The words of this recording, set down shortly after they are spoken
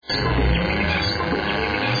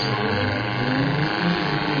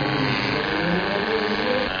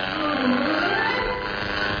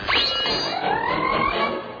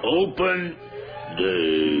open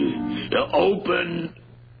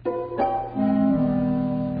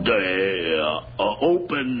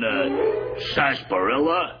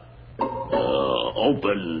sarsaparilla,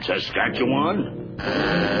 open Saskatchewan.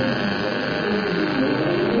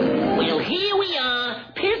 Well, here we are,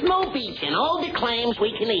 Pismo Beach, and all the clams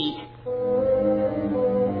we can eat.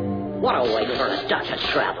 What a way to learn Dutch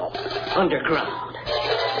travel. Underground.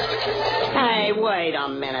 Hey, wait a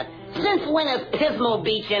minute. Since when is Pismo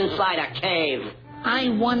Beach inside a cave? I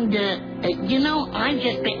wonder... I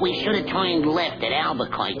just think we should have turned left at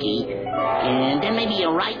Albuquerque. And then maybe a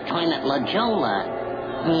right turn at La Jolla.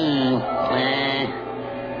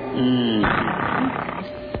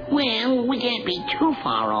 Well, we can't be too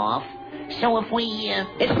far off. So if we,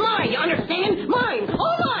 It's mine, you understand? Mine!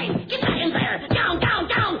 All mine! Get back in there! Down, down,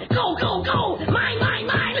 down! Go, go, go! Mine, mine,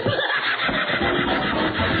 mine!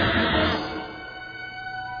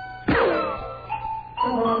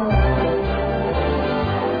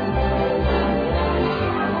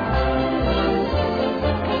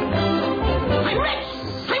 I'm rich!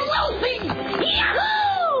 I'm wealthy!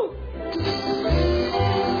 Yahoo!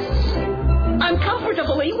 I'm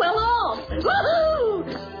comfortably well off! Woohoo!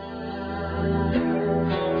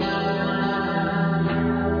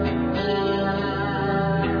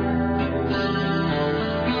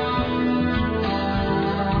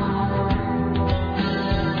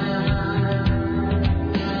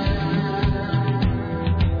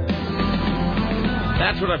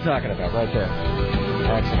 That's what I'm talking about right there.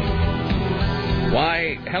 Excellent.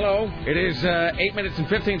 Why, hello. It is 8 minutes and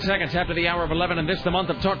 15 seconds after the hour of 11, and this the month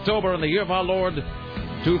of October in the year of our Lord,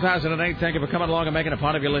 2008. Thank you for coming along and making a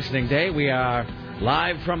part of your listening day. We are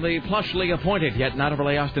live from the plushly appointed, yet not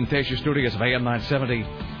overly ostentatious studios of AM 970,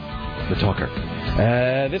 The Talker.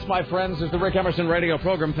 This, my friends, is the Rick Emerson radio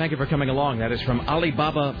program. Thank you for coming along. That is from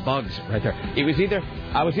Alibaba Bugs right there.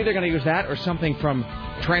 I was either going to use that or something from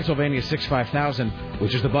Transylvania 65000,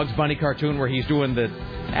 which is the Bugs Bunny cartoon where he's doing the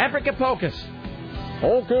Africa Pocus.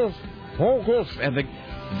 Hocus, hocus. And the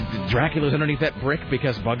Dracula's underneath that brick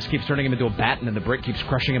because Bugs keeps turning him into a bat and then the brick keeps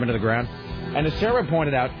crushing him into the ground. And as Sarah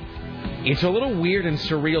pointed out, it's a little weird and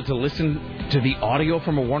surreal to listen to the audio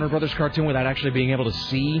from a Warner Brothers cartoon without actually being able to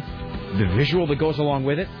see the visual that goes along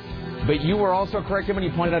with it. But you were also correct when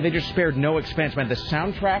you pointed out they just spared no expense. Man, the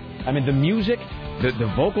soundtrack, the music,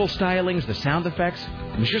 the vocal stylings, the sound effects,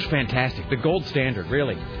 it was just fantastic. The gold standard,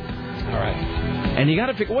 really. All right. And you got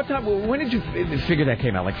to figure, when did you figure that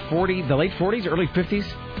came out? Like the late 40s, early 50s?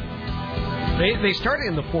 They started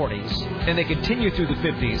in the 40s, and they continued through the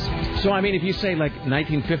 50s. So, if you say like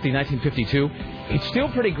 1950, 1952, it's still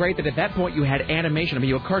pretty great that at that point you had animation.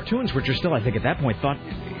 You had cartoons, which are still, I think, at that point thought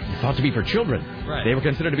to be for children. Right. They were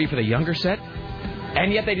considered to be for the younger set.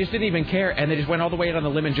 And yet they just didn't even care, and they just went all the way out on the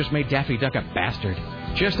limb and just made Daffy Duck a bastard.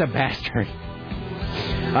 Just a bastard.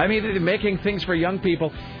 They're making things for young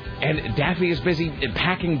people, and Daffy is busy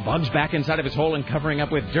packing Bugs back inside of his hole and covering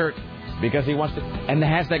up with dirt because he wants to... And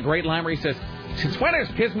has that great line where he says, "Since when is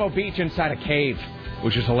Pismo Beach inside a cave?"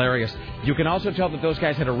 Which is hilarious. You can also tell that those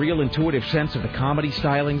guys had a real intuitive sense of the comedy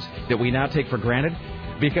stylings that we now take for granted,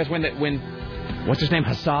 because when what's his name,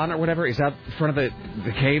 Hassan or whatever, is out in front of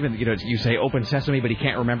the cave, and you say "open sesame," but he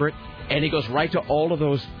can't remember it, and he goes right to all of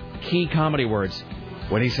those key comedy words.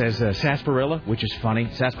 When he says sarsaparilla, which is funny,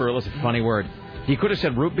 sarsaparilla is a funny word. He could have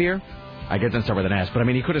said root beer. I get that start with an S, but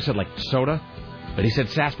he could have said like soda, but he said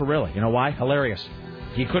sarsaparilla. You know why? Hilarious.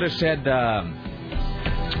 He could have said,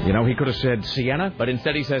 he could have said Sienna, but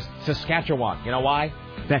instead he says Saskatchewan. You know why?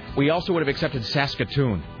 We also would have accepted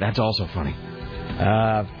Saskatoon. That's also funny.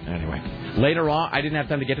 Anyway. Later on, I didn't have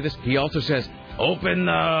time to get to this. He also says, open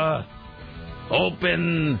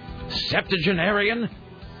septuagenarian,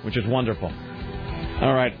 which is wonderful.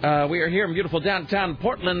 All right. We are here in beautiful downtown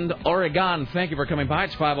Portland, Oregon. Thank you for coming by.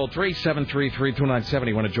 It's 503-733-2970.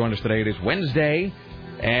 You want to join us today? It is Wednesday,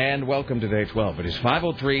 and welcome to day 12. It is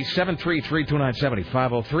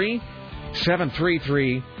 503-733-2970.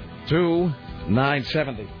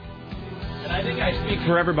 503-733-2970. And I think I speak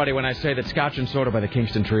for everybody when I say that Scotch and Soda by the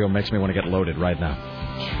Kingston Trio makes me want to get loaded right now.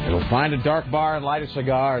 It'll find a dark bar and light a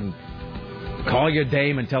cigar and call your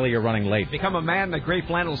dame and tell her you're running late. Become a man in a gray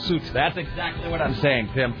flannel suit. That's exactly what I'm saying,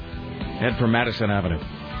 Tim. Head for Madison Avenue.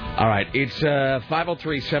 All right, it's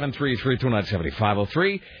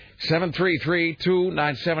 503-733-2970.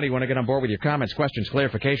 503-733-2970. You want to get on board with your comments, questions,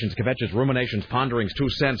 clarifications, kvetches, ruminations, ponderings, 2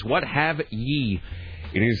 cents. What have ye?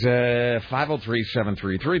 It is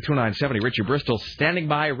 503-733-2970. Richie Bristol standing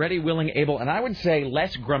by, ready, willing, able, and I would say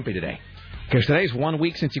less grumpy today. Because today's 1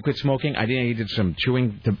 week since he quit smoking. He did some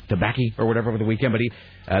chewing tobacco or whatever over the weekend, but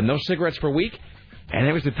no cigarettes for a week. And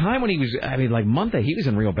there was the time when he was, like Monday, he was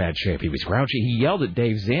in real bad shape. He was grouchy. He yelled at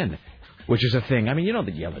Dave Zinn, which is a thing. I mean, you know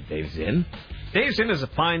that yell at Dave Zinn. Dave Zinn is a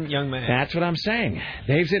fine young man. That's what I'm saying.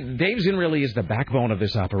 Dave Zinn really is the backbone of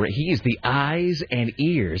this operation. He is the eyes and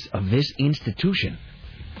ears of this institution.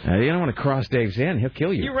 You don't want to cross Dave Zinn. He'll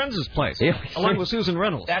kill you. He runs his place, along with Susan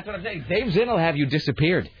Reynolds. That's what I'm saying. Dave Zinn will have you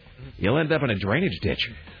disappeared. You'll end up in a drainage ditch.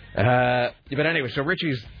 But anyway, so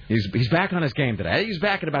Richie's he's back on his game today. He's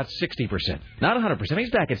back at about 60%. Not 100%. He's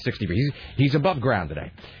back at 60%. He's above ground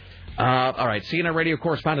today. All right, CNN radio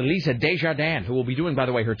correspondent Lisa Desjardins, who will be doing, by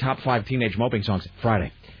the way, her top 5 teenage moping songs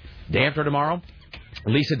Friday. Day after tomorrow,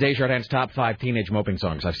 Lisa Desjardins' top 5 teenage moping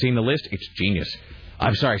songs. I've seen the list. It's genius.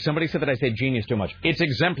 I'm sorry, somebody said that I say genius too much. It's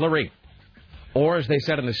exemplary. Or, as they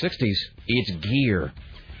said in the 60s, it's gear.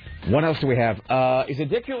 What else do we have? Is it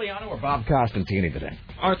Dick Giuliano or Bob Costantini today?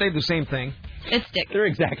 Aren't they the same thing? It's Dick. They're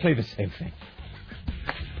exactly the same thing.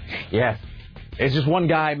 Yeah. It's just one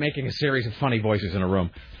guy making a series of funny voices in a room.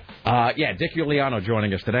 Dick Giuliano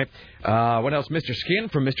joining us today. What else? Mr. Skin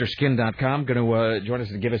from MrSkin.com going to join us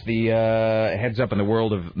to give us the heads up in the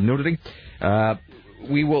world of nudity.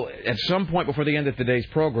 We will, at some point before the end of today's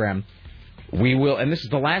program, we will, and this is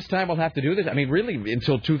the last time we'll have to do this. I mean, really,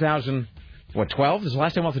 until 2012? This is the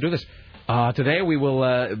last time we'll have to do this. Today we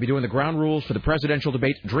will be doing the ground rules for the presidential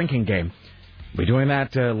debate drinking game. We'll be doing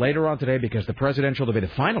that later on today because the presidential debate,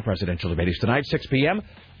 the final presidential debate, is tonight, 6 p.m.,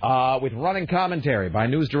 with running commentary by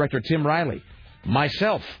news director Tim Riley,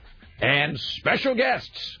 myself, and special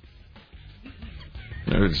guests.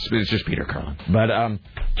 It's just Peter Carlin. But,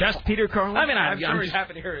 just Peter Carlin? I mean, I'm sure he's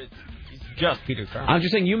happy to hear it. He's just Peter Carlin. I'm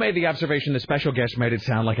just saying, you made the observation the special guest made it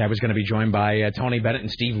sound like I was going to be joined by Tony Bennett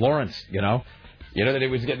and Steve Lawrence, you know? You know, that I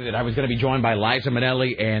was going to be joined by Liza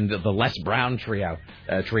Minnelli and the Les Brown trio.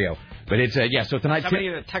 But it's, so tonight... Somebody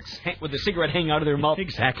in a tux with a cigarette hanging out of their mouth.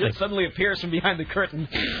 Exactly. It suddenly appears from behind the curtain.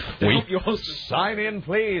 You host sign in,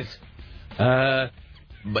 please. But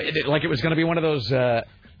like it was going to be one of those...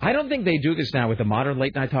 I don't think they do this now with the modern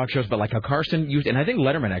late-night talk shows, but like how Carson used... And I think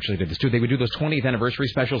Letterman actually did this, too. They would do those 20th anniversary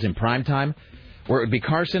specials in prime time, where it would be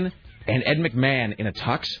Carson and Ed McMahon in a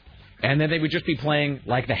tux, and then they would just be playing,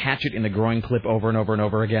 like, the hatchet in the groin clip over and over and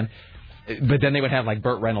over again. But then they would have, like,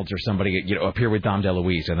 Burt Reynolds or somebody, appear with Dom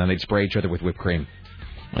DeLuise, and then they'd spray each other with whipped cream.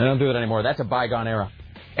 I don't do it anymore. That's a bygone era.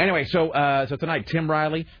 Anyway, so tonight, Tim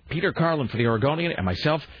Riley, Peter Carlin for the Oregonian, and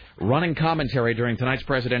myself running commentary during tonight's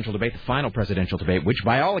presidential debate, the final presidential debate, which,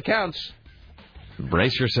 by all accounts,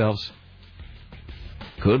 brace yourselves,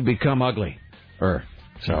 could become ugly.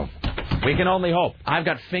 So, we can only hope. I've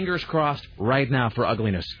got fingers crossed right now for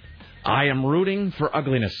ugliness. I am rooting for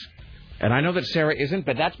ugliness. And I know that Sarah isn't,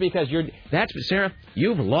 but that's because Sarah,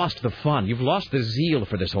 you've lost the fun. You've lost the zeal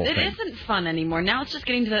for this whole thing. It isn't fun anymore. Now it's just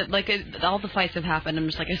getting to all the fights have happened. I'm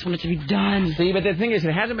just like, I just want it to be done. See, but the thing is,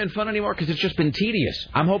 it hasn't been fun anymore because it's just been tedious.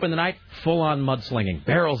 I'm hoping tonight, full-on mudslinging.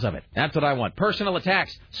 Barrels of it. That's what I want. Personal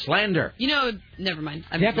attacks. Slander. Never mind.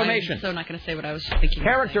 Defamation. I'm so not going to say what I was thinking.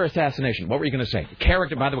 Character assassination. What were you going to say?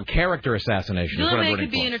 Character assassination is what I'm rooting for. It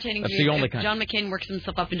could be entertaining. That's the only kind. John McCain works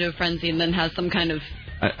himself up into a frenzy and then has some kind of...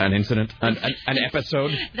 An incident? An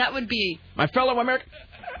episode? That would be... My fellow American...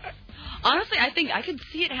 Honestly, I think I could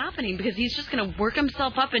see it happening because he's just going to work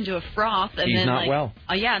himself up into a froth. And he's then, not well.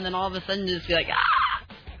 And then all of a sudden just be like,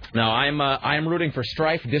 ah! No, I'm rooting for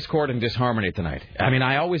strife, discord, and disharmony tonight. I mean,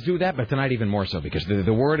 I always do that, but tonight even more so because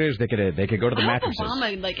the word is they could go to the mattresses.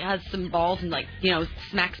 Obama has some balls and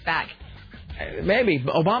smacks back. Maybe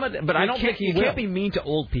Obama, but I don't think he will. You can't be mean to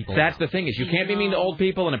old people. That's the thing is you can't be mean to old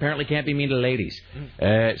people, and apparently can't be mean to ladies.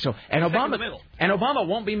 Obama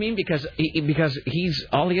won't be mean because he's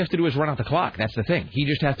all he has to do is run out the clock. That's the thing. He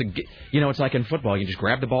just has to, it's like in football. You just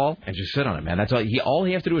grab the ball and just sit on it, man. That's all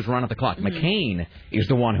he has to do is run out the clock. Mm-hmm. McCain is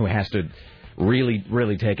the one who has to really,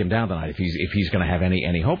 really take him down tonight if he's going to have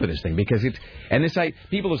any hope of this thing because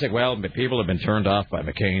people will say, well, people have been turned off by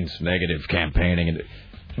McCain's negative campaigning and.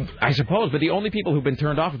 I suppose, but the only people who've been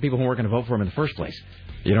turned off are people who weren't going to vote for him in the first place.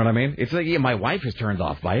 You know what I mean? It's like, my wife is turned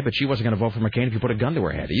off by it, but she wasn't going to vote for McCain if you put a gun to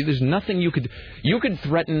her head. There's nothing you could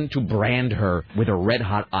threaten to brand her with a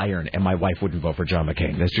red-hot iron, and my wife wouldn't vote for John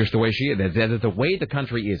McCain. That's just the way she is. That's the way the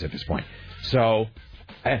country is at this point. So,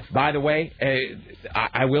 by the way,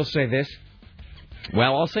 I will say this.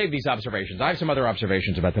 Well, I'll save these observations. I have some other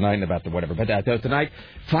observations about tonight and about the whatever. But tonight,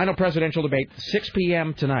 final presidential debate, 6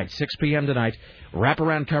 p.m. tonight. 6 p.m. tonight.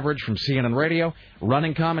 Wraparound coverage from CNN Radio.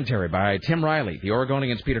 Running commentary by Tim Riley, the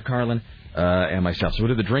Oregonians, Peter Carlin, and myself. So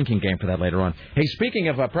we'll do the drinking game for that later on. Hey, speaking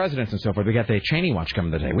of presidents and so forth, we got the Cheney Watch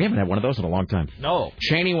coming today. We haven't had one of those in a long time. No.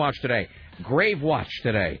 Cheney Watch today. Grave Watch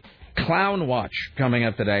today. Clown Watch coming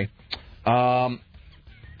up today.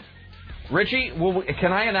 Richie,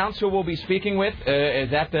 can I announce who we'll be speaking with?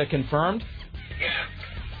 Is that confirmed? Yeah.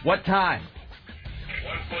 What time?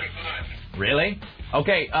 1:45. Really?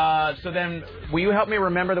 Okay, so then, will you help me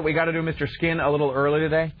remember that we got to do Mr. Skin a little early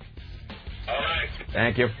today? All right.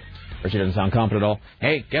 Thank you. Richie doesn't sound confident at all.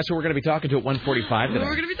 Hey, guess who we're going to be talking to at 1:45 today? Who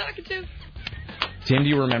we're going to be talking to? Tim, do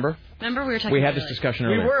you remember? Remember we were talking We had this discussion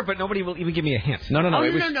earlier. We were, but nobody will even give me a hint. No.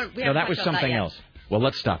 No, That was something else. Well,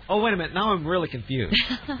 let's stop. Oh, wait a minute. Now I'm really confused.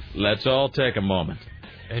 Let's all take a moment.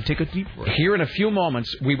 And take a deep breath. Here in a few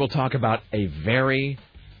moments, we will talk about a very,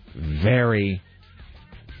 very,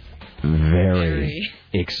 very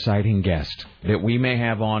exciting guest that we may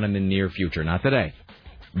have on in the near future. Not today,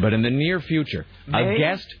 but in the near future. A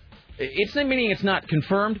guest. It's meaning it's not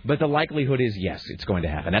confirmed, but the likelihood is yes, it's going to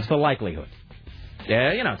happen. That's the likelihood.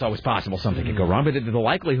 Yeah, it's always possible something could go wrong, but the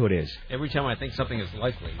likelihood is. Every time I think something is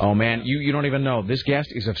likely. Oh, man, you don't even know. This guest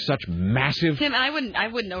is of such massive... Tim, I wouldn't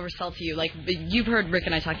oversell to you. Like, you've heard Rick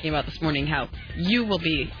and I talking about this morning how you will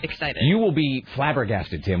be excited. You will be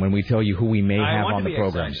flabbergasted, Tim, when we tell you who we may have on the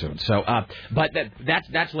program soon. So, but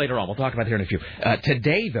that's later on. We'll talk about it here in a few.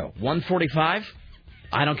 Today, though, 1:45...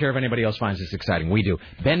 I don't care if anybody else finds this exciting. We do.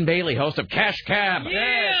 Ben Bailey, host of Cash Cab.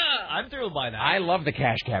 Yeah! I'm thrilled by that. I love the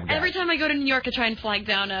Cash Cab guy. Every time I go to New York, I try and flag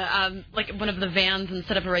down one of the vans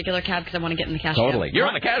instead of a regular cab because I want to get in the Cash Cab. Totally. You're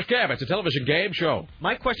on the Cash Cab. It's a television game show.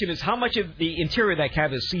 My question is, how much of the interior of that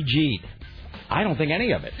cab is CG'd? I don't think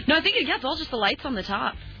any of it. No, I think it's all just the lights on the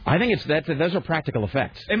top. I think those are practical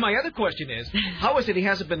effects. And my other question is, how is it he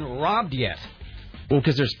hasn't been robbed yet? Well,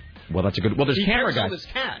 because there's camera guys.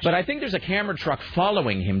 But I think there's a camera truck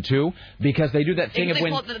following him, too, because they do that thing of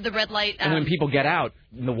when... the red light... and when people get out,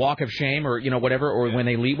 the walk of shame or, whatever, or when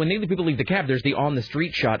they leave... When the people leave the cab, there's the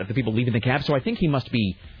on-the-street shot of the people leaving the cab. So I think he must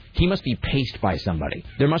be paced by somebody.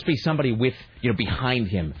 There must be somebody with, behind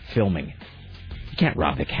him filming. You can't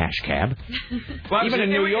rob the Cash Cab. Well, even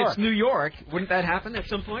in New York. It's New York. Wouldn't that happen at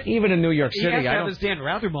some point? Even in New York City. He has to have his Dan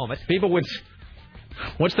Rather moment. People would...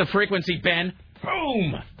 What's the frequency, Ben?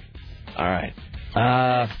 Boom! All right.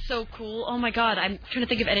 That's so cool. Oh, my God. I'm trying to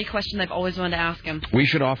think of any question I've always wanted to ask him. We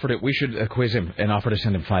should quiz him and offer to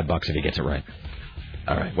send him $5 if he gets it right.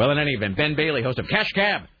 All right. Well, in any event, Ben Bailey, host of Cash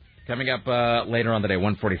Cab, coming up later on the day,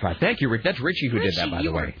 1:45. Thank you, Rick. That's Richie who did that, by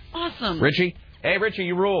the way. Awesome. Richie? Hey, Richie,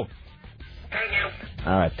 you rule.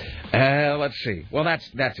 All right. Let's see. Well, that's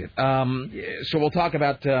it. So we'll talk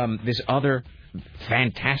about this other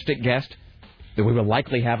fantastic guest that we will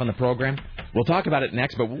likely have on the program. We'll talk about it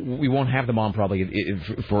next, but we won't have them on probably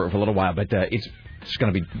for a little while. But it's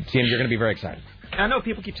going to be, Tim, you're going to be very excited. I know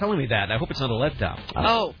people keep telling me that. I hope it's not a letdown.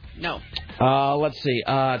 Oh, no. Let's see.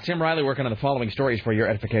 Tim Riley working on the following stories for your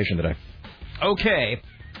edification today. Okay.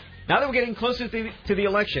 Now that we're getting closer to the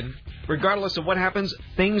election, regardless of what happens,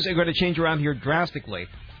 things are going to change around here drastically.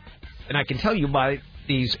 And I can tell you by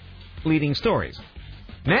these leading stories.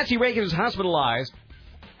 Nancy Reagan is hospitalized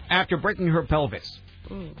after breaking her pelvis.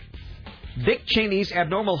 Ooh. Dick Cheney's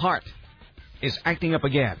abnormal heart is acting up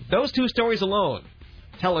again. Those two stories alone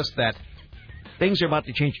tell us that things are about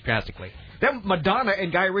to change drastically. Then Madonna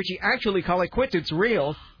and Guy Ritchie actually call it quits. It's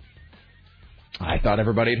real. I thought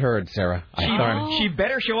everybody had heard, Sarah. She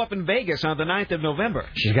better show up in Vegas on the 9th of November.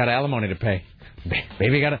 She's got alimony to pay.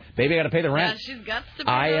 Baby got to pay the rent. Yeah, she's got to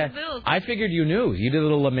pay those bills. I figured you knew. You did a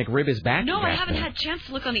little McRib is back. No, I haven't had a chance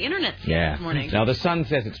to look on the internet this morning. No, the Sun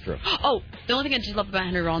says it's true. Oh, the only thing I just love about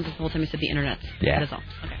Henry Rollins is the whole time he said the internet. Yeah. That is all.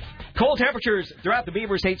 Okay. Cold temperatures throughout the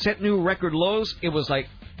Beaver State set new record lows. It was like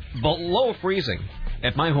below freezing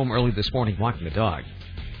at my home early this morning walking the dog.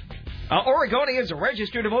 Oregonians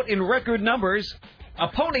registered to vote in record numbers. A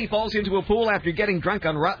pony falls into a pool after getting drunk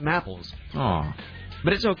on rotten apples. Oh.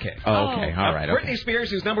 But it's okay. Oh, okay. All right. Britney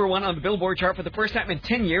Spears is number one on the Billboard chart for the first time in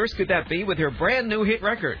 10 years. Could that be with her brand new hit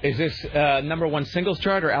record? Is this number one singles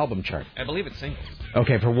chart or album chart? I believe it's singles.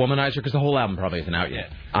 Okay, for Womanizer, because the whole album probably isn't out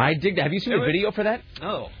yet. I dig that. Have you seen the video for that?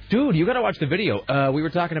 No. Dude, you got to watch the video. We were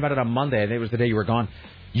talking about it on Monday. I think it was the day you were gone.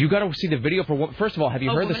 You got to see the video for. First of all, have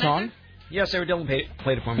you heard the song? Yes, Sarah Dillon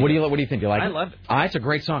played it for me. What do you think? You like it? I loved it. It's a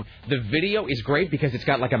great song. The video is great because it's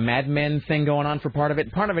got like a Mad Men thing going on for part of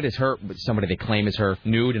it. Part of it is her, somebody they claim is her,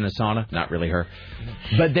 nude in a sauna. Not really her.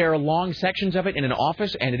 But there are long sections of it in an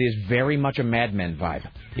office, and it is very much a Mad Men vibe.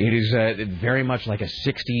 It is very much like a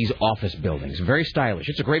 60s office building. It's very stylish.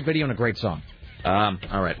 It's a great video and a great song. All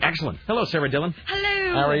right. Excellent. Hello, Sarah Dillon.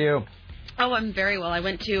 Hello. How are you? Oh, I'm very well. I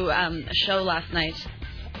went to a show last night.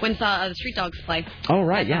 Went and saw the Street Dogs play. Oh,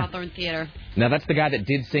 right, at the Hawthorne Theater. Now, that's the guy that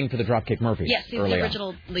did sing for the Dropkick Murphys. Yes, he's the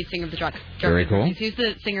original lead singer of the Dropkick Very cool. Murphys. He's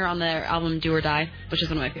the singer on their album Do or Die, which is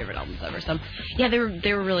one of my favorite albums ever. So, yeah, they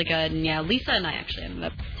were really good. And, yeah, Lisa and I actually ended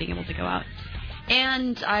up being able to go out.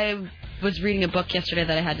 And I was reading a book yesterday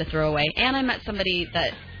that I had to throw away, and I met somebody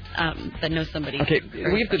that knows somebody. Okay,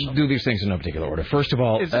 we have to do these things in no particular order. First of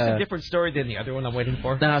all... Is this a different story than the other one I'm waiting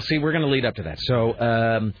for? No, see, we're going to lead up to that.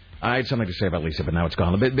 So, I had something to say about Lisa, but now it's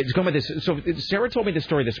gone. But it's going with this. So, Sarah told me this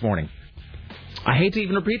story this morning. I hate to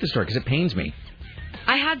even repeat the story because it pains me.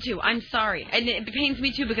 I had to. I'm sorry. And it pains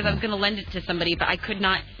me, too, because I was going to lend it to somebody, but I could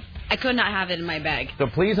not have it in my bag. So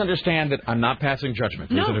please understand that I'm not passing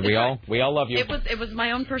judgment. No, we all love you. It was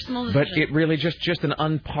my own personal decision. But it really just an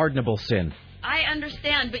unpardonable sin. I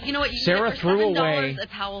understand, but you know what? You Sarah threw away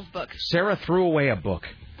at Powell's books. Sarah threw away a book.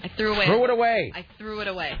 I threw it away. I threw it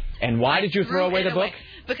away. And why did you throw away the book?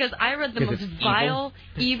 Because I read the most vile,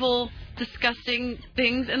 evil, disgusting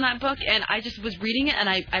things in that book, and I just was reading it, and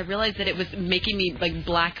I realized that it was making me like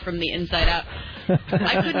black from the inside out.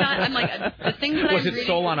 I could not. I'm like the things that was it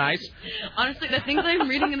Soul on Ice? Honestly, the things I'm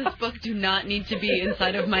reading in this book do not need to be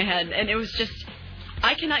inside of my head, and it was just.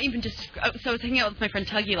 I cannot even just. So I was hanging out with my friend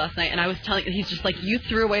Tuggy last night, and I was telling. He's just like, you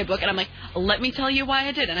threw away a book, and I'm like, let me tell you why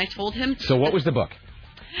I did, and I told him. So what was the book?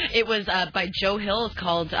 It was by Joe Hill. It's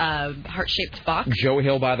called Heart-Shaped Box. Joe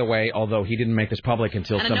Hill, by the way, although he didn't make this public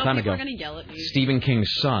until some time ago. Are going to yell at me. Stephen King's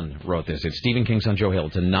son wrote this. It's Stephen King's son, Joe Hill.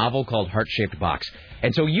 It's a novel called Heart-Shaped Box.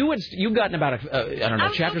 And so you've gotten about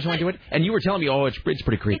chapters into it, and you were telling me, it's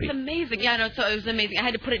pretty creepy. It's amazing. Yeah, no, so it was amazing. I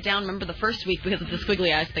had to put it down. Remember the first week because of the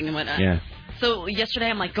squiggly eyes thing and whatnot. Yeah. So yesterday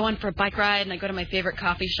I'm like going for a bike ride, and I go to my favorite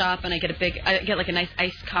coffee shop, and I get like a nice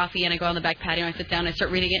iced coffee, and I go on the back patio, and I sit down, and I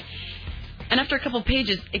start reading it. And after a couple of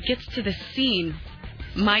pages, it gets to the scene.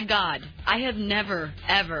 My God, I have never,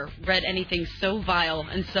 ever read anything so vile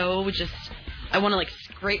and so just, I want to like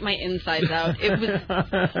scrape my insides out. It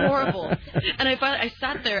was horrible. And I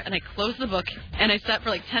sat there and I closed the book and I sat for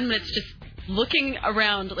like 10 minutes just looking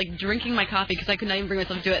around, like drinking my coffee because I could not even bring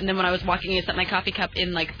myself to do it. And then when I was walking, I set my coffee cup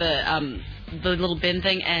in like the little bin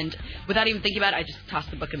thing, and without even thinking about it, I just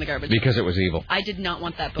tossed the book in the garbage. Because it was evil. I did not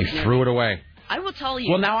want that book. You threw it away. I will tell you.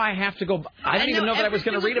 Well, now I have to go. I didn't even know that I was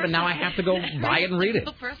going to read it, but now I have to go buy it and read it.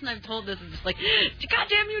 The person I've told this is just like,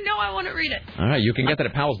 goddamn, you know I want to read it. All right, you can get that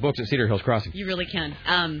at Powell's Books at Cedar Hills Crossing. You really can.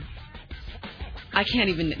 I can't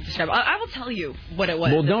even describe it. I will tell you what it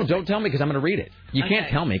was. Well, no, don't tell me because I'm going to read it. You can't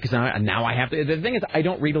tell me because now I have to. The thing is, I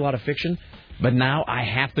don't read a lot of fiction. But now I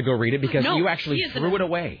have to go read it because you actually threw it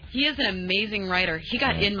away. He is an amazing writer. He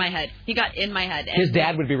got in my head. And his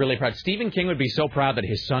dad would be really proud. Stephen King would be so proud that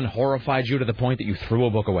his son horrified you to the point that you threw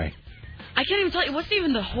a book away. I can't even tell you. It wasn't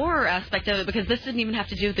even the horror aspect of it because this didn't even have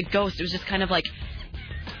to do with the ghost. It was just kind of like...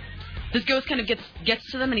 This ghost kind of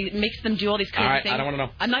gets to them and he makes them do all these crazy things. I don't want to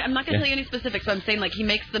know. I'm not going to tell you any specifics, but I'm saying like he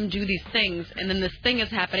makes them do these things, and then this thing is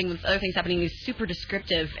happening, this other thing's happening. He's super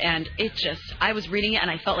descriptive, and I was reading it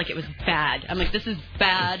and I felt like it was bad. I'm like, this is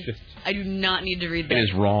bad. I do not need to read this. It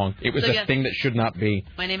is wrong. It was a thing that should not be.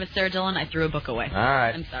 My name is Sarah Dillon. I threw a book away. All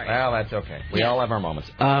right. I'm sorry. Well, that's okay. We all have our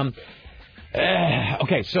moments.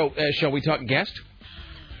 Okay, so shall we talk guest?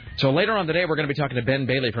 So later on today, we're going to be talking to Ben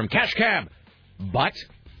Bailey from Cash Cab. But...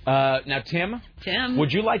 now, Tim,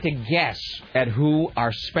 would you like to guess at who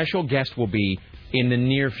our special guest will be in the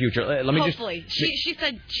near future? Let me Hopefully. She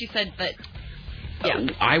said that. Yeah.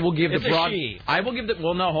 I will give the broad. I will give the.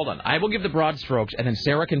 Well, no, hold on. I will give the broad strokes, and then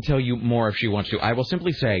Sarah can tell you more if she wants to. I will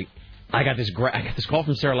simply say, I got this call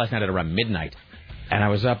from Sarah last night at around midnight, and I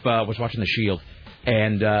was up, was watching The Shield,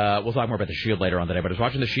 and we'll talk more about The Shield later on today. But I was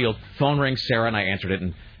watching The Shield. Phone rings, Sarah, and I answered it,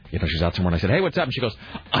 and. She's out somewhere, and I said, hey, what's up? And she goes,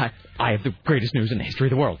 I have the greatest news in the history of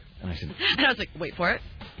the world. And I said... And I was like, wait for it.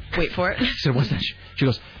 I said, what's that? She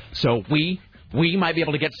goes, so we might be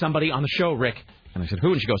able to get somebody on the show, Rick. And I said,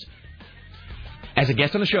 who? And she goes, as a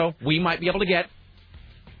guest on the show, we might be able to get...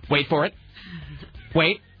 Wait for it.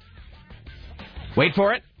 Wait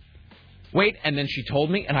for it. Wait. And then she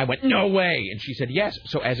told me, and I went, no way. And she said, yes.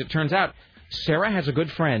 So as it turns out, Sarah has a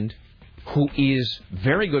good friend who is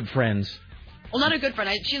very good friends... Well, not a good friend.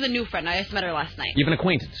 She's a new friend. I just met her last night. You have an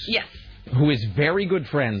acquaintance? Yes. Who is very good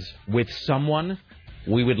friends with someone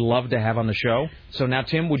we would love to have on the show. So now,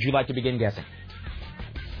 Tim, would you like to begin guessing?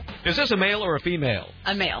 Is this a male or a female?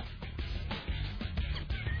 A male.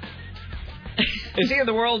 Is he in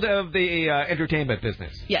the world of the entertainment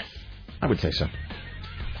business? Yes. I would say so.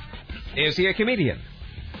 Is he a comedian?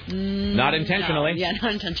 Not intentionally. No. Yeah,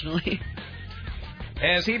 not intentionally.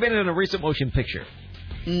 Has he been in a recent motion picture?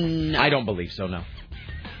 No. I don't believe so, no.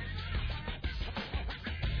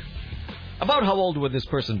 About how old would this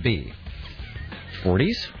person be?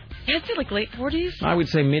 40s? Yeah, I'd say like late 40s. I would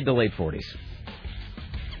say mid to late 40s.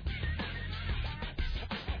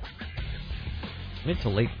 Mid to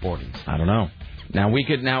late 40s. I don't know.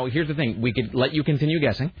 Now, here's the thing. We could let you continue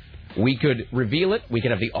guessing. We could reveal it. We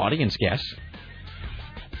could have the audience guess.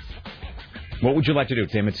 What would you like to do,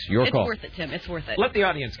 Tim? It's your call. It's worth it, Tim. It's worth it. Let the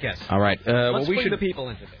audience guess. All right. Let's we bring should the people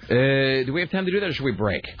into this. Do we have time to do that, or should we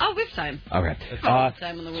break? Oh, we have time. Okay.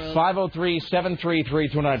 Time in the world.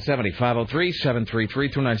 503-733-2970.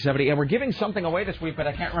 503-733-2970. And we're giving something away this week, but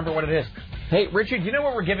I can't remember what it is. Hey, Richard, do you know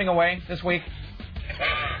what we're giving away this week?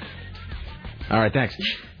 All right, thanks.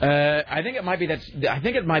 I think it might be that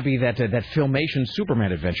Filmation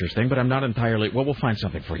Superman Adventures thing, but I'm not entirely. Well, we'll find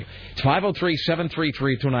something for you. It's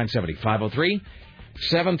 503-733-2970.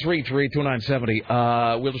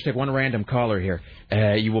 503-733-2970. We'll just take one random caller here.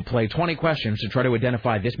 You will play 20 questions to try to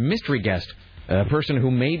identify this mystery guest, a person who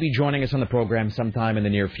may be joining us on the program sometime in the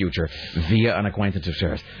near future via an acquaintance of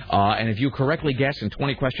Sarah's. And if you correctly guess in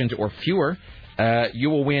 20 questions or fewer, you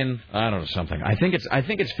will win, I don't know, something. I think it's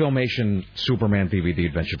Filmation Superman DVD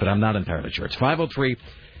Adventure, but I'm not entirely sure. It's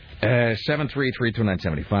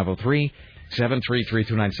 503-733-2970.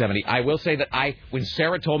 503-733-2970. I will say that when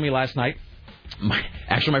Sarah told me last night, my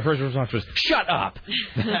first response was, shut up!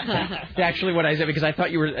 That's actually what I said, because I thought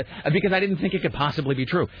because I didn't think it could possibly be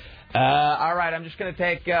true. All right, I'm just going to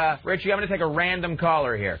take, Richie, I'm going to take a random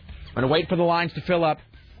caller here. I'm going to wait for the lines to fill up.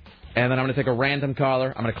 And then I'm going to take a random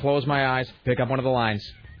caller. I'm going to close my eyes, pick up one of the lines.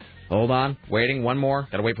 Hold on. Waiting. One more.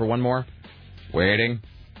 Got to wait for one more. Waiting.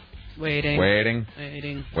 And,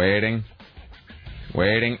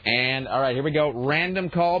 all right, here we go. Random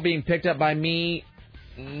call being picked up by me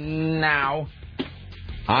now.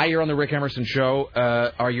 Hi, you're on the Rick Emerson Show.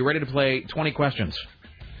 Are you ready to play 20 questions?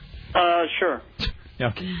 Sure.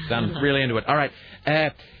 Okay. I'm really into it. All right.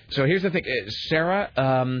 So here's the thing.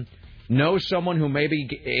 Sarah... knows someone who may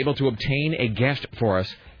be able to obtain a guest for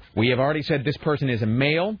us. We have already said this person is a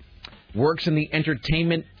male, works in the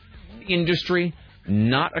entertainment industry,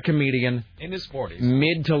 not a comedian. In his 40s.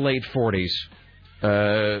 Mid to late 40s.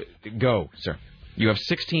 Go, sir. You have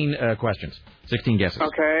 16 questions, 16 guesses.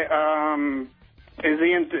 Okay. Is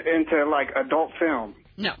he into like adult film?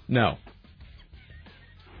 No.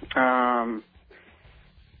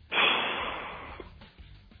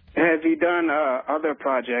 Has he done other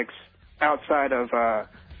projects outside of,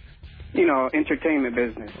 entertainment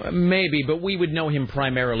business? Maybe, but we would know him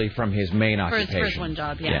primarily from his main occupation. For his first one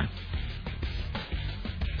job, yeah.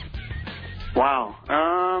 Wow.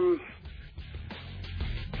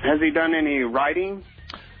 Has he done any writing?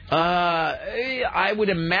 I would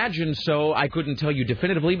imagine so. I couldn't tell you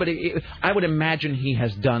definitively, but I would imagine he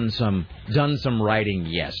has done some writing.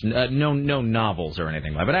 Yes, no novels or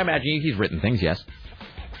anything like that. But I imagine he's written things. Yes.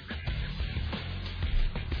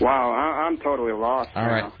 Wow, I'm totally lost. All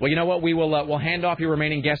right. Well, you know what? We'll hand off your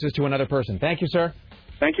remaining guesses to another person. Thank you, sir.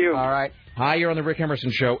 Thank you. All right. Hi, you're on the Rick Emerson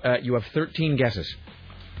Show. You have 13 guesses.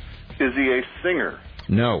 Is he a singer?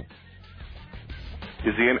 No.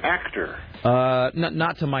 Is he an actor?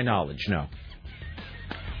 Not to my knowledge, no.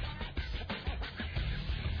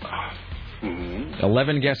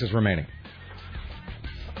 11 guesses remaining.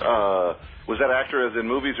 Was that actor as in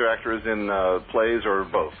movies or actor as in plays or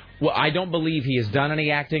both? Well, I don't believe he has done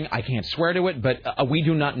any acting. I can't swear to it, but we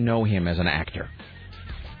do not know him as an actor.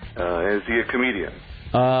 Is he a comedian?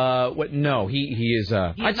 No, he is.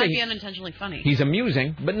 He might be unintentionally funny. He's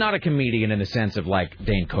amusing, but not a comedian in the sense of like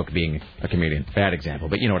Dane Cook being a comedian. Bad example,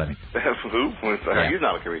 but you know what I mean. Who? Yeah. He's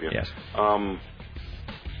not a comedian. Yes.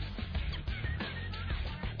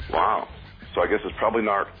 Wow. So I guess it's probably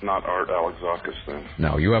not Art Alexakis then.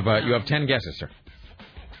 No, you have 10 guesses, sir.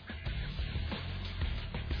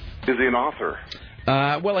 Is he an author?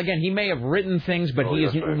 Well, again, he may have written things, but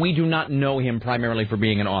we do not know him primarily for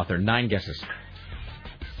being an author. 9 guesses.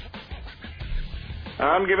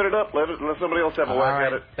 I'm giving it up. Let somebody else have a whack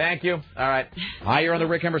at it. Thank you. All right. Hi, you're on the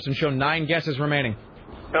Rick Emerson Show. 9 guesses remaining.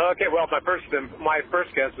 Okay, well, my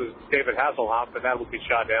first guess was David Hasselhoff, but that will be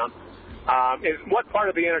shot down. What part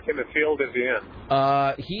of the entertainment field is he in?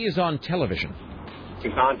 He is on television.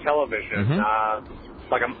 He's on television.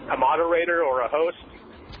 Mm-hmm. Like a moderator or a host?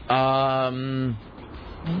 I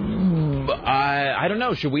don't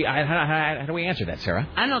know. Should we? How do we answer that, Sarah?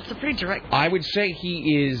 I don't know. It's a pretty direct. I would say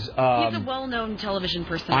he is. He's a well-known television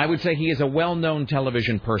personality. I would say he is a well-known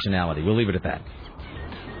television personality. We'll leave it at that.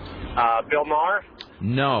 Bill Maher?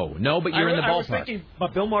 No, but you're in the ballpark. I was thinking,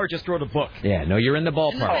 but Bill Maher just wrote a book. Yeah, no, you're in the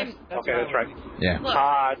ballpark. Oh, okay, that's right. Yeah.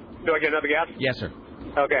 Do I get another guess? Yes, sir.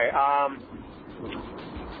 Okay.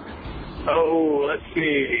 Let's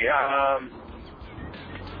see.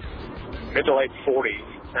 Mid to late 40s,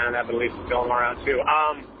 and I believe Bill Maher out too.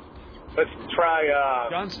 Let's try.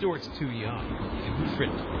 Jon Stewart's too young. Who's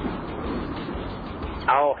written?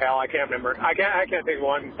 Oh hell, I can't remember. I can't think of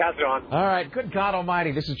one. Pass it on. All right. Good God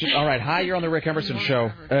Almighty, this is just all right. Hi, you're on the Rick Emerson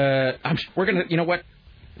Show. We're gonna. You know what?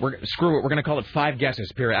 Screw it. We're going to call it 5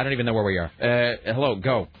 guesses, period. I don't even know where we are. Hello,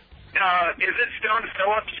 go. Is it Stone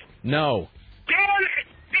Phillips? No. Damn it!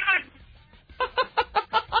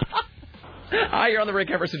 Hi, you're on the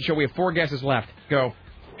Rick Emerson Show. We have 4 guesses left. Go.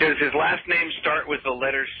 Does his last name start with the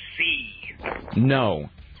letter C? No.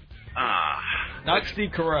 Not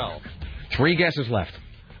Steve Carell. 3 guesses left.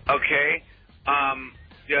 Okay.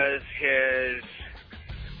 Does his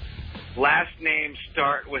last name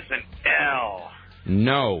start with an L?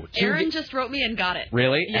 No. Aaron just wrote me and got it.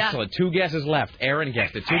 Really? Yeah. Excellent. 2 guesses left. Aaron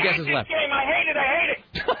guessed it. 2 guesses left. I hate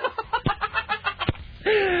it.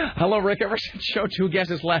 Hello, Rick Emerson Show. 2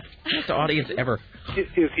 guesses left. Best audience ever. Is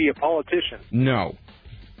he a politician? No.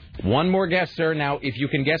 1 more guess, sir. Now, if you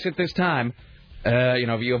can guess it this time,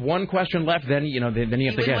 if you have 1 question left, then you have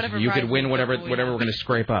to guess. You could win whatever we're going to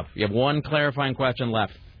scrape up. You have 1 clarifying question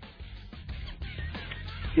left.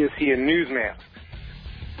 Is he a newsman?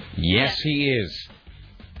 Yes, he is.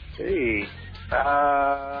 Hey,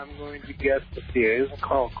 I'm going to guess. Let's see, it isn't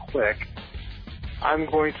called Quick. I'm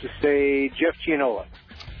going to say Jeff Gianola.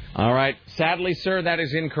 All right. Sadly, sir, that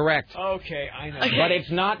is incorrect. Okay, I know. Okay. But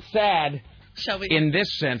it's not sad. Shall we? In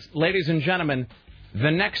this sense, ladies and gentlemen,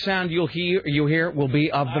 the next sound you hear will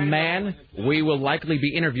be of the man we will likely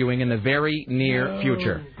be interviewing in the very near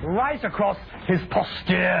future. Right across his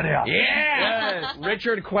posterior. Yes!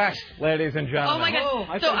 Richard Quest, ladies and gentlemen. Oh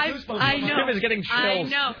my God! I know. Tim is getting chills. I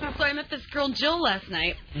know. So I met this girl Jill last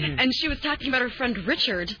night, and she was talking about her friend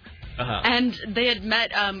Richard, and they had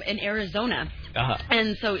met in Arizona.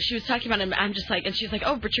 And so she was talking about him. I'm just like, and she's like,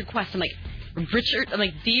 "Oh, Richard Quest." I'm like, Richard, I'm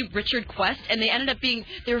like, the Richard Quest, and they ended up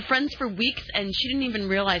they were friends for weeks, and she didn't even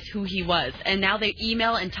realize who he was, and now they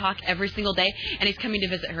email and talk every single day, and he's coming to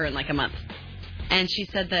visit her in like a month. And she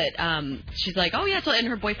said that, she's like, oh yeah, so, and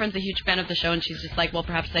her boyfriend's a huge fan of the show, and she's just like, well,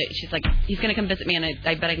 perhaps she's like, he's going to come visit me, and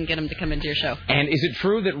I bet I can get him to come into your show. And is it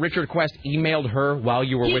true that Richard Quest emailed her while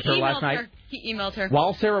you were with her last night? He emailed her.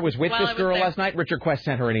 While Sarah was with this girl last night, Richard Quest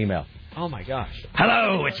sent her an email. Oh my gosh.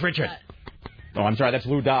 Hello, it's Richard. Oh, I'm sorry, that's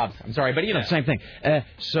Lou Dobbs. I'm sorry, but same thing.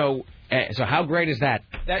 So how great is that?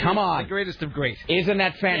 Come on. The greatest of great. Isn't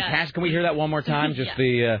that fantastic? Yes. Can we hear that one more time? Just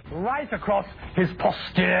right across his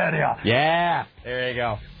posterior. Yeah. There you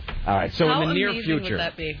go. All right, so How in the near amazing future, would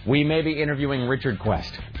that be? we may be interviewing Richard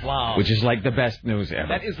Quest. Wow. Which is like the best news ever.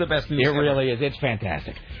 That is the best news It ever. really is. It's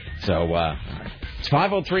fantastic. So, it's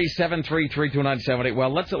 503-733-2978.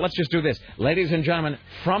 Well, let's just do this. Ladies and gentlemen,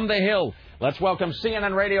 from the Hill, let's welcome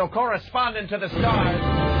CNN radio correspondent to the stars,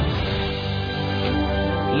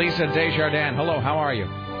 Lisa Desjardins. Hello, how are you?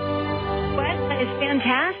 Quest is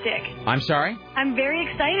fantastic. I'm sorry? I'm very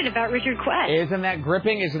excited about Richard Quest. Isn't that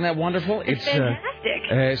gripping? Isn't that wonderful? It's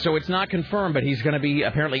fantastic. So it's not confirmed, but he's going to be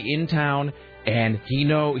apparently in town, and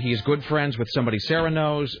he's good friends with somebody Sarah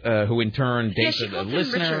knows, who in turn dates a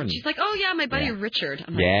listener. And she's like, oh yeah, my buddy Richard.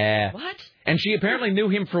 I'm like, what? And she apparently knew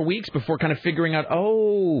him for weeks before kind of figuring out,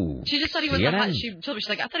 she just thought he was the hot, she told me, she's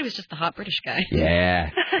like, I thought he was just the hot British guy. Yeah.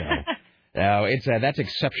 No, that's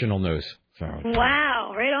exceptional news. So.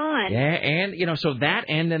 Wow, right on. Yeah, and, so that,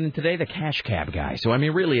 and then today the cash cab guy. So, I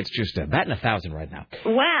mean, really, it's just batting 1,000 right now.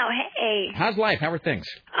 Wow, hey. How's life? How are things?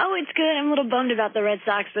 Oh, it's good. I'm a little bummed about the Red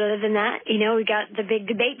Sox, but other than that, we got the big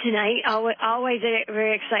debate tonight. Always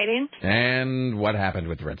very exciting. And what happened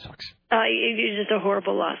with the Red Sox? It was just a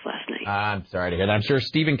horrible loss last night. I'm sorry to hear that. I'm sure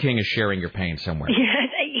Stephen King is sharing your pain somewhere. Yes,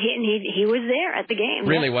 he was there at the game.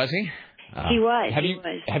 Really, was he? He was.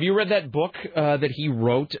 Have you read that book that he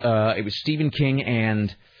wrote? It was Stephen King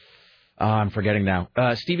and I'm forgetting now.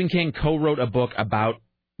 Stephen King co-wrote a book about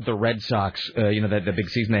the Red Sox. The big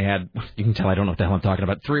season they had. You can tell I don't know what the hell I'm talking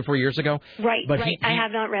about. 3 or 4 years ago. Right. But right. I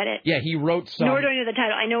have not read it. Yeah, he wrote some. Nor do I know the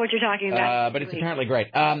title. I know what you're talking about. But it's apparently great.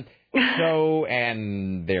 So,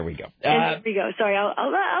 and there we go. There we go. Sorry,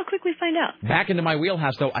 I'll quickly find out. Back into my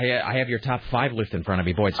wheelhouse, though. I have your top 5 list in front of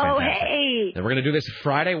me. Boy, it's fantastic. Oh, hey. So we're going to do this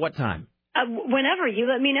Friday. What time? Whenever. You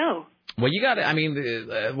let me know. Well, you got it. I mean,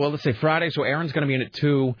 let's say Friday. So Aaron's going to be in at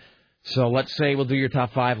 2. So let's say we'll do your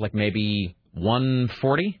top 5, like maybe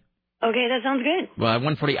 1:40. Okay, that sounds good. Well,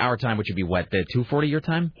 1:40 our time, which would be what? 2:40 your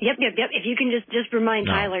time? Yep. If you can just remind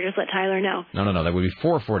Tyler, just let Tyler know. No. That would be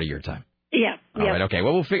 4:40 your time. Yeah. All right. Okay.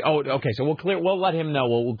 Well, we'll figure. Oh, okay. So we'll let him know.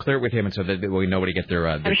 We'll clear it with him, and so that we know to get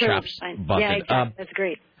their chops busted. Yeah, exactly. That's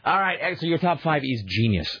great. All right. So your top 5 is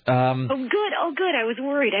genius. Oh, good. I was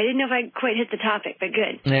worried. I didn't know if I quite hit the topic, but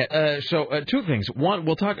good. So 2 things. One,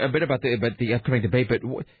 we'll talk a bit about the upcoming debate, but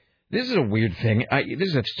this is a weird thing. This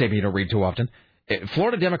is a statement you don't read too often.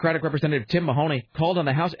 Florida Democratic Representative Tim Mahoney called on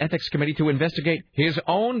the House Ethics Committee to investigate his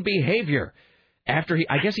own behavior after he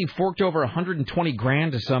forked over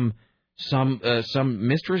 $120,000 to some some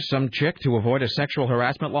mistress, some chick, to avoid a sexual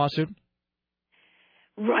harassment lawsuit?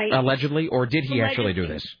 Right. Allegedly, or did he actually do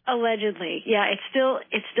this? Allegedly, yeah.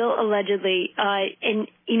 It's still allegedly, and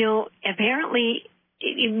apparently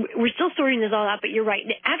we're still sorting this all out. But you're right.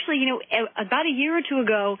 Actually, about a year or two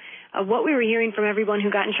ago, what we were hearing from everyone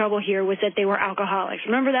who got in trouble here was that they were alcoholics.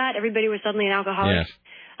 Remember that? Everybody was suddenly an alcoholic. Yes.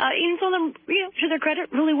 Even some of them, to their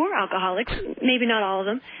credit, really were alcoholics. Maybe not all of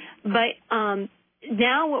them, but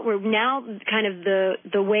now kind of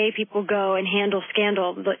the way people go and handle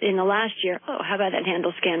scandal in the last year. Oh, how about that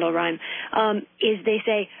handle scandal rhyme? Is they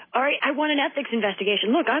say, all right, I want an ethics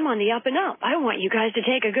investigation. Look, I'm on the up and up. I want you guys to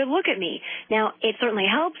take a good look at me. Now, it certainly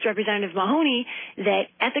helps Representative Mahoney that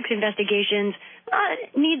ethics investigations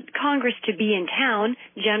need Congress to be in town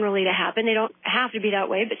generally to happen. They don't have to be that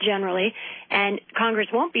way, but generally. And Congress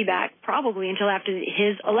won't be back probably until after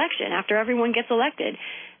his election, after everyone gets elected.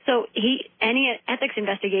 So any ethics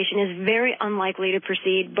investigation is very unlikely to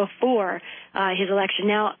proceed before his election.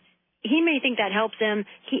 Now, he may think that helps him.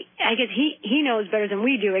 I guess he knows better than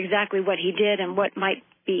we do exactly what he did and what might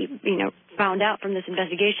be, found out from this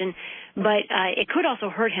investigation. But it could also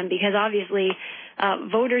hurt him because obviously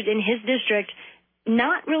voters in his district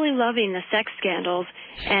not really loving the sex scandals,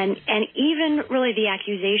 and even really the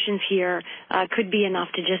accusations here could be enough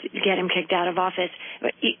to just get him kicked out of office.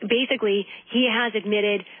 But basically, he has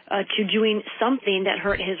admitted to doing something that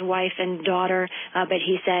hurt his wife and daughter, but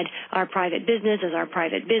he said our private business is our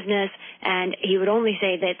private business, and he would only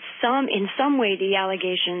say that in some way the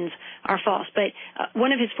allegations are false. But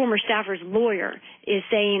one of his former staffers' lawyer is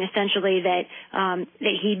saying essentially that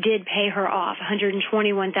he did pay her off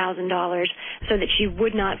 $121,000 so that she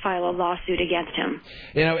would not file a lawsuit against him.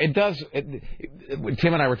 It does.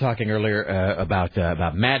 Tim and I were talking earlier about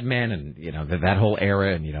Mad Men and that whole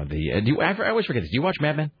era and I always forget this. Do you watch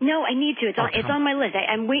Mad Men? No, I need to. It's on my list.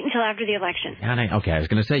 I'm waiting until after the election. Okay, I was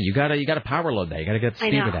going to say you got to power load that. You got to get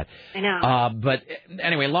speed with that. I know. But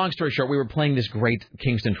anyway, long story short, we were playing this great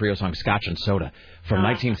Kingston Trio song, Scotch and Soda, from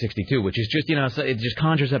 1962, which is just it just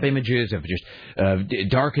conjures up images of just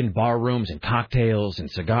darkened bar rooms and cocktails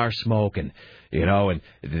and cigar smoke and. And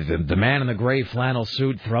the man in the gray flannel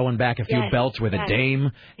suit throwing back a few belts with a dame,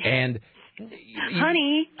 and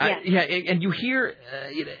honey, and you hear,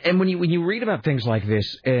 and when you read about things like this,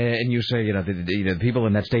 and you say, the people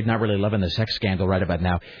in that state not really loving the sex scandal right about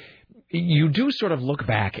now, you do sort of look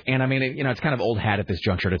back, and I mean, it's kind of old hat at this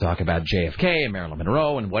juncture to talk about JFK and Marilyn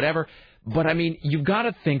Monroe and whatever. But, I mean, you've got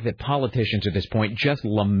to think that politicians at this point just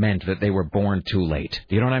lament that they were born too late.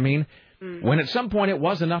 Do you know what I mean? When at some point it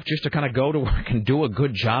was enough just to kind of go to work and do a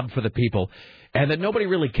good job for the people, and that nobody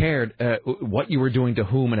really cared what you were doing to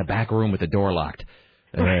whom in a back room with the door locked.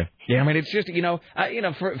 I mean, it's just,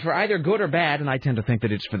 for either good or bad, and I tend to think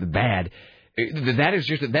that it's for the bad, that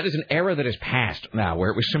is an era that is past now,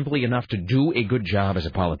 where it was simply enough to do a good job as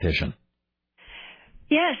a politician.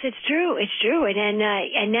 Yes, it's true. It's true. And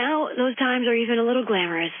now those times are even a little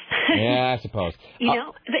glamorous. Yeah, I suppose. But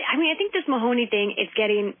I mean, I think this Mahoney thing is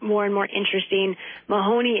getting more and more interesting.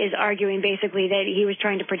 Mahoney is arguing basically that he was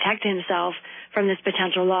trying to protect himself from this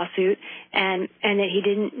potential lawsuit and that he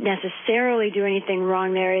didn't necessarily do anything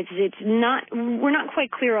wrong there. We're not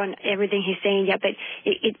quite clear on everything he's saying yet, but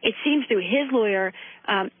it seems through his lawyer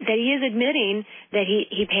that he is admitting that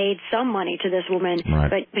he paid some money to this woman,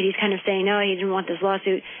 right. but he's kind of saying no, he didn't want this lawsuit.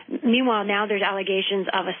 Meanwhile, now there's allegations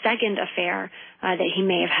of a second affair that he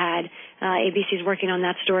may have had. ABC's working on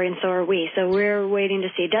that story, and so are we. So we're waiting to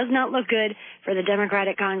see. It does not look good for the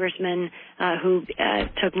Democratic congressman who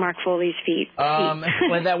took Mark Foley's feet.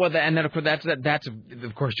 And then of course that's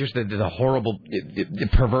of course just the horrible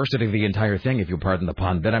perversity of the entire thing, if you pardon the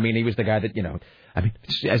pun. But I mean, he was the guy that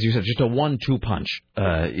as you said, just a 1-2 punch,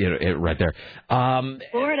 right there.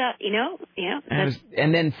 Florida,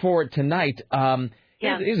 And then for tonight.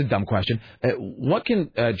 Here's a dumb question. What can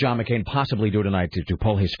John McCain possibly do tonight to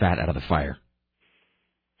pull his fat out of the fire?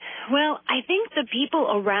 Well, I think the people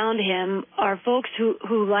around him are folks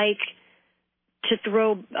who like to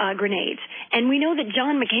throw grenades. And we know that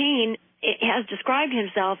John McCain has described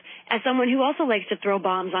himself as someone who also likes to throw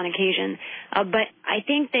bombs on occasion. But I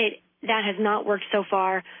think that has not worked so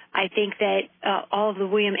far. I think that all of the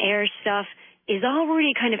William Ayers stuff is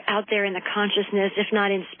already kind of out there in the consciousness, if not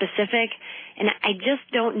in specific. And I just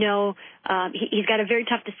don't know. He's got a very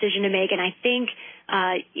tough decision to make. And I think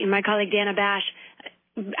my colleague Dana Bash,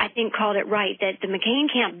 I think, called it right, that the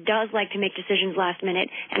McCain camp does like to make decisions last minute.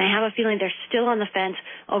 And I have a feeling they're still on the fence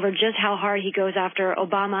over just how hard he goes after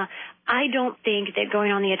Obama. I don't think that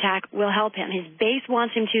going on the attack will help him. His base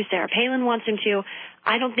wants him to. Sarah Palin wants him to.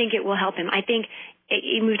 I don't think it will help him. I think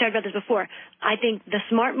we've talked about this before, I think the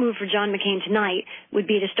smart move for John McCain tonight would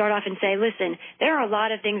be to start off and say, listen, there are a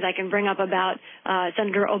lot of things I can bring up about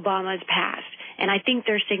Senator Obama's past, and I think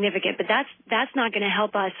they're significant, but that's not going to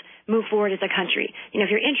help us move forward as a country. If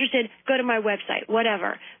you're interested, go to my website,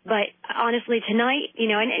 whatever. But honestly, tonight,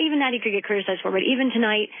 and even that he could get criticized for, but even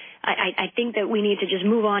tonight, I think that we need to just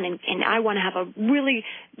move on, and I want to have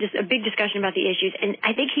just a big discussion about the issues. And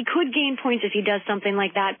I think he could gain points if he does something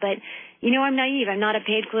like that, but I'm naive. I'm not a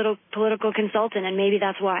paid political consultant, and maybe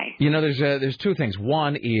that's why. There's two things.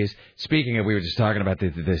 One is, speaking of, we were just talking about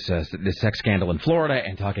this sex scandal in Florida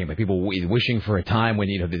and talking about people wishing for a time when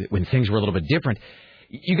when things were a little bit different.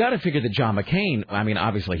 You got to figure that John McCain, I mean,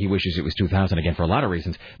 obviously he wishes it was 2000 again for a lot of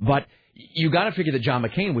reasons, but you got to figure that John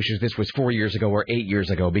McCain wishes this was 4 years ago or 8 years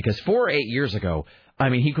ago, because 4 or 8 years ago, I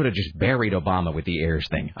mean, he could have just buried Obama with the heirs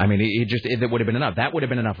thing. I mean, it would have been enough. That would have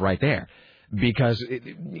been enough right there, because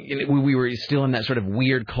we were still in that sort of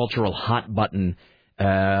weird cultural hot button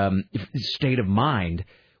state of mind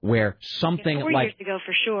where something 4 like years ago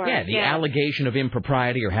for sure. The allegation of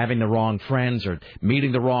impropriety or having the wrong friends or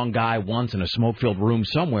meeting the wrong guy once in a smoke-filled room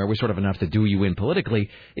somewhere was sort of enough to do you in politically,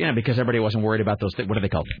 because everybody wasn't worried about those what are they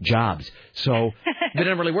called, jobs. So they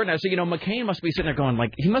didn't really worry now. So McCain must be sitting there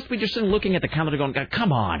going he must be just looking at the calendar going,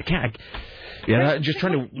 come on, can't I? Just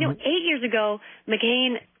trying to 8 years ago,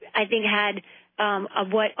 McCain I think had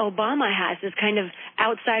of what Obama has, this kind of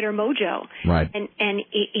outsider mojo. Right. And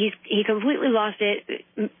he completely lost it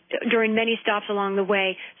during many stops along the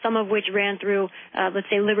way, some of which ran through, let's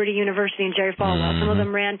say, Liberty University and Jerry Falwell. Some of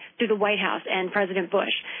them ran through the White House and President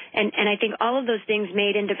Bush. And I think all of those things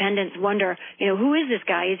made independents wonder, who is this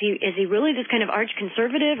guy? Is he really this kind of arch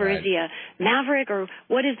conservative, or is he a maverick, or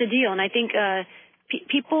what is the deal? And I think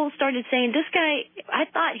people started saying, this guy, I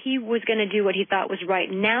thought he was going to do what he thought was right.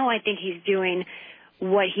 Now I think he's doing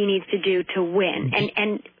what he needs to do to win.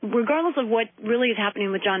 And regardless of what really is happening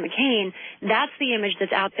with John McCain, that's the image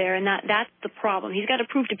that's out there, and that's the problem. He's got to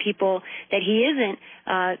prove to people that he isn't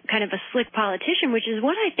kind of a slick politician, which is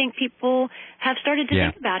what I think people have started to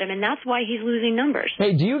think about him, and that's why he's losing numbers.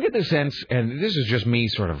 Hey, do you get the sense, and this is just me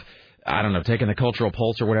sort of, I don't know, taking the cultural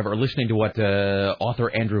pulse or whatever, or listening to what author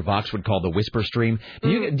Andrew Vox would call the whisper stream. Do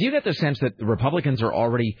you get the sense that Republicans are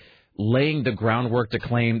already laying the groundwork to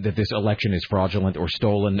claim that this election is fraudulent or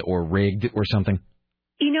stolen or rigged or something?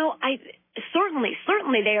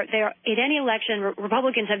 Certainly they are in any election.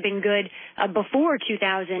 Republicans have been good before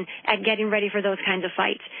 2000 at getting ready for those kinds of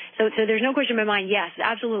fights. So there's no question in my mind. Yes,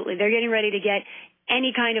 absolutely, they're getting ready to get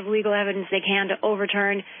any kind of legal evidence they can to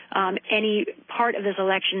overturn any part of this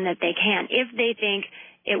election that they can, if they think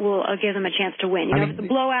it will give them a chance to win. If it's a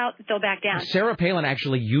blowout, they'll back down. Sarah Palin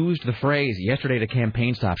actually used the phrase yesterday to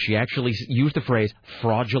campaign stop. She actually used the phrase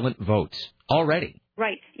fraudulent votes already.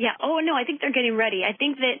 Right. Yeah. Oh, no, I think they're getting ready. I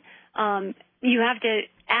think that you have to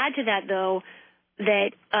add to that, though,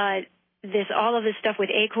 that all of this stuff with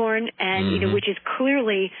Acorn and which is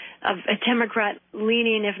clearly a Democrat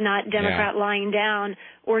leaning, if not Democrat lying down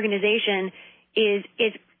organization, is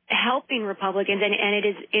helping Republicans, and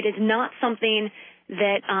it is not something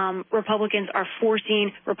that Republicans are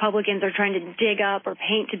forcing. Republicans are trying to dig up or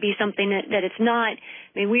paint to be something that it's not.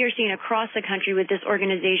 I mean, we are seeing across the country with this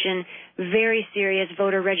organization very serious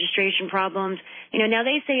voter registration problems. Now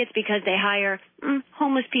they say it's because they hire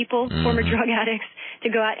homeless people, former drug addicts, to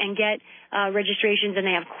go out and get registrations, and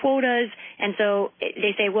they have quotas. And so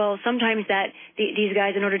they say, well, sometimes that these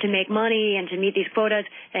guys, in order to make money and to meet these quotas,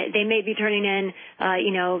 they may be turning in,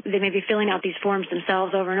 they may be filling out these forms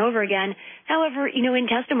themselves over and over again. However, in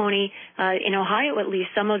testimony, in Ohio at least,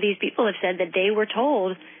 some of these people have said that they were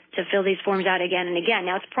told to fill these forms out again and again.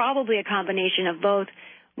 Now, it's probably a combination of both.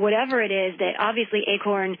 Whatever it is, that obviously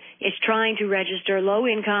Acorn is trying to register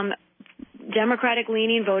low-income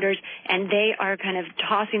Democratic-leaning voters, and they are kind of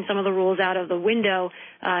tossing some of the rules out of the window,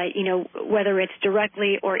 whether it's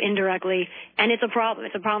directly or indirectly. And it's a problem.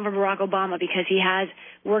 It's a problem for Barack Obama because he has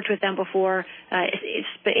worked with them before, it's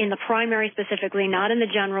in the primary specifically, not in the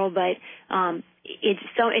general, but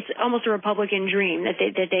it's almost a Republican dream that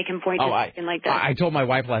they can point to something like that. I told my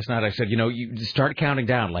wife last night, I said, you start counting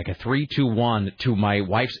down like a 3, 2, 1 to my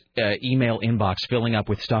wife's email inbox filling up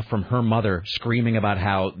with stuff from her mother screaming about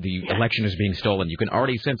how the election is being stolen. You can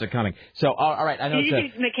already sense it coming. So, all right, I know.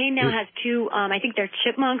 McCain now has two, I think they're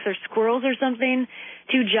chipmunks or squirrels or something,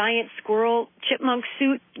 two giant squirrel chipmunk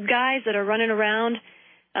suit guys that are running around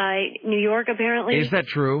New York, apparently. Is that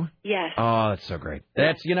true? Yes. Oh, that's so great.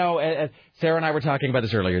 That's, Sarah and I were talking about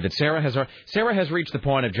this earlier, that Sarah has reached the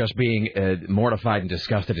point of just being mortified and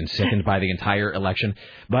disgusted and sickened by the entire election.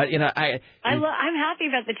 But, I'm happy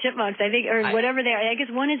about the Chipmunks, I think, or whatever they are. I guess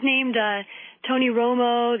one is named Tony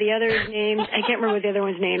Romo, the other is named, I can't remember what the other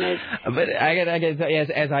one's name is. But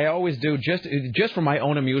as I always do, just for my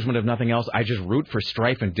own amusement, if nothing else, I just root for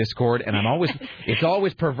strife and discord, and it's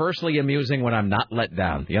always perversely amusing when I'm not let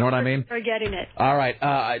down. You know what I mean? Forgetting it. All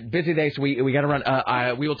right, busy day, so we got to run.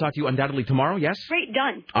 We will talk to you undoubtedly tomorrow, yes? Great,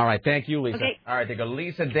 done. All right, thank you, Lisa. Okay. All right, they go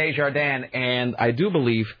Lisa Desjardins, and I do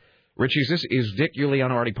believe, Richie, is Dick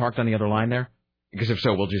Giuliano already parked on the other line there? Because if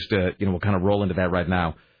so, we'll just, we'll kind of roll into that right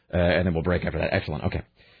now. And then we'll break after that. Excellent. Okay.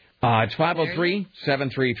 It's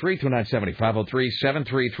 503-733-2970.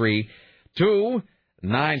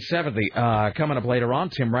 503-733-2970. Coming up later on,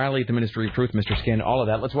 Tim Riley at the Ministry of Truth, Mr. Skin, all of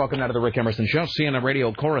that. Let's welcome now to the Rick Emerson Show, CNN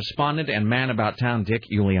radio correspondent and man about town, Dick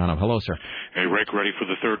Giuliano. Hello, sir. Hey, Rick, ready for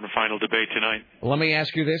the third and final debate tonight? Let me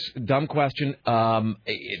ask you this dumb question.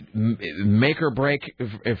 Make or break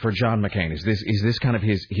for John McCain. Is this kind of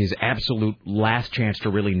his absolute last chance to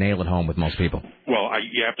really nail it home with most people? Well,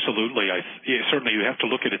 absolutely. Certainly you have to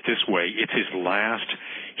look at it this way. It's his last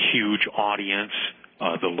huge audience,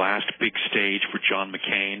 the last big stage for John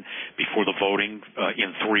McCain before the voting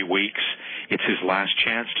in 3 weeks. It's his last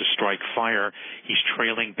chance to strike fire. He's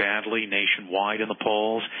trailing badly nationwide in the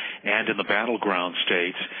polls and in the battleground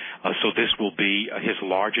states. So this will be his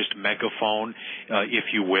largest megaphone,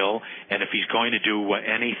 if you will. And if he's going to do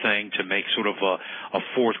anything to make sort of a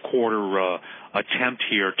fourth quarter attempt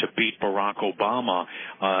here to beat Barack Obama,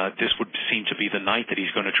 this would seem to be the night that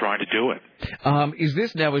he's going to try to do it. Is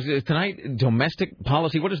tonight domestic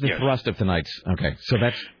policy? What is the thrust of tonight's? Okay, so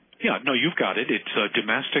that's... Yeah, no, you've got it. It's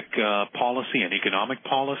domestic policy and economic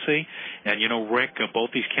policy. And, Rick,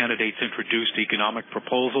 both these candidates introduced economic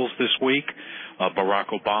proposals this week.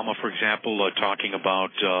 Barack Obama, for example, talking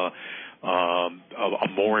about a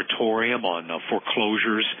moratorium on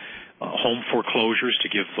foreclosures, home foreclosures to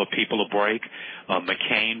give people a break.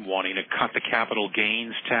 McCain wanting to cut the capital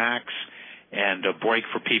gains tax and a break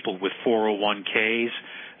for people with 401ks.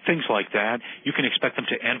 Things like that. You can expect them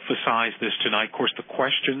to emphasize this tonight. Of course, the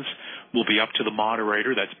questions will be up to the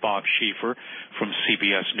moderator. That's Bob Schieffer from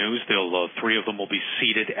CBS News. Three of them will be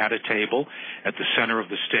seated at a table at the center of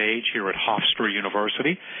the stage here at Hofstra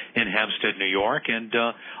University in Hempstead, New York. And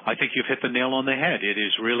I think you've hit the nail on the head. It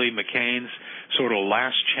is really McCain's sort of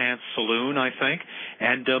last chance saloon, I think.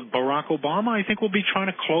 And Barack Obama, I think, will be trying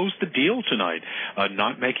to close the deal tonight.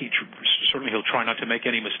 Certainly he'll try not to make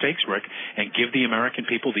any mistakes, Rick, and give the American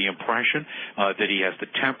people the impression that he has the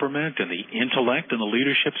temperament and the intellect and the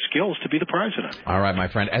leadership skills to be the president. All right, my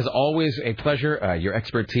friend. As always, a pleasure. Your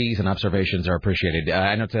expertise and observations are appreciated.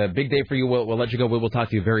 I know it's a big day for you. We'll let you go. We will talk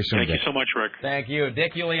to you very soon. Thank you so much, Rick. Thank you.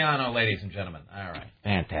 Dick Giuliano, ladies and gentlemen. All right.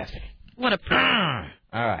 Fantastic. What a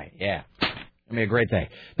all right, yeah. It'll be a great day.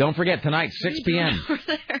 Don't forget, tonight, 6 p.m.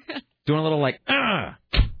 Doing a little like,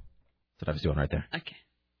 That's what I was doing right there. Okay.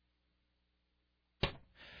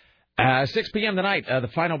 6 p.m. tonight, the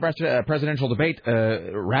final presidential debate,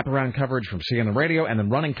 wraparound coverage from CNN Radio, and then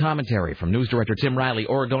running commentary from news director Tim Riley,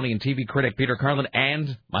 Oregonian TV critic Peter Carlin,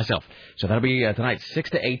 and myself. So that'll be tonight, 6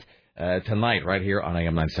 to 8 tonight, right here on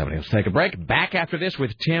AM 970. Let's take a break. Back after this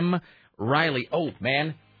with Tim Riley. Oh,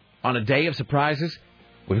 man, on a day of surprises,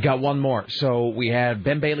 we've got one more. So we have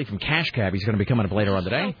Ben Bailey from Cash Cab. He's going to be coming up later on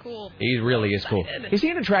today. So cool. He really is cool. Is he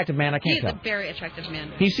an attractive man? I can't tell. He's a very attractive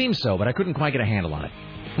man. He seems so, but I couldn't quite get a handle on it.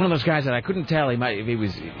 One of those guys that I couldn't tell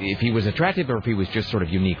if he was attractive or if he was just sort of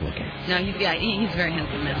unique looking. No, he's a very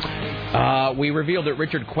handsome man. We revealed that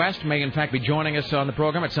Richard Quest may in fact be joining us on the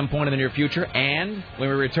program at some point in the near future, and when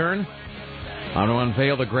we return, I'm going to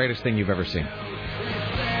unveil the greatest thing you've ever seen.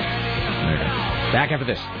 Back after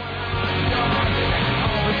this.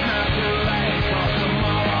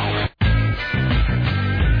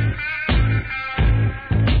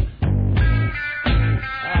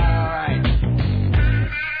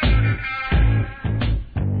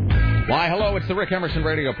 Why, hello, it's the Rick Emerson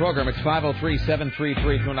radio program. It's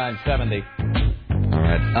 503-733-2970. All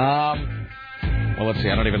right. Well, let's see.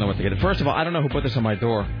 I don't even know what to get. First of all, I don't know who put this on my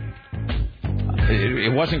door.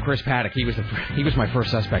 It wasn't Chris Paddock. He was my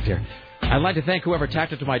first suspect here. I'd like to thank whoever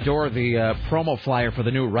tacked it to my door, the promo flyer for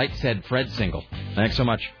the new Right Said Fred single. Thanks so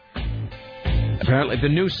much. Apparently, the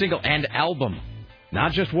new single and album.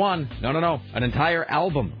 Not just one. No. An entire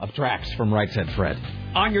album of tracks from Right Said Fred.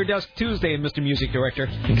 On your desk Tuesday, Mr. Music Director.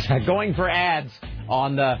 Going for ads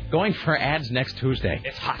next Tuesday.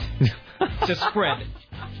 It's hot. It's a spread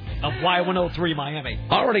of Y103 Miami.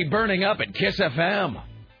 Already burning up at Kiss FM.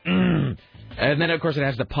 And then, of course, it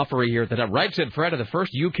has the puffery here at the top. Right Said Fred are the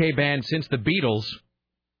first UK band since the Beatles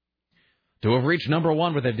to have reached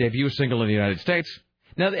 #1 with their debut single in the United States.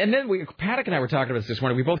 Now, and then Paddock and I were talking about this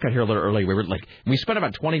morning. We both got here a little early. We spent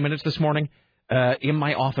about 20 minutes this morning in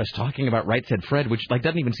my office talking about Right Said Fred, which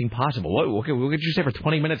doesn't even seem possible. What could you say for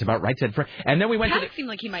 20 minutes about Right Said Fred? And then we went. Paddock seemed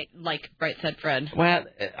like he might like Right Said Fred. Well,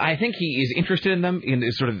 I think he is interested in them in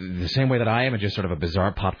sort of the same way that I am, and just sort of a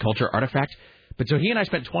bizarre pop culture artifact. But so he and I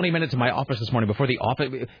spent 20 minutes in my office this morning before the office,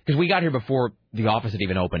 because we got here before the office had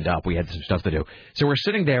even opened up. We had some stuff to do. So we're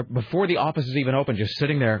sitting there before the office is even open, just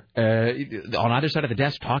sitting there on either side of the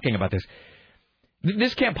desk talking about this.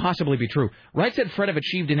 This can't possibly be true. Right Said Fred have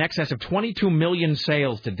achieved in excess of 22 million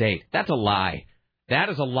sales to date. That's a lie. That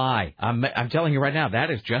is a lie. I'm telling you right now, that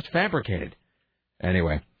is just fabricated.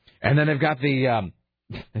 Anyway, and then they've got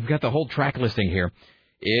the whole track listing here.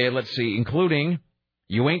 Let's see, including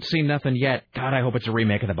You Ain't Seen Nothing Yet. God, I hope it's a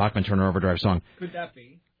remake of the Bachman Turner Overdrive song. Could that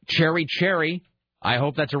be? Cherry Cherry. I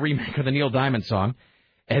hope that's a remake of the Neil Diamond song.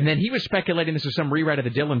 And then he was speculating this was some rewrite of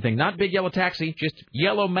the Dylan thing. Not Big Yellow Taxi, just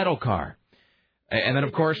Yellow Metal Car. And then,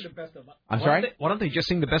 of course... I'm sorry? Why don't they just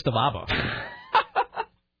sing the best of ABBA?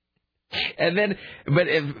 And then...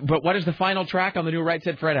 But what is the final track on the new Right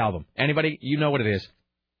Said Fred album? Anybody? You know what it is.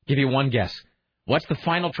 Give you one guess. What's the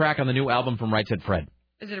final track on the new album from Right Said Fred?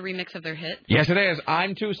 Is it a remix of their hit? Yes, it is.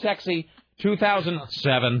 I'm Too Sexy,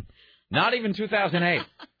 2007. Not even 2008.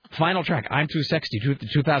 Final track, I'm Too Sexy,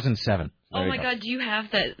 2007. Oh, my God. Do you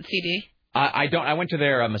have that CD? I don't. I went to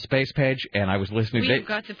their Space page, and I was listening. We've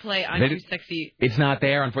got to play I'm Too Sexy. It's not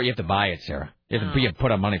there. You have to buy it, Sarah. You have to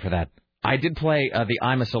put up money for that. I did play the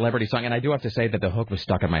I'm a Celebrity song, and I do have to say that the hook was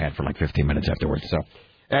stuck in my head for like 15 minutes afterwards. So,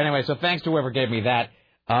 anyway, thanks to whoever gave me that.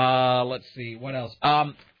 Let's see. What else?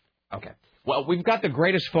 Okay. Well, we've got the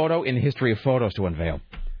greatest photo in the history of photos to unveil.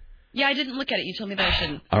 Yeah, I didn't look at it. You told me that I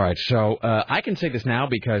shouldn't. All right, so I can say this now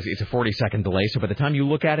because it's a 40-second delay. So by the time you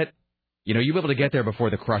look at it, you'll be able to get there before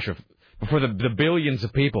the billions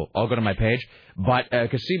of people all go to my page. But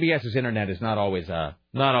because CBS's internet is not always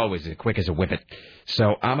as quick as a whippet.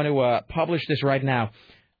 So I'm going to publish this right now.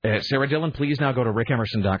 Sarah Dillon, please now go to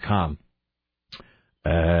rickemerson.com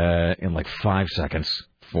in like 5 seconds.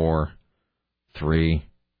 4, 3.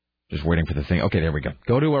 Just waiting for the thing. Okay, there we go.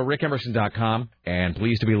 Go to rickemerson.com, and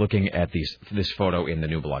please to be looking at this photo in the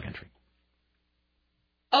new blog entry.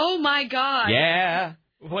 Oh, my God. Yeah.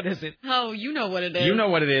 What is it? Oh, you know what it is. You know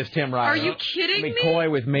what it is, Tim Riley. Are you kidding me? Be coy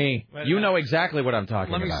with me. You know exactly what I'm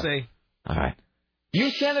talking about. Let me see. All right. You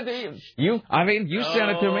sent it to you. You sent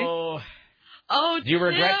it to me. Oh, Do you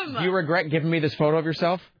regret giving me this photo of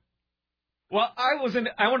yourself? Well, I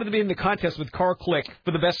wanted to be in the contest with Carl Click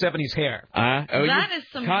for the best 70s hair. That is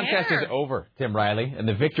some contest hair. is over, Tim Riley, and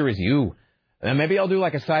the victor is you. And maybe I'll do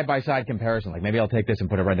like a side-by-side comparison. Like maybe I'll take this and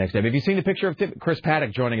put it right next to it. Have you seen the picture of Chris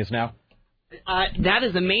Paddock joining us now? That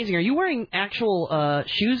is amazing. Are you wearing actual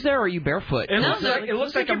shoes there, or are you barefoot? It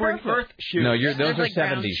looks like I'm wearing Earth shoes. No, those are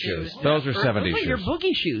 70s shoes. Those are 70s shoes. Your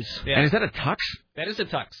boogie shoes. Yeah. And is that a tux? That is a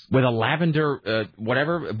tux. With a lavender,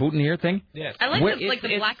 boutonniere thing? Yes. I like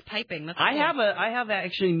the black piping. That's I have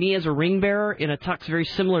actually me as a ring bearer in a tux very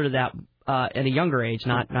similar to that at a younger age,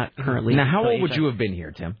 not currently. Now, how old would you have been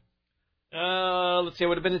here, Tim? Let's see, I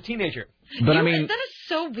would have been a teenager. But that is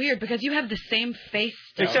so weird because you have the same face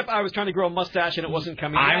still. Except I was trying to grow a mustache and it wasn't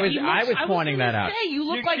coming out. I was pointing that out. Hey, you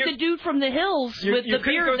look like the dude from the hills with the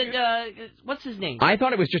beard. What's his name? I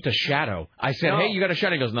thought it was just a shadow. I said, hey, you got a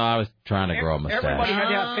shadow? He goes, no, I was trying to grow a mustache. Everybody had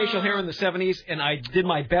to have facial hair in the 70s, and I did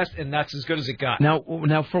my best, and that's as good as it got. Now,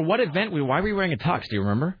 for what event? Why were you wearing a tux? Do you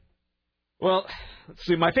remember? Well, let's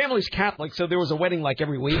see. My family's Catholic, so there was a wedding like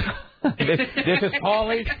every week. This is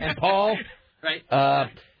Paulie and Paul. Right.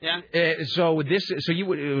 Yeah. So it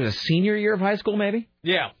was a senior year of high school, maybe?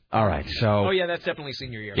 Yeah. All right. So. Oh yeah, that's definitely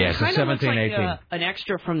senior year. Yeah, so 17, 18. An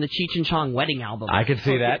extra from the Cheech and Chong wedding album. I could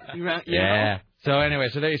see that. Yeah. So anyway,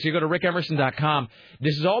 so you go to rickemerson.com.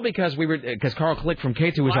 This is all because Carl Click from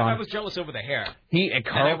K2 was on. I was jealous over the hair.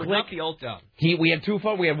 Carl Click. Not the old dumb. We had two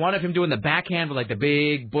photos. We had one of him doing the backhand with like the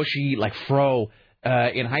big bushy like fro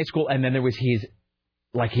in high school, and then there was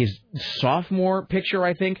his sophomore picture,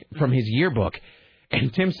 I think, from his yearbook.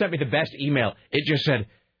 And Tim sent me the best email. It just said,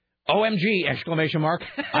 OMG, exclamation mark.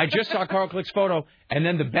 I just saw Carl Click's photo. And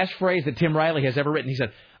then the best phrase that Tim Riley has ever written, he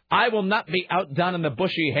said, I will not be outdone in the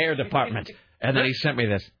bushy hair department. And then he sent me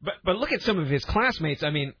this. But look at some of his classmates.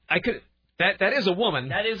 I mean, that is a woman.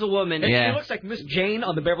 That is a woman. She looks like Miss Jane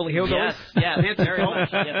on the Beverly Hills. Yes, Nancy very much.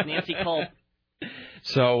 Yes, Nancy Cole.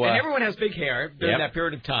 So, and everyone has big hair during that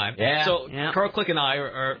period of time. Yeah. So Carl Click and I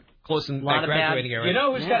are close in Lot of graduating bad- area. You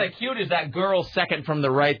know who's got a cute is that girl second from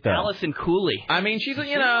the right, though. Allison Cooley. I mean, she's, a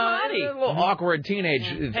little awkward teenage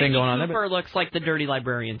thing Peggy going on there. Cooper looks like the dirty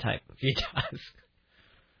librarian type. She does.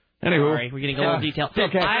 Anywho. Sorry, we're getting a little detail.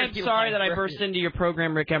 Okay. I'm sorry that I burst into your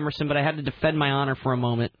program, Rick Emerson, but I had to defend my honor for a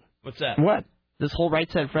moment. What's that? What? This whole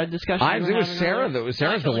Right Said Fred discussion. It was Sarah.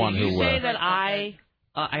 Sarah's the one who. You say that I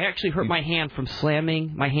actually hurt my hand from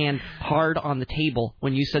slamming my hand hard on the table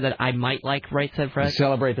when you said that I might like Right Said Fred.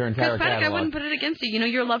 Celebrate their entire Patrick, I catalog. wouldn't put it against you. You know,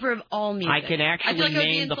 you're a lover of all music. I can actually feel like I would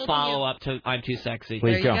be name the insulting follow-up to I'm Too Sexy.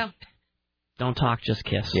 Please There you go. Don't talk, just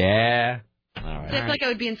kiss. Yeah. All right. I feel like I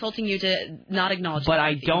would be insulting you to not acknowledge But that I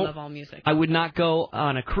you don't. love all music. I would not go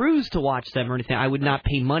on a cruise to watch them or anything. I would not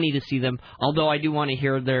pay money to see them. Although I do want to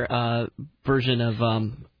hear their version of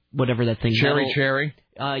whatever that thing. Cherry.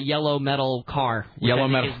 Yellow metal car. Yellow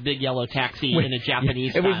metal. His big yellow taxi in a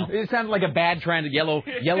Japanese style. It sounded like a bad trend. Yellow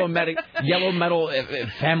metal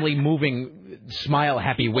family moving smile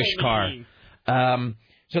happy wish car.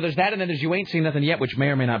 So there's that, and then there's You Ain't Seen Nothing Yet, which may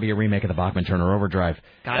or may not be a remake of the Bachman-Turner Overdrive.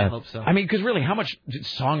 God, I hope so. I mean, because really, how much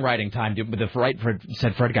songwriting time do the Right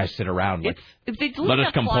Said Fred guys sit around? Like, If they delete let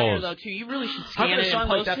us that flyer, compose. though, too, you really should How scan could a it and song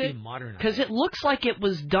like post that be it. modernized? Because it looks like it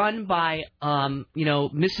was done by,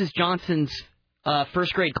 Mrs. Johnson's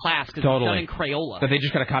first grade class. Because it's done in Crayola. That they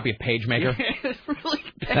just got a copy of PageMaker? It's really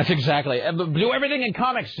bad. That's exactly. Do everything in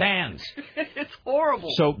Comic Sans. It's horrible.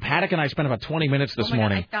 So Paddock and I spent about 20 minutes this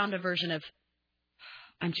morning. God, I found a version of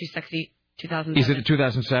I'm Too Sexy 2007. Is it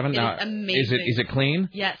 2007? It is amazing. Is it clean?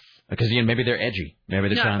 Yes. Because maybe they're edgy. Maybe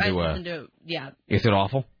they're trying to. listened to yeah. Is it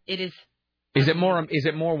awful? It is. Is it more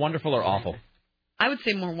wonderful or awful? I would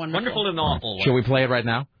say more wonderful. Wonderful and awful. Shall we play it right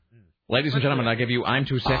now? Ladies and gentlemen, I give you I'm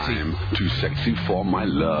Too Sexy. I'm too sexy for my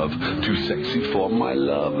love, too sexy for my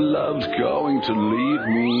love. Love's going to leave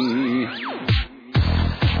me.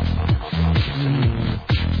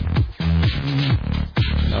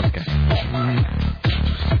 Okay.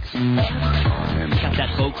 Got that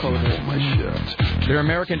vocoder. My shirt. They're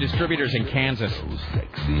American distributors in Kansas. So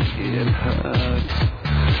sexy it hurts.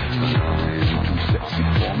 I'm too sexy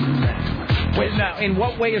for my man. Wait, now, in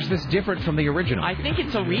what way is this different from the original? I think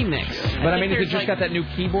it's a remix. But I mean, has it just got that new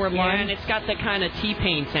keyboard line? Yeah, and it's got that kind of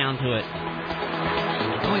T-Pain sound to it.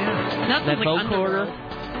 Oh yeah. That That sounds like vocoder. Underworld.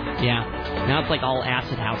 Yeah. Now it's like all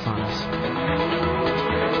acid house on us.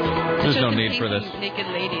 There's Just no need for this. Naked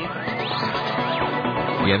ladies.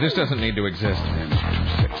 Yeah, this doesn't need to exist.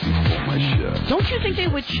 Don't you think they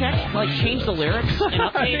would change the lyrics and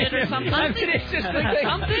update it or something? It's just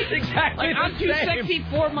something? exactly like, I'm too sexy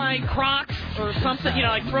for my Crocs or something,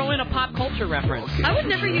 like throw in a pop culture reference. I would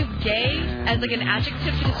never use gay as like an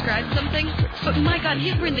adjective to describe something, but my God,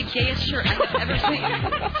 he's wearing the gayest shirt I have ever seen.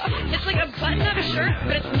 It's like a button-up shirt,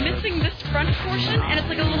 but it's missing this front portion, and it's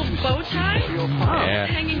like a little bow tie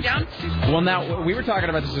hanging down. Well, now, we were talking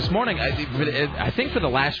about this morning. I think for the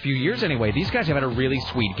last few years anyway, these guys have had a really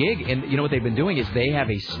sweet gig. And you know what they've been doing is they have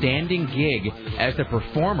a standing gig as the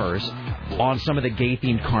performers on some of the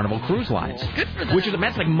gay-themed Carnival cruise lines. Good for them. Which is,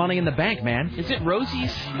 that's like money in the bank, man. Is it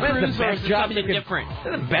Rosie's That's cruise the or best is it job something different?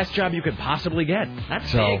 That's the best job you could possibly get.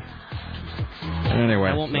 That's so, big. Anyway.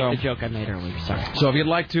 I won't make the joke I made earlier. Sorry. So if you'd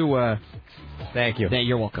like to... thank you. Yeah,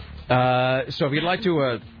 you're welcome. So if you'd like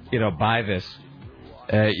to, buy this,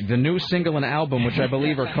 the new single and album, which I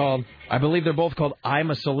believe they're both called I'm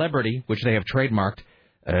a Celebrity, which they have trademarked.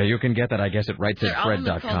 You can get that, I guess, at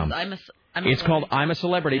rightsaidfred.com. It's called I'm a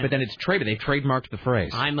Celebrity, but then it's they've trademarked the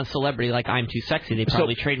phrase. I'm a celebrity, like I'm too sexy. They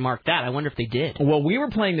probably trademarked that. I wonder if they did. Well, we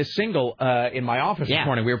were playing this single in my office this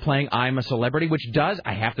morning. We were playing I'm a Celebrity, which does,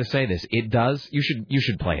 I have to say this, it does, you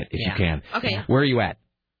should play it if you can. Okay. Where are you at?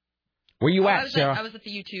 Where are you at, Sarah? I was at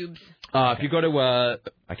the YouTubes. If you go to,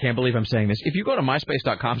 I can't believe I'm saying this. If you go to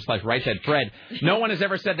myspace.com/rightsaidfred, no one has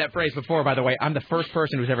ever said that phrase before, by the way. I'm the first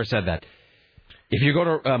person who's ever said that. If you go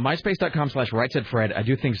to myspace.com/rightsaidfred, I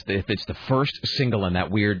do think if it's the first single in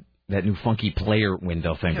that new funky player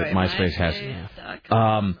window thing that MySpace has.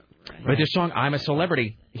 But this song, I'm a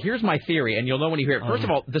Celebrity, here's my theory, and you'll know when you hear it. First of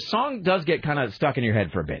all, the song does get kind of stuck in your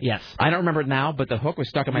head for a bit. Yes. I don't remember it now, but the hook was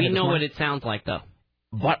stuck in my head. We know what it sounds like, though.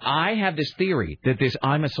 But I have this theory that this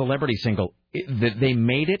I'm a Celebrity single, that they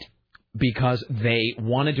made it because they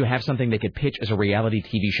wanted to have something they could pitch as a reality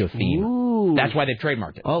TV show theme. Ooh. That's why they've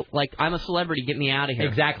trademarked it. Oh, like I'm a celebrity, get me out of here.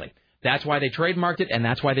 Exactly. That's why they trademarked it, and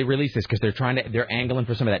that's why they released this, because they're angling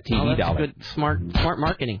for some of that TV dollar. Good, smart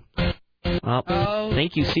marketing.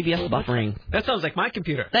 Thank you, CBS buffering. That sounds like my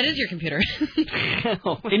computer. That is your computer.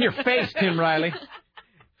 In your face, Tim Riley.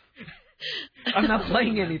 I'm not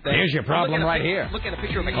playing anything. Here's your problem right here. Look at a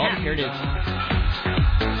picture of a cat. Here it is.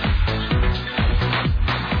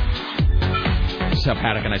 is how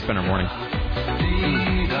Paddock and I spend our morning.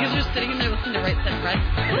 You guys are just sitting in there listening to Right Said Fred.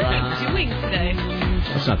 What are you doing today?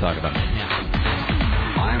 Let's not talk about it.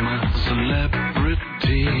 I'm a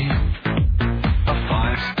celebrity, a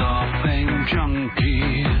 5-star fame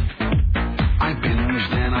junkie. I binge,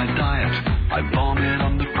 then I diet, I vomit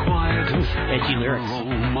on the quiet. Edgy lyrics. Role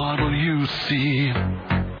model you see.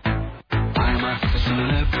 I'm a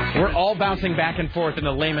celebrity. We're all bouncing back and forth in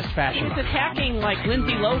the lamest fashion. It's attacking like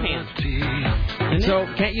Lindsay Lohan. So,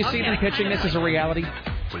 can't you see them pitching this as a reality?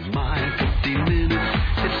 With my 50 minutes,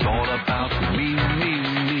 it's all about me.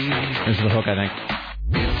 This is the hook, I think.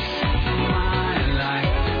 My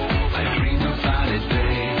life, I dream about it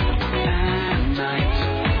day and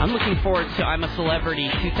night. I'm looking forward to I'm a Celebrity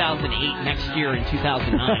 2008 next year in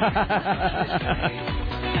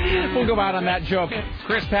 2009. We'll go out on that joke.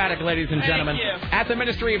 Chris Paddock, ladies and gentlemen, at the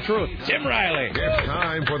Ministry of Truth. Tim Riley. It's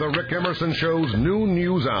time for the Rick Emerson Show's new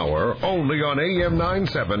news hour, only on AM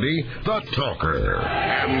 970, The Talker.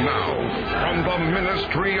 And now, from the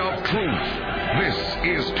Ministry of Truth, this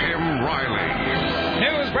is Tim Riley.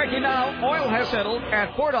 News breaking now. Oil has settled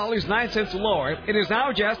at $4.09 lower. It is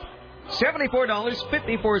now just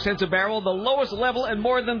 $74.54 a barrel, the lowest level in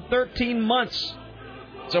more than 13 months.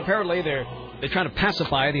 So apparently they're trying to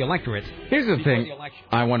pacify the electorate. Here's the thing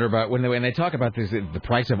I wonder about when they talk about this, the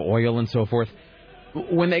price of oil and so forth.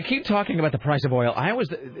 When they keep talking about the price of oil, I always,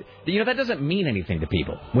 that doesn't mean anything to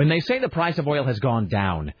people. When they say the price of oil has gone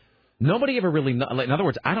down, nobody ever really knows. In other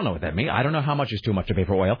words, I don't know what that means. I don't know how much is too much to pay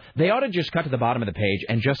for oil. They ought to just cut to the bottom of the page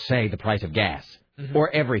and just say the price of gas or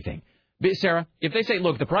everything. Sarah, if they say,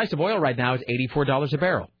 look, the price of oil right now is $84 a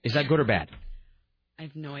barrel, is that good or bad? I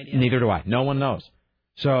have no idea. Neither do I. No one knows.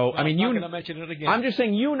 So, I'm not going to mention it again. I'm just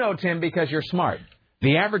saying Tim, because you're smart.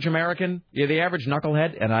 The average American, the average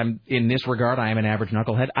knucklehead, and I'm in this regard, I am an average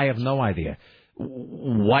knucklehead, I have no idea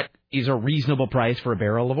what is a reasonable price for a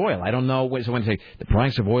barrel of oil. I don't know. So when they say the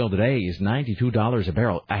price of oil today is $92 a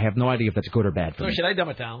barrel, I have no idea if that's good or bad for me. Should I dumb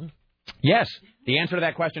it down? Yes. The answer to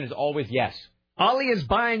that question is always yes. Ollie is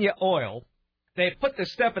buying you oil. They put the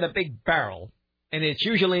stuff in a big barrel, and it's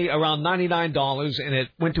usually around $99, and it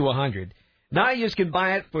went to $100. Now you can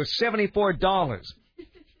buy it for $74.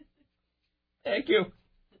 Thank you.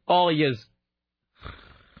 All he is.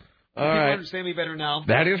 All right. You understand me better now.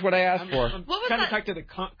 That is what I asked for. I'm trying to talk to the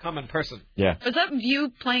common person. Yeah. Was that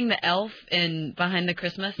you playing the elf in Behind the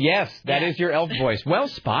Christmas? Yes, that is your elf voice. Well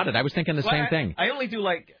spotted. I was thinking the same thing. I only do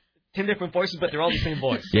like 10 different voices, but they're all the same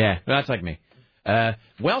voice. Yeah, that's like me.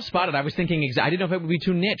 Well spotted. I was thinking. I didn't know if it would be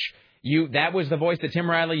too niche. That was the voice that Tim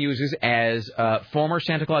Riley uses as former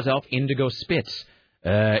Santa Claus elf Indigo Spitz.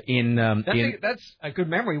 That's a good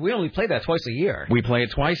memory. We only play that twice a year. We play it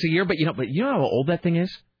twice a year, but you know how old that thing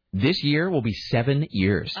is? This year will be 7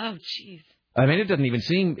 years. Oh, jeez. I mean, it doesn't even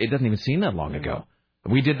seem that long ago.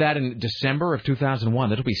 We did that in December of 2001.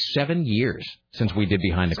 That'll be 7 years since we did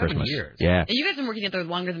Behind the 7 Christmas. Years. Yeah. You guys have been working together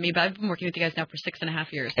longer than me, but I've been working with you guys now for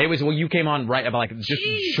 6.5 years. It was you came on right about just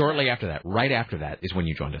shortly after that. Right after that is when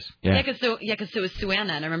you joined us. Yeah. Because it was Suanna,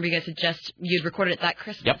 and I remember you guys you'd recorded it that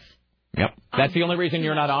Christmas. Yep. That's the only reason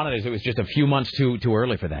you're not on it is it was just a few months too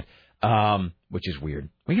early for that. Which is weird.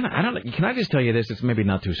 Well, I don't know. Can I just tell you this? It's maybe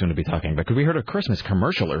not too soon to be talking, but because we heard a Christmas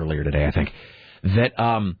commercial earlier today, I think that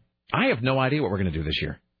I have no idea what we're going to do this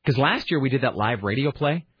year. Because last year we did that live radio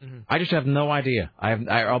play. Mm-hmm. I just have no idea.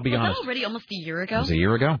 I'll be honest. Was that already almost a year ago? It was a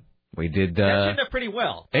year ago. We did. That turned out pretty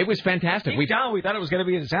well. It was fantastic. We thought it was going to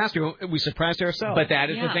be a disaster. We surprised ourselves. But that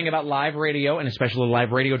is the thing about live radio, and especially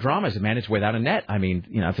live radio dramas. Man, it's without a net. I mean,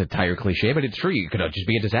 it's a tired cliche, but it's true. It could just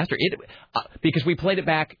be a disaster. Because we played it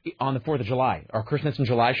back on the 4th of July, our Christmas in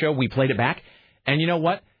July show. We played it back, and you know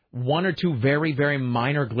what? One or two very, very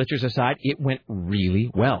minor glitches aside, it went really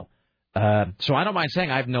well. So I don't mind saying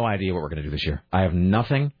I have no idea what we're going to do this year. I have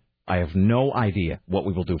nothing. I have no idea what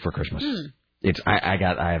we will do for Christmas. I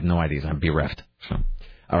have no idea. I'm bereft. So,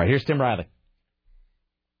 all right, here's Tim Riley.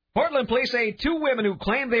 Portland police say 2 women who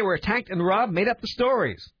claimed they were attacked and robbed made up the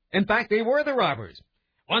stories. In fact, they were the robbers.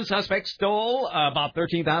 One suspect stole about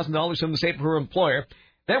 $13,000 from the safe of her employer,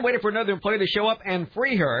 then waited for another employer to show up and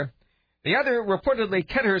free her. The other reportedly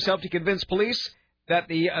cut herself to convince police that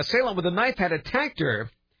the assailant with a knife had attacked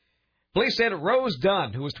her. Police said Rose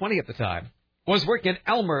Dunn, who was 20 at the time, was working at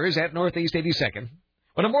Elmer's at Northeast 82nd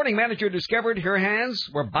when a morning manager discovered her hands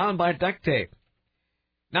were bound by duct tape.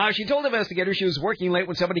 Now, she told investigators she was working late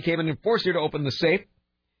when somebody came in and forced her to open the safe.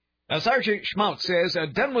 Sergeant Schmautz says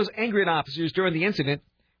Dunn was angry at officers during the incident,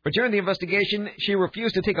 but during the investigation, she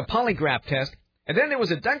refused to take a polygraph test. And then there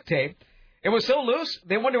was a duct tape. It was so loose,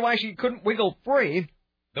 they wondered why she couldn't wiggle free.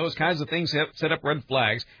 Those kinds of things set up red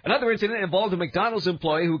flags. Another incident involved a McDonald's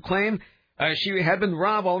employee who claimed She had been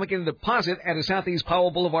robbed while making a deposit at a Southeast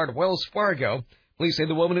Powell Boulevard, Wells Fargo. Police say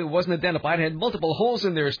the woman who wasn't identified had multiple holes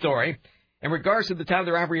in their story in regards to the time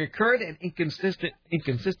the robbery occurred and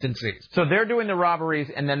inconsistencies. So they're doing the robberies,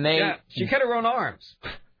 and then they... Yeah, she cut her own arms.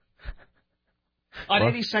 On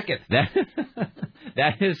 82nd.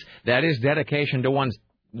 That is dedication to one's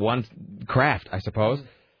craft, I suppose.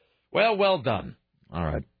 Well done. All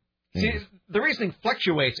right. See, the reasoning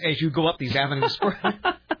fluctuates as you go up these avenues.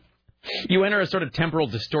 You enter a sort of temporal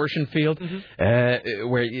distortion field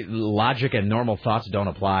where logic and normal thoughts don't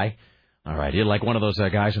apply. All right. You're like one of those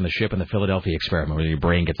guys on the ship in the Philadelphia experiment where your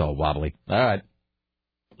brain gets all wobbly. All right.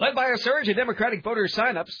 Led by a surge in Democratic voter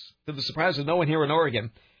sign-ups, to the surprise of no one here in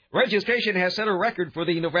Oregon, registration has set a record for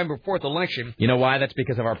the November 4th election. You know why? That's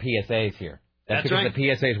because of our PSAs here. That's because right. of the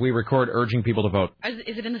PSAs we record urging people to vote.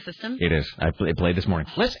 Is it in the system? It is. It played this morning.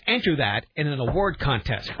 Let's enter that in an award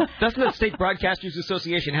contest. Doesn't the State Broadcasters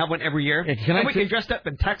Association have one every year? And we can dress up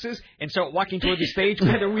in tuxes and start walking toward the stage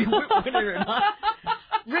whether we win it or not.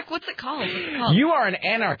 Rick, what's it called? You are an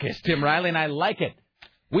anarchist, Tim Riley, and I like it.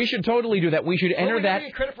 We should totally do that. We should enter that. We don't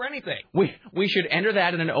get credit for anything. We should enter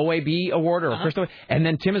that in an OAB award or a first award. And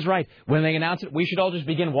then Tim is right. When they announce it, we should all just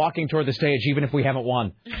begin walking toward the stage, even if we haven't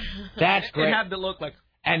won. That's great. And have it look like.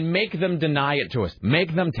 And make them deny it to us.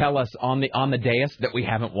 Make them tell us on the dais that we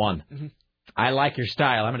haven't won. Mm-hmm. I like your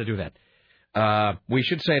style. I'm going to do that. We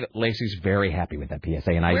should say that Lacey's very happy with that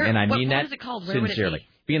PSA, and I mean that what is it called? Where sincerely.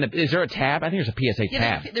 Is there a tab? I think there's a PSA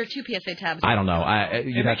tab. There are two PSA tabs. I don't know.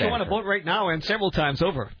 You want to vote right now and several times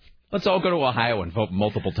over. Let's all go to Ohio and vote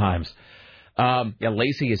multiple times.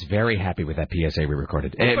 Lacey is very happy with that PSA we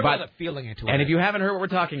recorded. Put all the feeling into it. And if you haven't heard what we're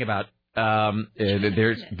talking about,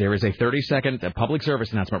 there is a 30-second public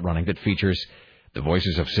service announcement running that features the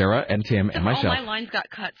voices of Sarah and Tim and myself. All my lines got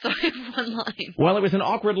cut, so I have one line. Well, it was an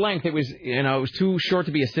awkward length. It was, it was too short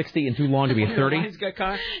to be a 60 and too long to be a 30. Lines got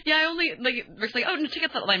cut? Yeah, I only Rick's like, oh, no, take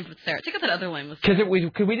out that line with Sarah. Take out that other line with Sarah.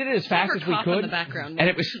 Because we did it as fast as we could. In the background. And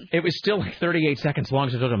it was still like 38 seconds long.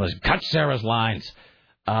 So I was cut Sarah's lines.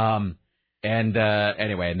 Anyway,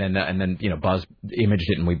 and then Buzz imaged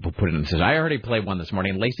it and we put it in. Says I already played one this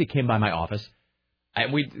morning. Lacey came by my office.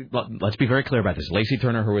 Let's be very clear about this. Lacey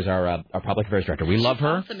Turner, who is our public affairs director, we love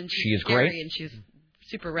her. Awesome, and she is great. And she's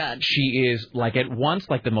super rad. She is at once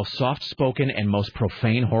the most soft-spoken and most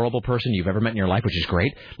profane, horrible person you've ever met in your life, which is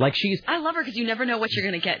great. I love her because you never know what you're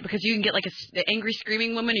going to get, because you can get an angry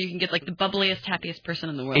screaming woman, or you can get the bubbliest, happiest person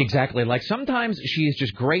in the world. Exactly. Sometimes she is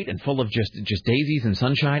just great and full of just daisies and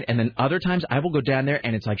sunshine, and then other times I will go down there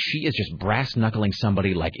and it's like she is just brass knuckling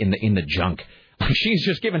somebody in the junk. She's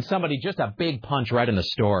just giving somebody just a big punch right in the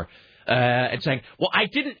store. And saying, well, I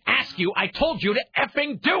didn't ask you. I told you to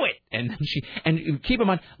effing do it. And keep in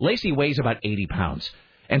mind, Lacey weighs about 80 pounds.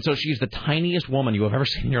 And so she's the tiniest woman you have ever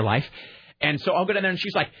seen in your life. And so I'll go down there and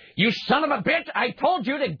she's like, you son of a bitch, I told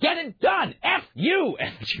you to get it done. F you.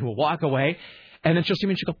 And she will walk away. And then she'll see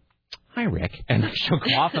me and she'll go, hi, Rick. And then she'll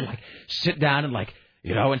go off and sit down and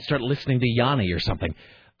and start listening to Yanni or something.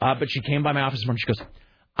 But she came by my office this morning. She goes,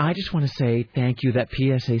 I just want to say thank you. That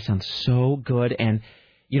PSA sounds so good. And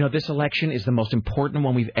this election is the most important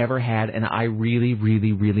one we've ever had, and I really,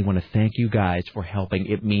 really, really want to thank you guys for helping.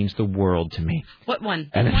 It means the world to me. What one?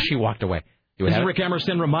 And then she walked away. This is Rick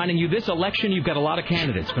Emerson reminding you this election you've got a lot of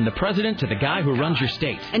candidates, from the president to the guy who runs your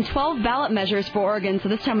state. And 12 ballot measures for Oregon, so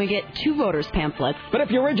this time we get 2 voters' pamphlets. But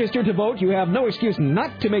if you're registered to vote, you have no excuse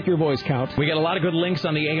not to make your voice count. We got a lot of good links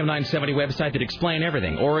on the AM 970 website that explain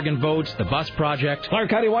everything. Oregon Votes, the Bus Project.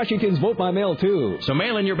 Clark County, Washington's Vote by Mail, too. So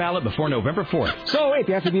mail in your ballot before November 4th. So if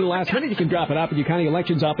you have to be the last minute, you can drop it off at your county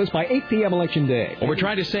elections office by 8 p.m. Election Day. What we're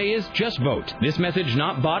trying to say is just vote. This message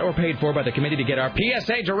not bought or paid for by the committee to get our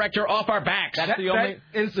PSA director off our backs. That's the only...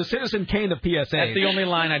 It's the Citizen Kane of PSA. That's the only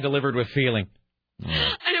line I delivered with feeling.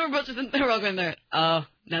 I know we're all going there. Oh,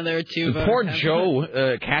 now there are 2 voters. Poor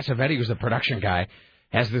Joe Cassavetti, who's the production guy,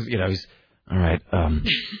 has this, he's, all right,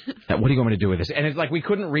 what do you want me to do with this? And it's we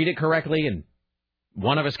couldn't read it correctly, and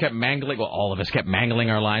one of us kept mangling, all of us kept mangling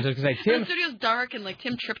our lines. I was going to say, Tim... The studio's dark, and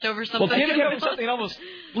Tim tripped over something. Well, Tim tripped over something and almost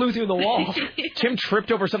flew through the wall. Tim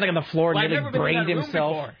tripped over something on the floor and nearly brained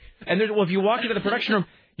himself. And if you walk into the production room,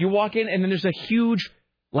 you walk in, and then there's a huge...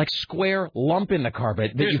 square lump in the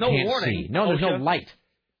carpet that you can't see. No, there's no light.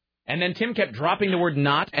 And then Tim kept dropping the word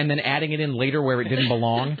not and then adding it in later where it didn't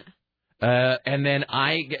belong. And then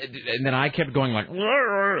I kept going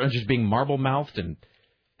and just being marble-mouthed. And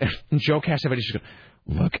Joe Cassavetti just goes,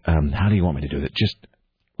 look, how do you want me to do that?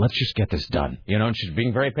 Let's just get this done. And she's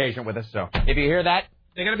being very patient with us. So if you hear that.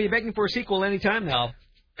 They're going to be begging for a sequel any time now.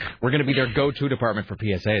 We're going to be their go-to department for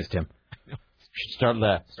PSAs, Tim.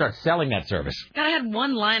 Start selling that service. God, I had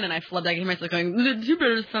one line and I flubbed. I can hear myself going, "You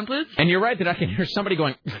better someplace." And you're right that I can hear somebody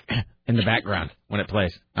going in the background when it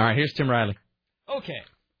plays. All right, here's Tim Riley. Okay.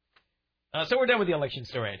 So we're done with the election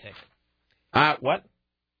story, I take. What?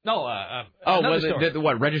 No,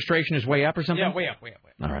 what, registration is way up or something? Yeah, way up.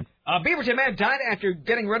 All right. Beaverton man died after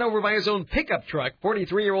getting run over by his own pickup truck.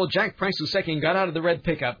 43-year-old Jack Price II got out of the red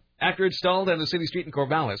pickup after it stalled on the city street in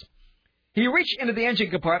Corvallis. He reached into the engine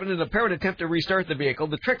compartment in an apparent attempt to restart the vehicle.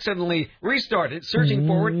 The truck suddenly restarted, surging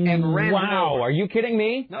forward, and ran him over. Are you kidding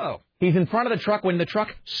me? No. He's in front of the truck when the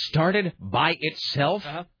truck started by itself?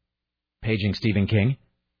 Uh-huh. Paging Stephen King.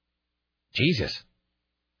 Jesus.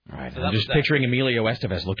 All right, So I'm just picturing Emilio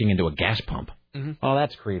Estevez looking into a gas pump. Mm-hmm. Oh,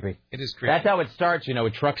 that's creepy. It is creepy. That's how it starts,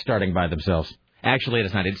 with trucks starting by themselves. Actually, it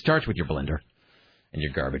is not. It starts with your blender and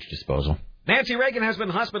your garbage disposal. Nancy Reagan has been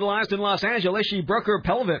hospitalized in Los Angeles. She broke her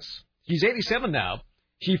pelvis. She's 87 now.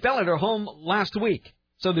 She fell at her home last week.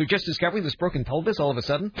 So they're just discovering this broken pelvis all of a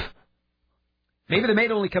sudden? Maybe the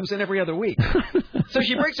maid only comes in every other week. So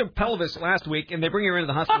she breaks her pelvis last week, and they bring her into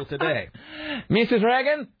the hospital today. Mrs.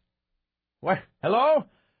 Reagan? What? Hello?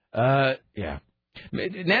 Yeah.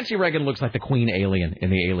 Nancy Reagan looks like the Queen alien in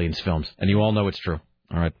the Aliens films, and you all know it's true.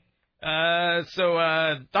 All right.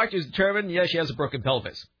 So doctors determined, she has a broken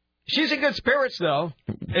pelvis. She's in good spirits, though,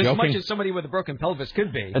 as much as somebody with a broken pelvis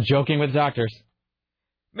could be. Joking with doctors.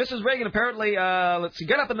 Mrs. Reagan apparently,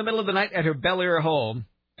 got up in the middle of the night at her Bel Air home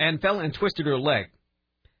and fell and twisted her leg.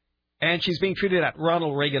 And she's being treated at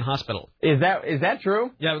Ronald Reagan Hospital. Is that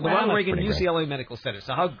true? Yeah, the Ronald Reagan UCLA Medical Center.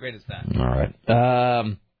 So how great is that? All right.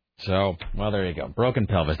 There you go. Broken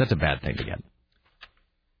pelvis. That's a bad thing to get.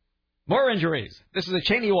 More injuries. This is a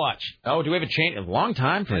Cheney watch. Oh, do we have a Cheney? A long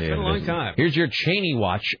time for you. It's been a long time. Here's your Cheney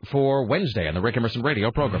watch for Wednesday on the Rick Emerson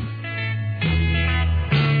radio program.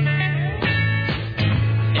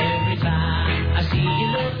 Every time I see you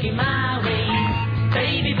looking my way,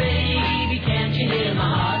 baby, baby, can't you hear my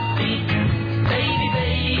heartbeat? Baby,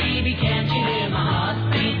 baby, can't you hear my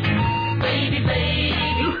heartbeat? Baby, baby.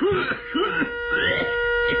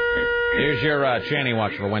 Here's your Cheney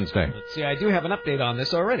watch for Wednesday. Let's see, I do have an update on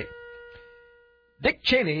this already. Dick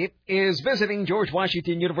Cheney is visiting George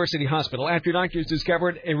Washington University Hospital after doctors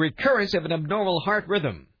discovered a recurrence of an abnormal heart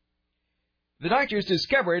rhythm. The doctors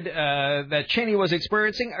discovered that Cheney was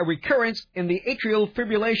experiencing a recurrence in the atrial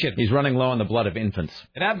fibrillation. He's running low on the blood of infants.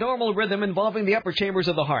 An abnormal rhythm involving the upper chambers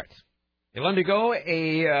of the heart. He'll undergo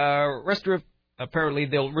a apparently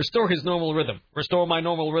they'll restore his normal rhythm. Restore my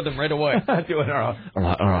normal rhythm right away. Do it or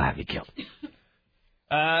I'll have you killed.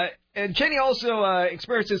 And Cheney also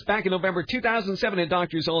experienced this back in November 2007, and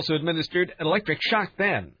doctors also administered an electric shock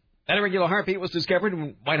then. An irregular heartbeat was discovered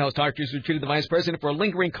when White House doctors treated the vice president for a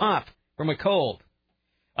lingering cough from a cold.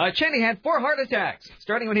 Cheney had 4 heart attacks,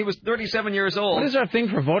 starting when he was 37 years old. What is our thing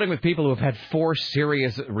for voting with people who have had 4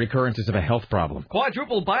 serious recurrences of a health problem?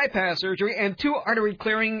 Quadruple bypass surgery and 2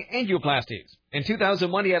 artery-clearing angioplasties. In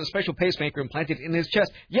 2001, he had a special pacemaker implanted in his chest,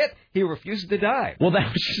 yet he refused to die. Well,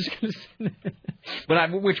 that was just going to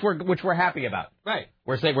say, which we're happy about. Right.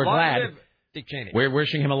 We're glad. Dick Cheney. We're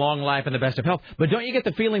wishing him a long life and the best of health. But don't you get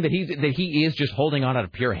the feeling that he is just holding on out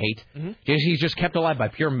of pure hate? Mm-hmm. He's just kept alive by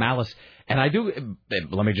pure malice. And I do,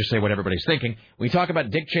 let me just say what everybody's thinking. We talk about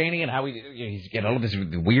Dick Cheney and how he's getting all of this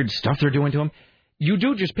weird stuff they're doing to him. You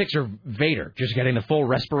do just picture Vader just getting the full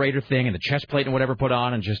respirator thing and the chest plate and whatever put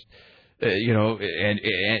on and just,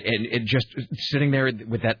 and just sitting there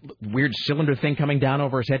with that weird cylinder thing coming down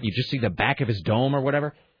over his head. You just see the back of his dome or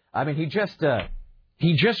whatever. I mean, he just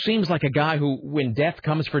seems like a guy who, when death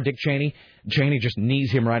comes for Dick Cheney, Cheney just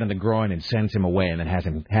knees him right in the groin and sends him away and then has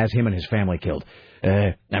him and his family killed.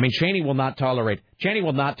 Cheney will not tolerate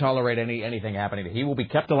anything happening to him. He will be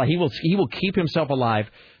kept alive. He will keep himself alive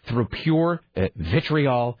through pure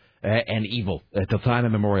vitriol and evil till time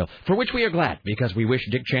immemorial, for which we are glad, because we wish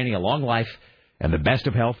Dick Cheney a long life and the best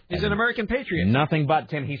of health. He's an American patriot. Nothing but,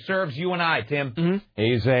 Tim. He serves you and I, Tim. Mm-hmm.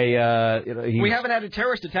 He's we haven't had a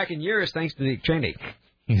terrorist attack in years thanks to Dick Cheney.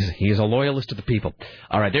 He's a loyalist to the people.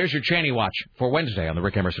 All right, there's your Cheney Watch for Wednesday on the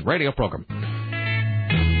Rick Emerson radio program.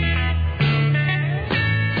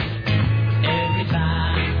 Every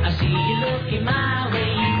time I see you looking my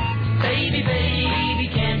way, baby, baby,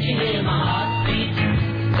 can't you hear my heartbeat?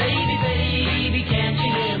 Baby, baby, can't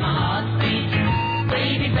you hear my heartbeat?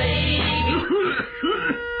 Baby, baby.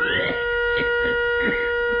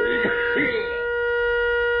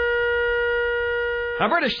 A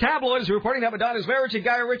British tabloid is reporting that Madonna's marriage to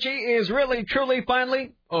Guy Ritchie is really, truly,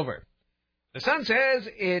 finally over. The Sun says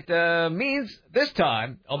it means this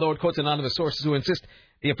time, although it quotes anonymous sources who insist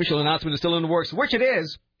the official announcement is still in the works, which it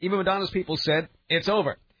is, even Madonna's people said it's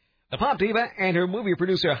over. The pop diva and her movie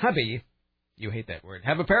producer hubby, you hate that word,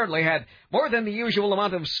 have apparently had more than the usual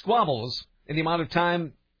amount of squabbles in the amount of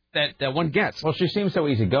time that one gets. Well, she seems so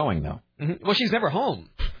easygoing, though. Mm-hmm. Well, she's never home.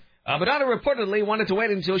 Madonna reportedly wanted to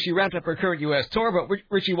wait until she wrapped up her current U.S. tour, but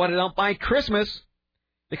Richie wanted out by Christmas.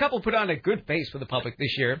 The couple put on a good face for the public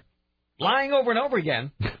this year, lying over and over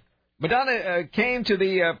again. Madonna came to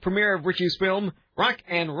the premiere of Richie's film, Rock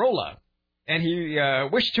and Rolla, and he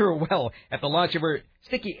wished her well at the launch of her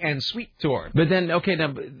Sticky and Sweet tour. But then, okay,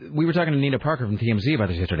 now, we were talking to Nina Parker from TMZ about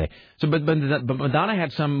this yesterday. So, but Madonna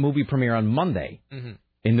had some movie premiere on Monday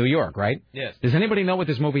in New York, right? Yes. Does anybody know what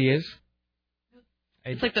this movie is?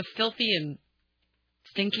 It's like the Filthy and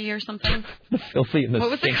Stinky or something. The Filthy and the What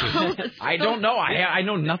was it Stinky. called? I don't know. I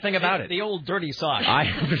know nothing about it. The old dirty sock. I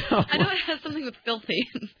don't know. I know it has something with filthy.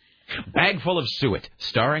 Bag Full of Suet,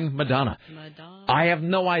 starring Madonna. I have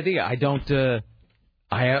no idea. I don't.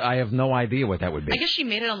 I have no idea what that would be. I guess she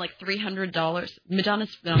made it on like $300.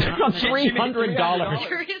 Madonna's $300.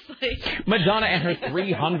 Seriously. Madonna and her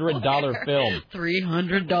 $300 film.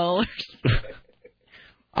 $300.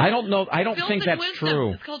 I don't know. I don't Filth think and that's Wisdom.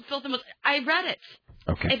 true. It's called Filth and Wisdom. I read it.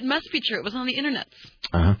 Okay. It must be true. It was on the internet.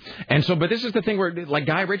 And so, but this is the thing where, like,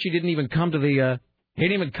 Guy Ritchie didn't even come to the. He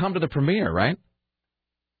didn't even come to the premiere, right?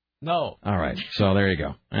 No. All right. So there you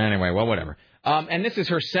go. Anyway, well, whatever. And this is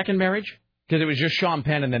her second marriage? Because it was just Sean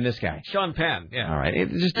Penn and then this guy. Sean Penn, yeah. All right.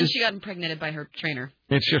 Then she got impregnated by her trainer.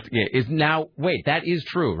 It's just, yeah, is now, wait, that is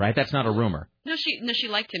true, right? That's not a rumor. No, she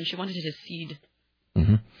liked him. She wanted his seed.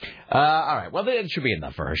 All right. Well, that should be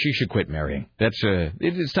enough for her. She should quit marrying. That's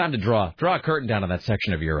it's time to draw a curtain down on that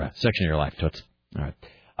section of your life, Toots. All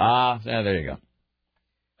right. There you go.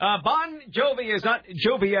 Bon Jovi is not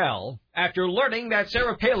jovial after learning that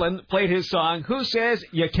Sarah Palin played his song "Who Says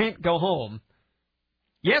You Can't Go Home"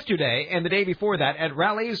 yesterday and the day before that at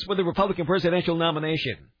rallies for the Republican presidential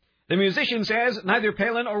nomination. The musician says neither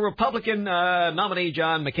Palin or Republican nominee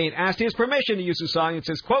John McCain asked his permission to use the song and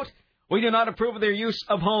says, quote, "We do not approve of their use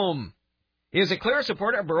of home." He is a clear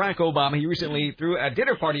supporter of Barack Obama. He recently threw a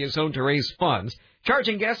dinner party of his own to raise funds,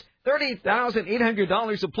 charging guests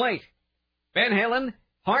 $30,800 a plate. Van Halen,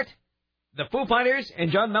 Hart, the Foo Fighters,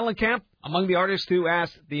 and John Mellencamp among the artists who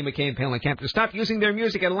asked the McCain-Palin camp to stop using their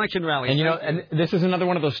music at election rallies. And, you know, and this is another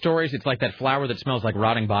one of those stories. It's like that flower that smells like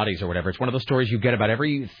rotting bodies or whatever. It's one of those stories you get about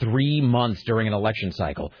every 3 months during an election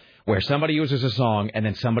cycle, where somebody uses a song and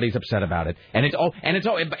then somebody's upset about it, and it's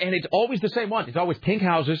always the same one. It's always Pink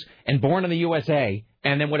Houses and Born in the USA,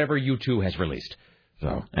 and then whatever U2 has released.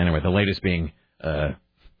 So anyway, the latest being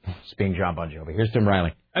John Bon Jovi. Here's Tim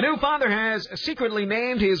Riley. A new father has secretly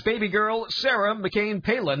named his baby girl Sarah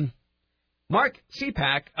McCain-Palin. Mark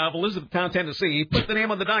Sepak of Elizabethtown, Tennessee, put the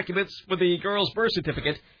name on the documents for the girl's birth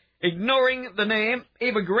certificate, ignoring the name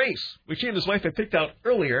Ava Grace, which he and his wife had picked out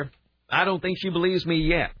earlier. "I don't think she believes me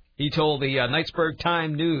yet," he told the Knightsburg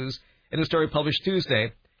Time News in a story published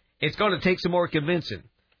Tuesday. "It's going to take some more convincing."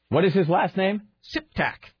 What is his last name?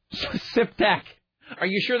 Siptak. Siptak. Are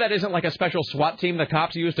you sure that isn't like a special SWAT team the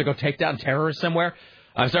cops use to go take down terrorists somewhere?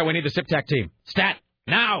 I'm sorry, we need the Siptak team. Stat!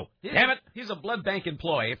 Now! Damn it! He's a blood bank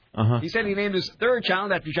employee. Uh-huh. He said he named his third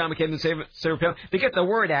child after John McCain and Sarah Palin to get the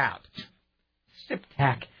word out.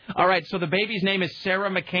 Siptak. All right, so the baby's name is Sarah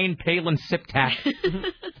McCain Palin Siptak.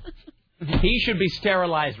 He should be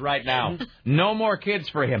sterilized right now. No more kids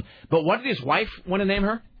for him. But what did his wife want to name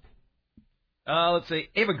her? Let's see,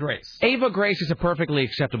 Ava Grace. Ava Grace is a perfectly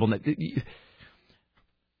acceptable name.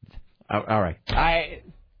 All right.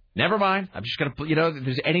 Never mind. I'm just going to,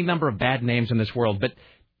 there's any number of bad names in this world, but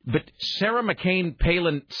Sarah McCain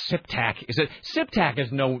Palin Siptak Siptak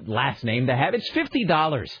is no last name to have. It's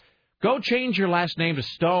 $50. Go change your last name to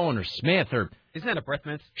Stone or Smith or isn't that a breath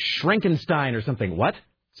mint? Shrinkenstein or something. What?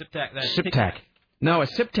 Siptak. No, a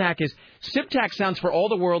Siptak sounds for all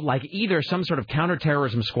the world like either some sort of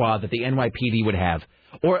counterterrorism squad that the NYPD would have,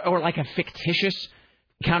 or like a fictitious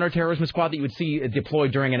counterterrorism squad that you would see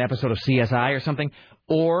deployed during an episode of CSI or something,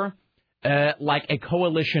 or like a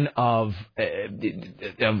coalition of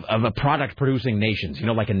a product-producing nations,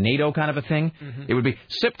 like a NATO kind of a thing. Mm-hmm. It would be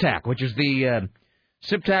SIPTAC, which is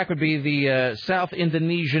SIPTAC would be the South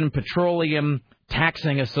Indonesian Petroleum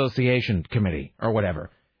Taxing Association Committee, or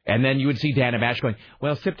whatever. And then you would see Dana Bash going,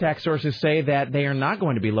 well, SIPTAC sources say that they are not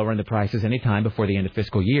going to be lowering the prices any time before the end of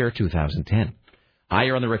fiscal year 2010. Hi,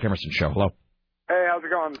 you're on the Rick Emerson Show. Hello. Hey, how's it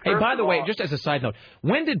going? Hey, by the way, just as a side note,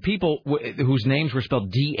 when did people whose names were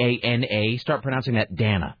spelled D-A-N-A start pronouncing that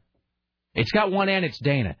Dana? It's got one N, it's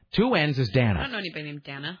Dana. Two N's is Dana. I don't know anybody named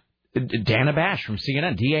Dana. Dana Bash from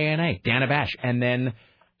CNN, D-A-N-A, Dana Bash. And then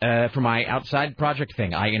for my outside project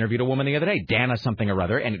thing, I interviewed a woman the other day, Dana something or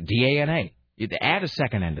other, and D-A-N-A. You add a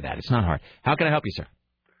second end to that. It's not hard. How can I help you, sir?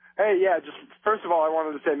 Hey, yeah, just first of all, I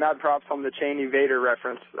wanted to say mad props on the Cheney Vader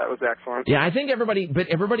reference. That was excellent. Yeah, I think everybody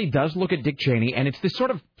does look at Dick Cheney, and it's this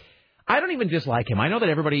sort of. I don't even dislike him. I know that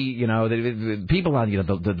everybody, the people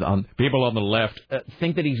on people on the left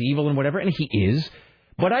think that he's evil and whatever, and he is.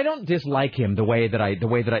 But I don't dislike him the way that I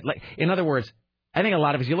like. In other words, I think a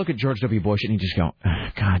lot of us, you look at George W. Bush and you just go, oh,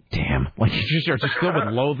 God damn, like you just are just filled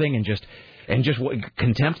with loathing and just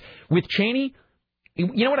contempt. With Cheney,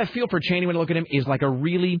 you know what I feel for Cheney when I look at him is like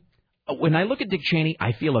when I look at Dick Cheney,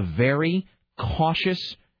 I feel a very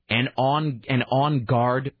cautious and on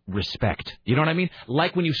guard respect. You know what I mean?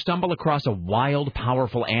 Like when you stumble across a wild,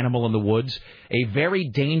 powerful animal in the woods, a very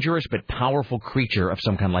dangerous but powerful creature of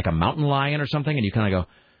some kind, like a mountain lion or something, and you kind of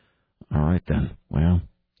go, all right then, well,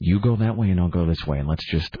 you go that way and I'll go this way, and let's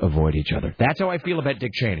just avoid each other. That's how I feel about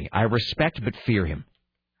Dick Cheney. I respect but fear him.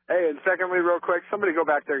 Hey, and secondly, real quick, somebody go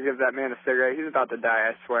back there and give that man a cigarette. He's about to die,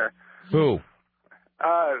 I swear. Who?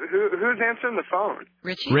 Who's answering the phone?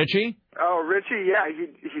 Richie? Oh, Richie, yeah.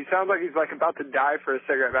 He sounds like he's about to die for a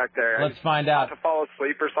cigarette back there. Let's find out. To fall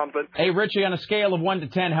asleep or something. Hey, Richie, on a scale of 1 to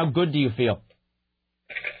 10, how good do you feel?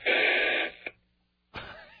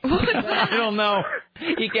 I don't know.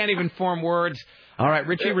 He can't even form words. All right,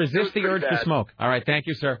 Richie, resist the urge to smoke. All right, thank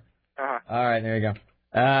you, sir. Uh-huh. All right, there you go.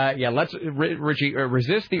 Let's, Richie,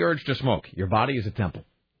 resist the urge to smoke. Your body is a temple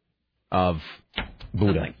of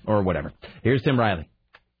Buddha or whatever. Here's Tim Riley.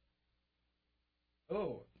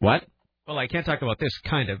 Oh. What? Well, I can't talk about this,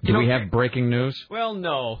 kind of. Do we have breaking news? Well,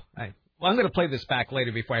 no. I'm going to play this back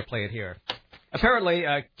later before I play it here. Apparently,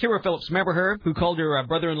 Kira Phillips, remember her, who called her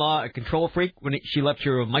brother-in-law a control freak when she left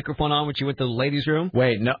her microphone on when she went to the ladies' room?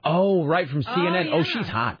 Wait, no. Oh, right, from CNN. Yeah. Oh, she's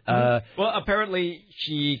hot. Well, apparently,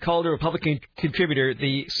 she called a Republican contributor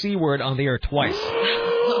the C word on the air twice.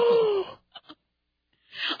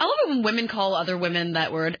 I love it when women call other women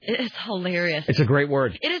that word. It is hilarious. It's a great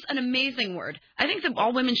word. It is an amazing word. I think that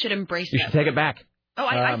all women should embrace it. You should take it back. Oh,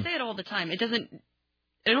 I say it all the time.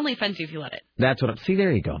 It only offends you if you let it. That's what see,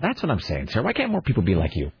 there you go. That's what I'm saying, sir. Why can't more people be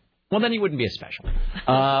like you? Well, then you wouldn't be as special.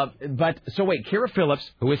 So wait, Kira Phillips,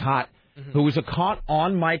 who is hot, who was caught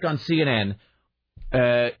on mic on CNN,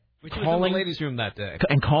 which was in the ladies' room that day.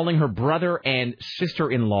 And calling her brother and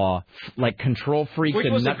sister-in-law like control freaks and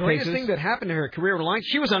nutcases. Which was the greatest thing that happened to her career in line.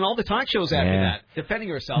 She was on all the talk shows after that, defending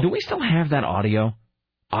herself. Do we still have that audio?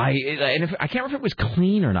 I can't remember if it was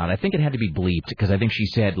clean or not. I think it had to be bleeped because I think she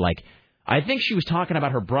said I think she was talking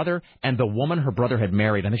about her brother and the woman her brother had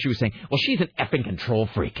married. I think she was saying, well, she's an effing control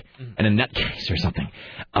freak and a nutcase or something.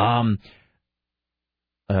 Oh,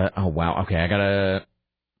 wow. Okay,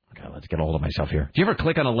 let's get a hold of myself here. Do you ever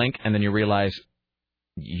click on a link and then you realize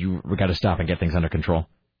you got to stop and get things under control?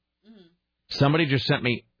 Somebody just sent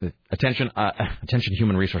me, attention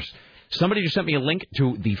human resource. Somebody just sent me a link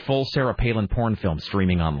to the full Sarah Palin porn film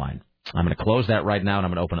streaming online. I'm going to close that right now and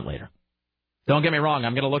I'm going to open it later. Don't get me wrong.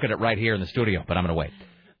 I'm going to look at it right here in the studio, but I'm going to wait.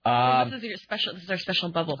 This is our special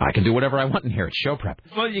bubble. I can do whatever I want in here. It's show prep.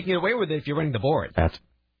 Well, you can get away with it if you're running the board. Yes,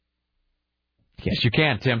 you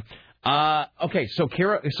can, Tim. Okay, so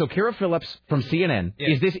Kira Phillips from CNN,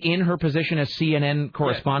 is this in her position as CNN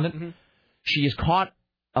correspondent? Yeah. She is caught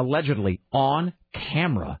allegedly on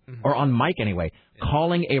camera, or on mic anyway,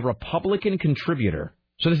 calling a Republican contributor.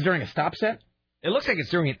 So this is during a stop set? It looks like it's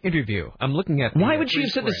during an interview. I'm looking at. Why would she have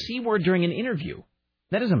said the C word during an interview?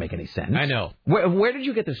 That doesn't make any sense. I know. Where did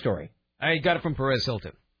you get this story? I got it from Perez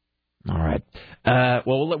Hilton. All right.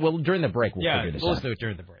 Well, during the break we'll figure this out. Yeah, let's do it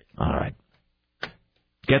during the break. All right.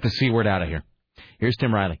 Get the C word out of here. Here's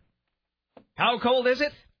Tim Riley. How cold is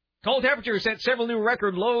it? Cold temperatures set several new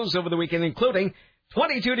record lows over the weekend, including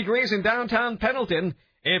 22 degrees in downtown Pendleton.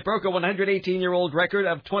 It broke a 118-year-old record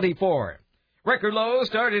of 24. Record lows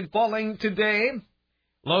started falling today.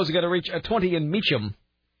 Lows are going to reach a 20 in Meacham.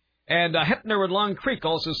 And Hepner and Long Creek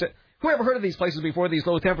also said... Who ever heard of these places before, these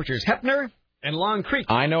low temperatures? Hepner and Long Creek.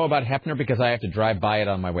 I know about Hepner because I have to drive by it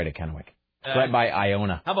on my way to Kennewick. Right by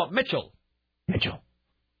Iona. How about Mitchell?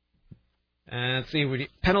 Let's see.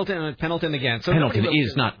 Pendleton again. So Pendleton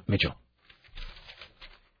is not Mitchell.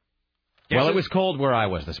 Yes, well, it was cold where I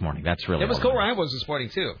was this morning. That's really. It was cold where I was this morning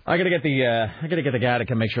too. I gotta get the guy to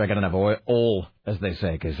come make sure I got enough oil, as they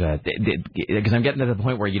say, because I'm getting to the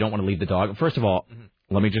point where you don't want to leave the dog. First of all,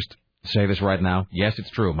 let me just say this right now. Yes, it's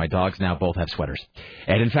true. My dogs now both have sweaters,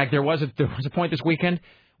 and in fact, there was a point this weekend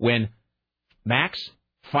when Max,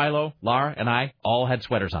 Philo, Lara, and I all had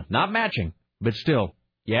sweaters on, not matching, but still.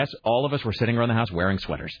 Yes, all of us were sitting around the house wearing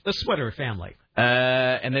sweaters. The sweater family.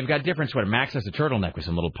 And they've got different sweaters. Max has a turtleneck with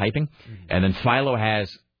some little piping. And then Philo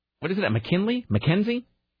has, what is it, a Mackenzie?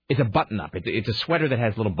 It's a button-up. It's a sweater that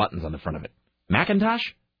has little buttons on the front of it. Macintosh?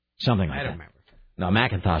 Something like that. I don't remember. No,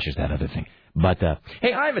 Macintosh is that other thing. But,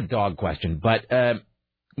 hey, I have a dog question, but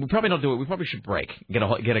we probably don't do it. We probably should break. Get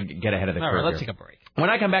ahead of the curve. All right, let's here. take a break. When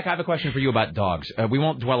I come back, I have a question for you about dogs. We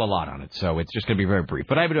won't dwell a lot on it, so it's just going to be very brief.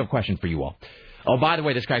 But I have a question for you all. Oh, by the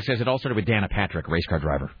way, this guy says it all started with Dana Patrick, race car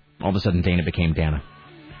driver. All of a sudden, Dana became Dana.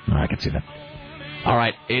 Oh, I can see that. All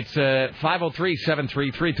right, it's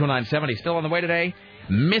 503-733-2970. Still on the way today,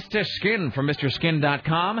 Mr. Skin from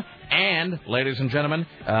MrSkin.com. And, ladies and gentlemen,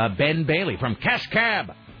 Ben Bailey from Cash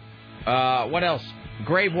Cab. What else?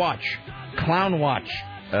 Grave Watch, Clown Watch.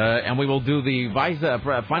 And we will do the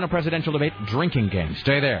final presidential debate drinking game.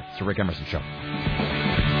 Stay there. It's the Rick Emerson Show.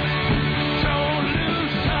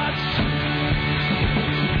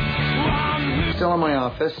 Still in my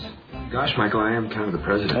office. Gosh, Michael, I am kind of the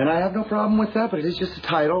president. And I have no problem with that, but it is just a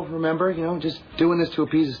title, remember? You know, just doing this to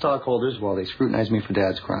appease the stockholders while they scrutinize me for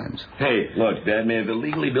Dad's crimes. Hey, look, Dad may have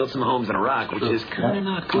illegally built some homes in Iraq, which is kind of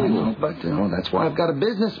not cool. But, that's why I've got a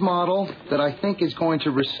business model that I think is going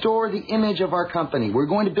to restore the image of our company. We're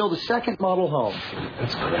going to build a second model home.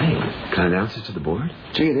 That's great. Can I announce it to the board?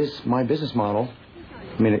 Gee, it is my business model.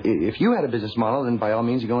 I mean, if you had a business model, then by all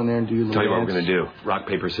means, you go in there and do your little Tell you what dance. we're going to do. Rock,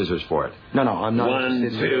 paper, scissors for it. No, I'm not. 1,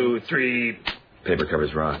 2, 3. Paper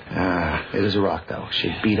covers rock. It is a rock, though.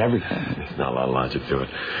 She'd beat everything. There's not a lot of logic to it.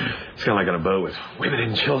 It's kind of like on a boat with women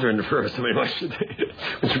and children first. I mean, what should they...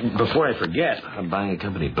 Before I forget, I'm buying a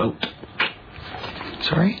company boat.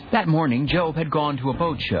 Sorry? That morning, Job had gone to a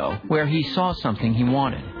boat show where he saw something he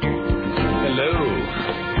wanted. Hello.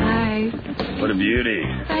 Hi. What a beauty.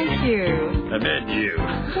 Thank you. I met you.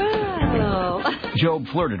 Well. Job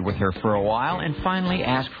flirted with her for a while and finally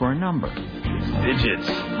asked for a number. Digits.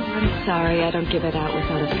 I'm sorry, I don't give it out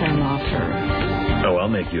without a firm offer. Oh, I'll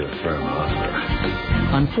make you a firm offer.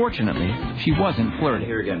 Unfortunately, she wasn't flirting.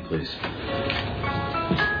 Here again, please.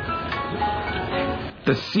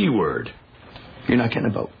 The C word. You're not getting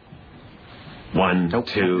a boat. 1, Nope,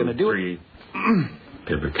 2, not gonna do 3.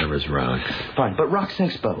 Paper covers rock. Fine, but rock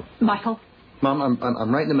sinks boat. Michael? Mom,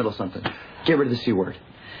 I'm right in the middle of something. Get rid of the C word.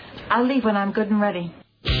 I'll leave when I'm good and ready.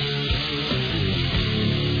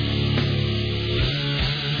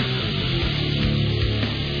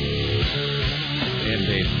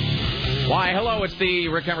 Indeed. Why, hello, it's the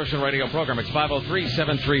Rick Emerson radio program. It's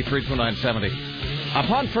 503-733-2970.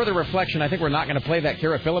 Upon further reflection, I think we're not going to play that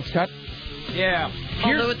Kira Phillips cut. Yeah.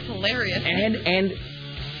 Although it's hilarious. And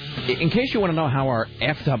in case you want to know how our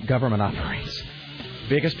effed up government operates,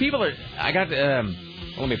 because people are...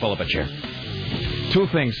 let me pull up a chair. Two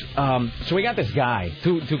things. So we got this guy,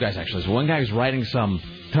 two guys actually. So one guy who's writing some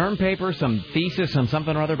term paper, some thesis on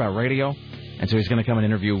something or other about radio, and so he's going to come and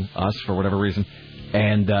interview us for whatever reason.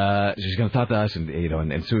 And she's going to talk to us, and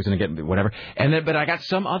and Susan and get whatever. And then, but I got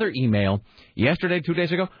some other email yesterday, 2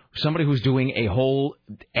 days ago, somebody who's doing a whole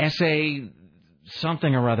essay,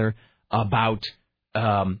 something or other about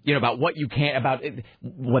about what you can, about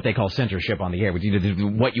what they call censorship on the air, what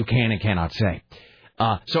you can and cannot say.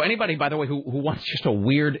 So anybody, by the way, who wants just a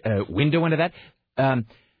weird window into that,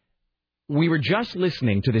 we were just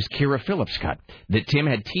listening to this Kira Phillips cut that Tim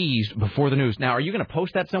had teased before the news. Now, are you going to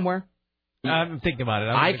post that somewhere? I'm thinking about it.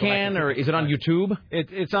 I can, or is it on YouTube?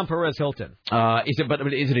 It's on Perez Hilton. Is it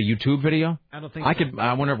a YouTube video? I don't think I could.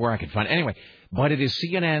 I wonder where I could find it. Anyway, but it is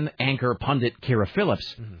CNN anchor pundit Kira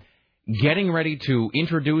Phillips getting ready to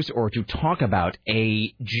introduce or to talk about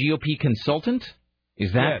a GOP consultant.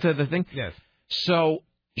 Is that the thing? Yes. So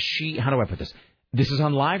how do I put this? This is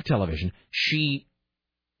on live television. She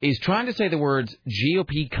is trying to say the words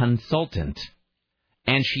GOP consultant,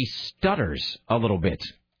 and she stutters a little bit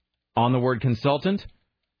on the word consultant.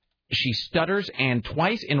 She stutters, and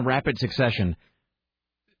twice in rapid succession,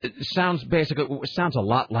 it sounds a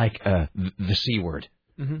lot like the C word.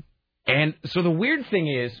 Mm-hmm. And so the weird thing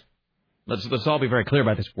is, let's all be very clear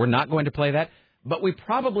about this. We're not going to play that, but we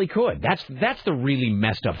probably could. That's the really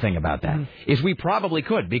messed up thing about that, is we probably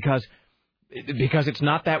could, because it's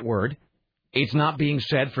not that word. It's not being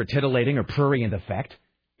said for titillating or prurient effect.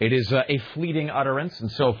 It is a fleeting utterance and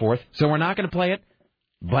so forth. So we're not going to play it.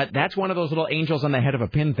 But that's one of those little angels on the head of a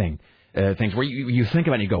pin things where you think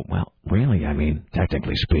about it and you go, well, really, I mean,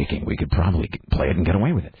 technically speaking, we could probably play it and get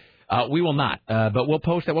away with it. We will not, but we'll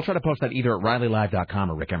post that. We'll try to post that either at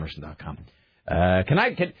RileyLive.com or RickEmerson.com.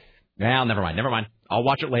 Well, never mind. I'll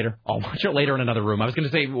watch it later. In another room. I was going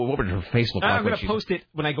to say, what would her face look like? I'm going to post it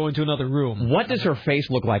when I go into another room. What does her face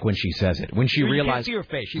look like when she says it? When she realizes... You can't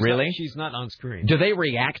see her face. She's not on screen. Do they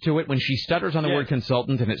react to it when she stutters on the word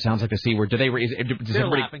consultant and it sounds like the C word? Does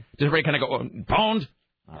everybody kind of go, pwned?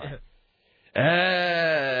 All right.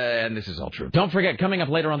 And this is all true. Don't forget, coming up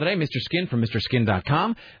later on today, Mr. Skin from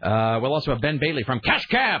MrSkin.com. We'll also have Ben Bailey from Cash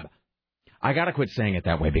Cab. I got to quit saying it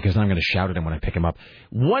that way because I'm going to shout at him when I pick him up.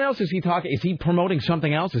 What else is he talking? Is he promoting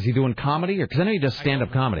something else? Is he doing comedy? Because I know he does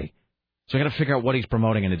stand-up comedy. So I got to figure out what he's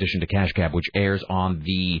promoting in addition to Cash Cab, which airs on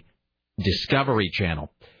the Discovery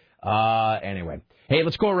Channel. Anyway. Hey,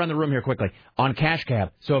 let's go around the room here quickly. On Cash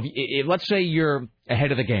Cab, so if let's say you're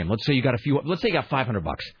ahead of the game. Let's say you got let's say you got $500.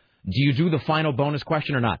 Do you do the final bonus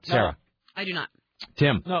question or not, Sarah? No, I do not.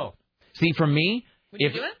 Tim? No. See, for me,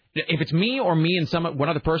 if it's me or me and one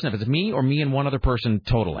other person, if it's me or me and one other person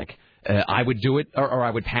totaling, I would do it, or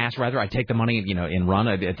I would pass, rather. I'd take the money, and run.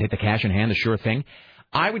 I'd take the cash in hand, the sure thing.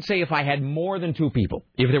 I would say if I had more than 2 people,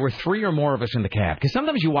 if there were 3 or more of us in the cab, because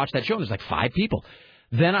sometimes you watch that show and there's like 5 people,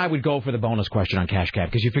 then I would go for the bonus question on Cash Cab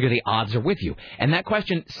because you figure the odds are with you. And that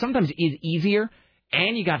question sometimes is easier,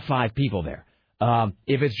 and you got 5 people there.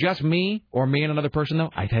 If it's just me or me and another person,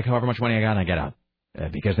 though, I take however much money I got and I get out.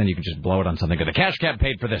 Because then you can just blow it on something. The Cash Cab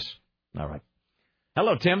paid for this. All right.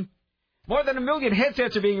 Hello, Tim. More than 1 million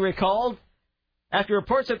headsets are being recalled after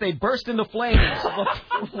reports that they burst into flames.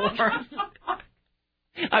 I'm sorry,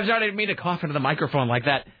 I didn't mean to cough into the microphone like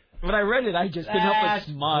that. When I read it, I just couldn't help but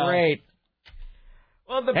smile. Great.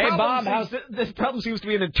 Well, the problem seems to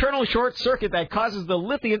be an internal short circuit that causes the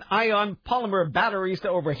lithium-ion polymer batteries to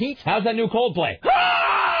overheat. How's that new Coldplay?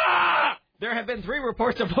 There have been 3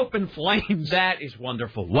 reports of open flames. That is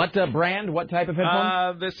wonderful. What brand? What type of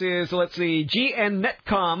headphone? This is, let's see, GN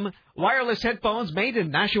Netcom wireless headphones made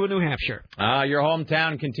in Nashua, New Hampshire. Your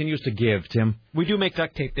hometown continues to give, Tim. We do make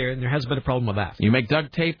duct tape there, and there hasn't been a problem with that. You make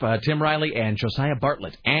duct tape, Tim Riley and Josiah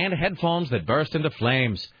Bartlett, and headphones that burst into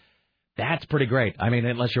flames. That's pretty great. I mean,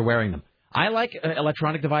 unless you're wearing them. I like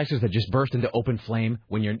electronic devices that just burst into open flame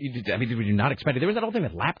when you're not expecting. There was that whole thing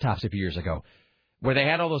with laptops a few years ago, where they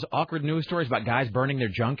had all those awkward news stories about guys burning their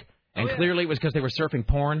junk, and clearly it was because they were surfing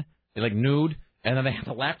porn, like nude, and then they had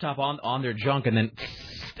the laptop on their junk, and then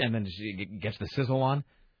it gets the sizzle on.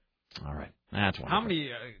 All right, that's wonderful. How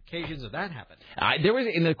many occasions have that happened? There was,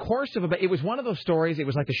 in the course of it was one of those stories. It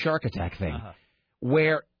was like the shark attack thing,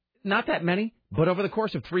 where not that many, but over the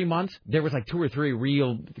course of 3 months, there was like 2 or 3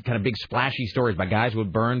 real kind of big splashy stories about guys who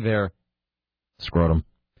would burn their scrotum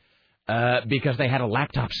because they had a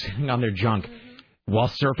laptop sitting on their junk while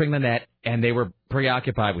surfing the net, and they were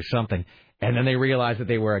preoccupied with something, and then they realized that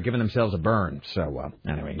they were giving themselves a burn. So,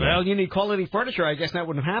 anyway. Well, you need quality furniture. I guess that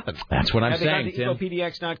wouldn't have happened. That's what I'm saying, Tim. Have they gone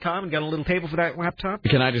to ecopdx.com and got a little table for that laptop?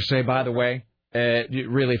 Can I just say, by the way,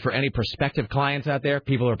 really, for any prospective clients out there,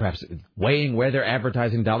 people are perhaps weighing where their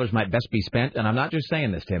advertising dollars might best be spent, and I'm not just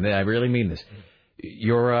saying this, Tim. I really mean this.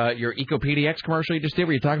 Your EcoPDX commercial you just did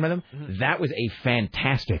where you're talking about them, that was a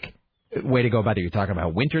fantastic way to go about it. You're talking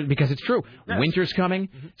about winter, because it's true. Yes. Winter's coming.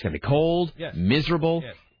 It's going to be cold, miserable.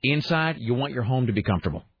 Yes. Inside, you want your home to be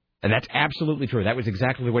comfortable. And that's absolutely true. That was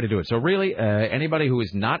exactly the way to do it. So really, anybody who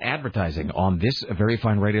is not advertising on this very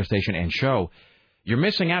fine radio station and show, you're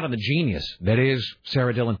missing out on the genius that is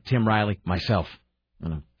Sarah Dillon, Tim Riley, myself,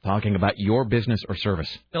 talking about your business or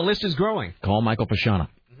service. The list is growing. Call Michael Pashana.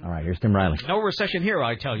 All right, here's Tim Riley. No recession here,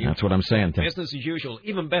 I tell you. That's what I'm saying, Tim. Business as usual,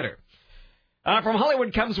 even better. From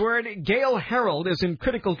Hollywood comes word Gail Harold is in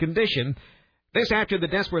critical condition. This after the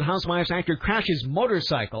Desperate Housewives actor crashes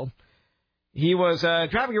motorcycle. He was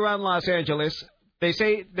driving around Los Angeles. They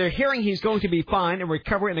say they're hearing he's going to be fine and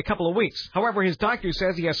recover in a couple of weeks. However, his doctor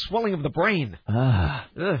says he has swelling of the brain.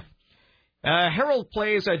 Harold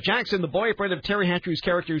plays Jackson, the boyfriend of Terry Hatcher's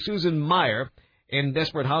character Susan Meyer in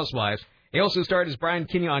Desperate Housewives. He also starred as Brian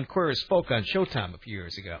Kinney on Queer as Folk on Showtime a few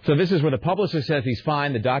years ago. So this is where the publicist says he's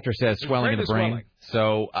fine, the doctor says swelling in the brain.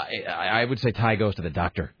 Swelling. So I would say tie goes to the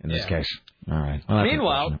doctor in this case. All right. Well,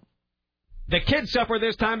 meanwhile, the kids suffer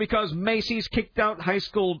this time because Macy's kicked out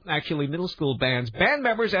middle school bands. Band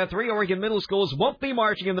members at 3 Oregon middle schools won't be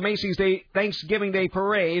marching in the Macy's Thanksgiving Day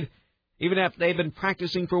parade, even after they've been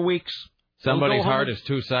practicing for weeks. Somebody's heart is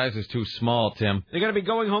 2 sizes too small, Tim. They're going to be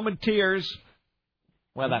going home in tears.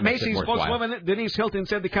 Well, that makes Macy's it worthwhile. spokeswoman Denise Hilton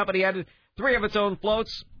said the company added 3 of its own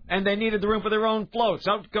floats, and they needed the room for their own floats.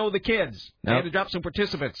 Out go the kids. They had to drop some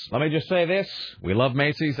participants. Let me just say this. We love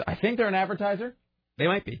Macy's. I think they're an advertiser. They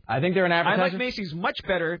might be. I think they're an advertiser. I like Macy's much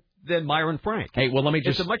better than Myron Frank. Hey, well, let me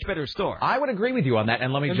just... It's a much better store. I would agree with you on that,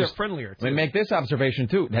 and let me they're friendlier, too. Let me make this observation,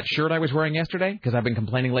 too. That shirt I was wearing yesterday, because I've been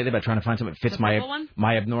complaining lately about trying to find something that fits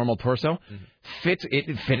my abnormal torso, fits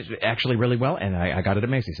it fit actually really well, and I got it at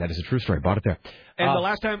Macy's. That is a true story. Bought it there. And the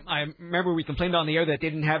last time, I remember we complained on the air that they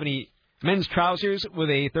didn't have any men's trousers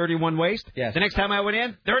with a 31 waist. Yes. The next time I went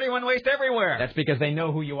in, 31 waist everywhere. That's because they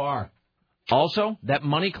know who you are. Also, that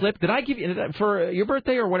money clip, did I give you, for your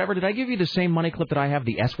birthday or whatever, did I give you the same money clip that I have,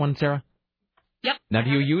 the S one, Sarah? Yep. Now, do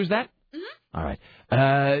you use that? Mm-hmm. All right.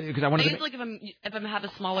 Because I wanted to... Like if I have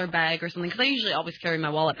a smaller bag or something, because I usually always carry my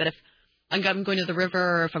wallet, but if I'm going to the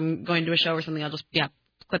river or if I'm going to a show or something, I'll just,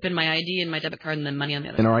 clip in my ID and my debit card and then money on the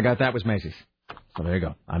other You know where I got that was Macy's. So there you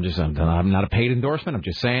go. I'm not a paid endorsement. I'm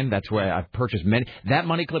just saying that's where I've purchased many. That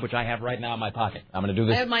money clip, which I have right now in my pocket. I'm going to do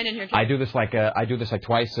this. I have mine in here too. I do this like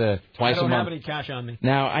twice a month. I don't have any cash on me.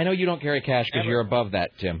 Now I know you don't carry cash because you're above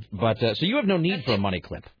that, Tim. But so you have no need for a money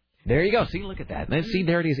clip. There you go. See, look at that. See,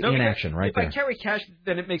 there it is in action right there. If I carry cash,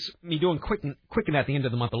 then it makes me doing quicken at the end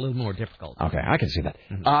of the month a little more difficult. Okay, I can see that.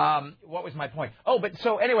 What was my point? Oh, but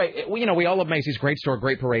so anyway, we all love Macy's. Great store,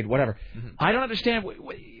 great parade, whatever. I don't understand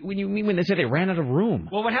when they say they ran out of room.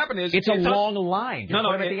 Well, what happened is... It's a long line.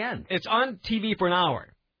 No, at the end. It's on TV for an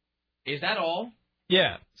hour. Is that all?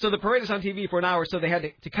 Yeah. So the parade is on TV for an hour, so they had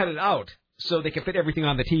to cut it out so they could fit everything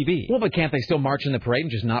on the TV. Well, but can't they still march in the parade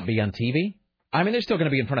and just not be on TV? I mean, they're still going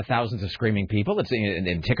to be in front of thousands of screaming people. It's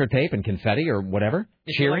in ticker tape and confetti or whatever,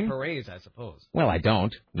 cheering. Like parades, I suppose. Well, I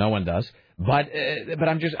don't. No one does. But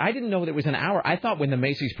I didn't know that it was an hour. I thought when the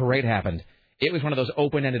Macy's parade happened, it was one of those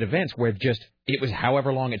open-ended events where it was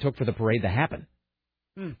however long it took for the parade to happen.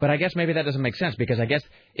 But I guess maybe that doesn't make sense because I guess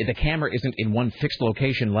the camera isn't in one fixed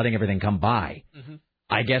location letting everything come by.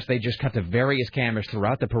 I guess they just cut to various cameras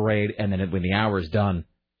throughout the parade, and then when the hour is done,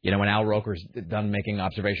 when Al Roker's done making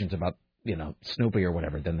observations about Snoopy or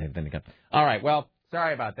whatever, then they come. All right, well,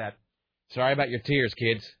 sorry about that. Sorry about your tears,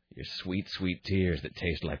 kids. Your sweet, sweet tears that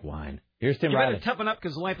taste like wine. Here's Tim Riley. You better toughen up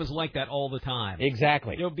because life is like that all the time.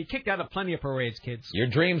 Exactly. You'll be kicked out of plenty of parades, kids. Your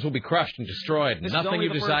dreams will be crushed and destroyed. Nothing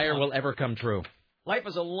you desire will ever come true. Life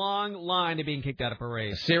is a long line to being kicked out of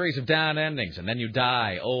parades. A series of down endings, and then you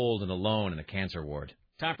die old and alone in a cancer ward.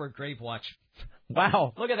 Time for a grave watch.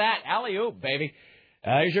 Wow, look at that. Alley-oop, baby.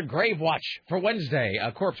 Here's your Grave Watch for Wednesday.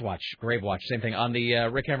 Corpse Watch, Grave Watch, same thing on the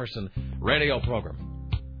Rick Emerson radio program.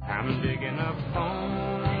 I'm digging up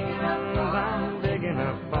bones, I'm digging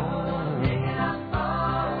up bones,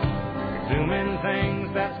 exhuming things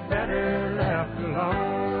that's better left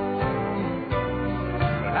alone.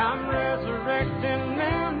 But I'm resurrecting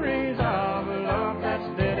memories of a love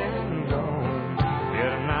that's dead and gone.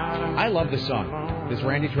 I love this song. This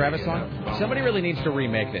Randy Travis song. Somebody really needs to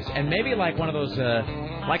remake this, and maybe like one of those,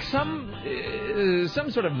 like some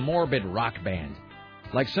sort of morbid rock band,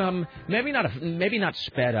 like some maybe not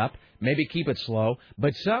sped up, maybe keep it slow,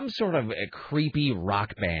 but some sort of a creepy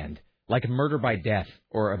rock band, like Murder by Death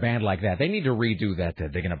or a band like that. They need to redo that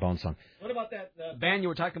Digging Up Bones song. What about that band you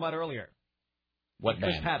were talking about earlier? What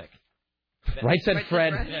Chris band? Paddock. Right said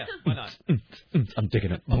Fred. Yeah, why not? I'm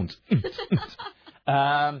digging up bones.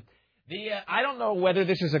 I don't know whether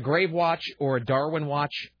this is a grave watch or a Darwin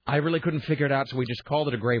watch. I really couldn't figure it out, so we just called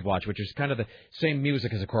it a grave watch, which is kind of the same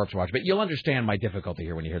music as a corpse watch. But you'll understand my difficulty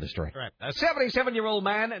here when you hear the story. Right. A 77-year-old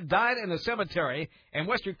man died in a cemetery in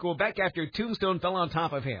western Quebec after a tombstone fell on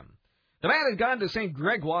top of him. The man had gone to St.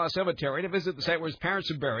 Gregoire Cemetery to visit the site where his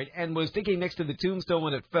parents were buried and was digging next to the tombstone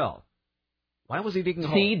when it fell. Why was he digging a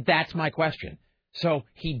hole? See, that's my question. So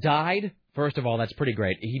he died. First of all, that's pretty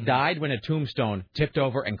great. He died when a tombstone tipped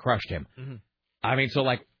over and crushed him. I mean, so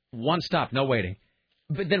like one stop, no waiting.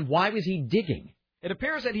 But then why was he digging? It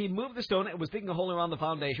appears that he moved the stone and was digging a hole around the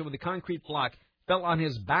foundation when the concrete block fell on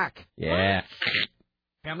his back. Yeah.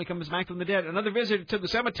 Family comes back from the dead. Another visitor to the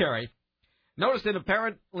cemetery noticed an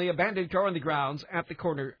apparently abandoned car on the grounds at the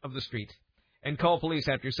corner of the street and called police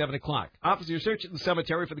after 7 o'clock. Officers searched the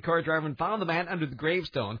cemetery for the car driver and found the man under the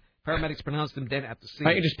gravestone. Paramedics pronounced him dead at the scene.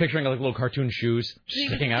 Are you just picturing like little cartoon shoes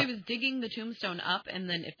sticking out? He was digging the tombstone up, and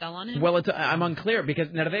then it fell on him? Well, I'm unclear, because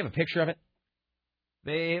now do they have a picture of it?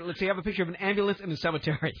 Let's see, have a picture of an ambulance in the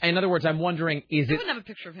cemetery. In other words, I'm wondering, They wouldn't have a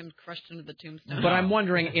picture of him crushed into the tombstone. But I'm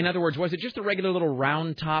wondering, in other words, was it just a regular little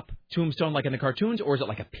round top tombstone like in the cartoons, or is it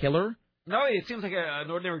like a pillar? No, it seems like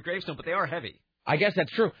an ordinary gravestone, but they are heavy. I guess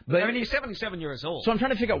that's true. But I mean, he's 77 years old. So I'm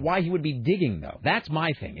trying to figure out why he would be digging, though. That's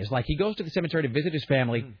my thing. Is like he goes to the cemetery to visit his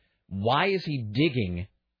family. Why is he digging?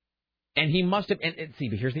 And he must have... And see,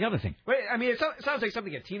 but here's the other thing. Wait, I mean, it sounds like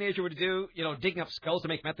something a teenager would do, digging up skulls to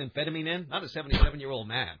make methamphetamine in. Not a 77-year-old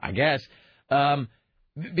man. I guess.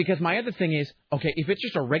 Because my other thing is, okay, if it's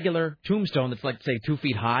just a regular tombstone that's like, say, 2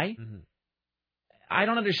 feet high, I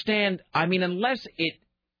don't understand. I mean, unless it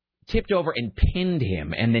tipped over and pinned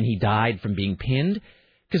him, and then he died from being pinned.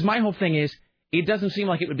 Because my whole thing is, it doesn't seem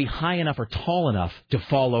like it would be high enough or tall enough to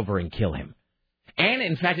fall over and kill him. And,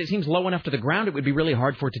 in fact, it seems low enough to the ground, it would be really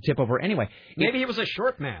hard for it to tip over anyway. Maybe he was a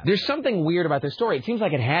short man. There's something weird about this story. It seems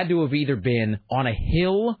like it had to have either been on a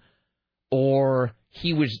hill or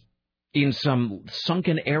he was in some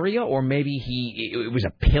sunken area, or maybe it was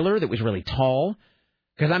a pillar that was really tall.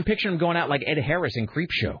 Because I'm picturing him going out like Ed Harris in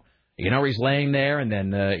Creepshow. Where he's laying there and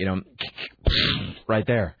then, right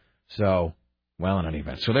there. So, well, in any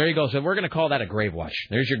event. So there you go. So we're going to call that a grave watch.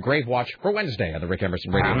 There's your grave watch for Wednesday on the Rick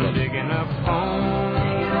Emerson Radio Program. I'm digging up bones.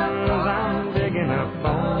 I'm digging up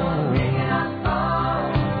bones.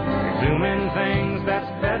 Exhuming things that's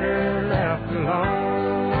better left alone.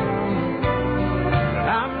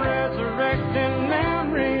 I'm resurrecting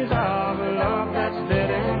memories of a love that's dead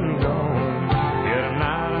and gone. Yet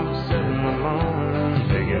tonight I'm sitting alone,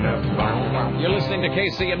 digging up bones. You're listening to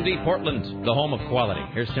KCMD Portland, the home of quality.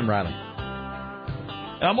 Here's Tim Riley.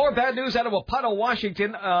 More bad news out of Wapato,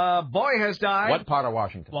 Washington. Boy has died. What part of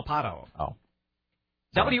Washington? Wapato. Oh.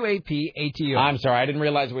 W-A-P-A-T-O. I'm sorry. I didn't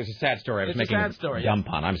realize it was a sad story. I was It's making a sad story. dumb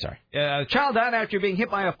pun. I'm sorry. A child died after being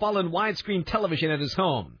hit by a fallen widescreen television at his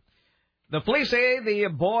home. The police say the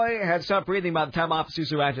boy had stopped breathing by the time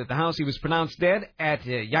officers arrived at the house. He was pronounced dead at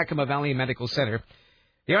Yakima Valley Medical Center.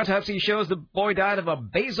 The autopsy shows the boy died of a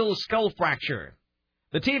basal skull fracture.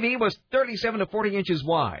 The TV was 37 to 40 inches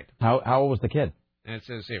wide. How old was the kid? It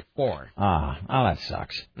says here 4. Oh, that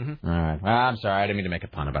sucks. Mm-hmm. All right. Well, I'm sorry. I didn't mean to make a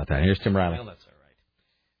pun about that. Here's Tim Riley. Well, that's all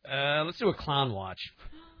right. Let's do a clown watch.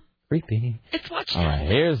 Creepy. It's watch. All right.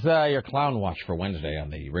 Here's your clown watch for Wednesday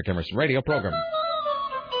on the Rick Emerson Radio Program.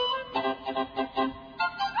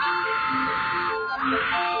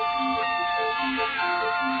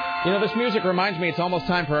 This music reminds me it's almost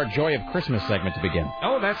time for our Joy of Christmas segment to begin.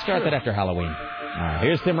 Oh, that's Start true. that after Halloween. All right,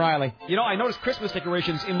 here's Tim Riley. I noticed Christmas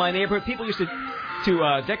decorations in my neighborhood. People used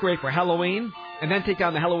to decorate for Halloween and then take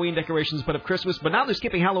down the Halloween decorations and put up Christmas. But now they're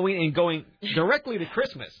skipping Halloween and going directly to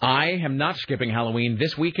Christmas. I am not skipping Halloween.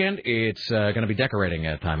 This weekend, it's going to be decorating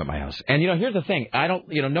time at my house. And, here's the thing. I don't,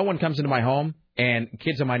 no one comes into my home, and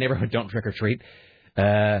kids in my neighborhood don't trick or treat.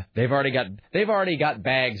 They've already got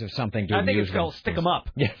bags of something to amuse them. I think it's called stick 'em up.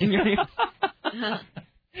 Yeah.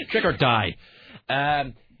 Trick or die.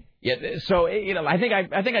 So I think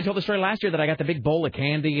I told the story last year that I got the big bowl of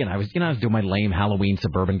candy and I was doing my lame Halloween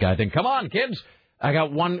suburban guy thing. Come on, kids! I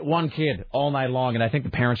got one kid all night long, and I think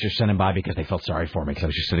the parents just sent him by because they felt sorry for me because I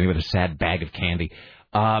was just sitting with a sad bag of candy.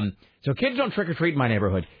 So kids don't trick or treat in my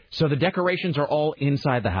neighborhood. So the decorations are all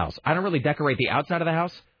inside the house. I don't really decorate the outside of the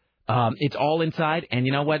house. It's all inside, and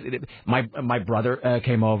you know what? My brother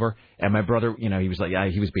came over, and my brother, he was like,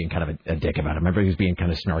 he was being kind of a dick about it. I remember he was being kind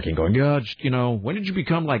of snarky and going, when did you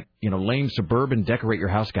become like, lame suburban decorate your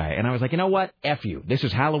house guy? And I was like, you know what? F you. This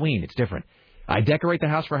is Halloween. It's different. I decorate the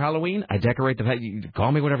house for Halloween. I decorate you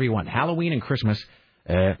call me whatever you want. Halloween and Christmas,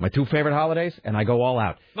 my two favorite holidays, and I go all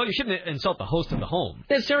out. Well, you shouldn't insult the host of the home.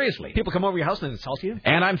 Seriously. People come over your house and insult you.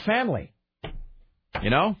 And I'm family.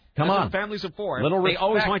 Come on. That's what families are for. Little they respect.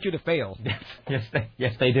 always want you to fail.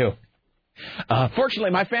 Yes, they do.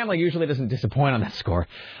 Fortunately, my family usually doesn't disappoint on that score.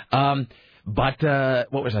 But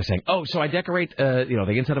what was I saying? Oh, so I decorate, the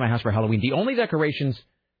inside of my house for Halloween. The only decorations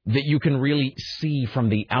that you can really see from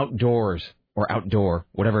the outdoors or outdoor,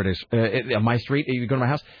 whatever it is, on my street, you go to my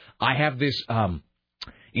house, I have this.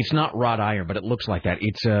 It's not wrought iron, but it looks like that.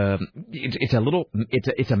 It's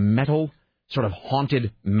a metal sort of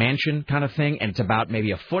haunted mansion kind of thing, and it's about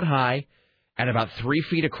maybe a foot high and about 3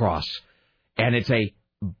 feet across, and it's a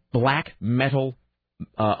black metal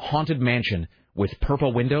haunted mansion with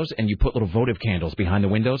purple windows, and you put little votive candles behind the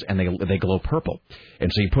windows, and they glow purple.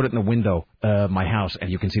 And so you put it in the window of my house, and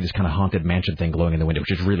you can see this kind of haunted mansion thing glowing in the window,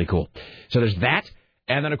 which is really cool. So there's that,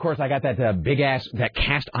 and then, of course, I got that big-ass, that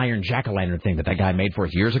cast-iron jack-o'-lantern thing that guy made for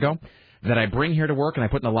us years ago, that I bring here to work and I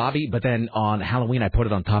put in the lobby, but then on Halloween I put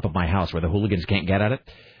it on top of my house where the hooligans can't get at it,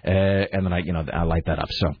 and then I light that up.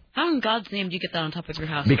 So how in God's name do you get that on top of your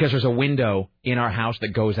house? Because there's a window in our house that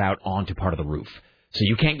goes out onto part of the roof, so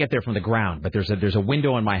you can't get there from the ground. But there's a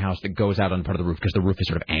window in my house that goes out on part of the roof because the roof is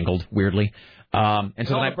sort of angled weirdly. And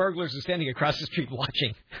so all the burglars are standing across the street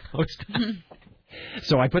watching.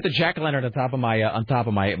 So I put the jack-o'-lantern on top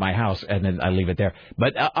of my house, and then I leave it there.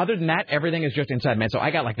 But other than that, everything is just inside, man. So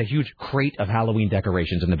I got like the huge crate of Halloween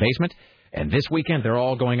decorations in the basement, and this weekend they're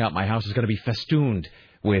all going up. My house is going to be festooned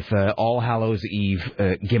with All Hallows Eve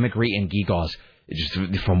gimmickry and gewgaws,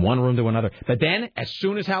 just from one room to another. But then, as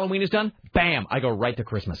soon as Halloween is done, bam, I go right to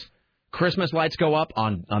Christmas. Christmas lights go up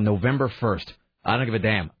on November 1st. I don't give a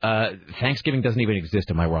damn. Thanksgiving doesn't even exist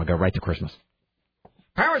in my world. I go right to Christmas.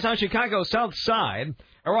 Parents on Chicago's South Side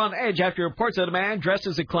are on edge after reports that a man dressed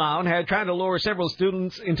as a clown had tried to lure several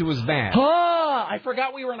students into his van. Oh, I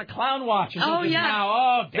forgot we were on a clown watch. Oh, yeah. Now.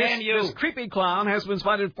 Oh, damn you. This creepy clown has been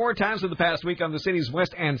spotted 4 times in the past week on the city's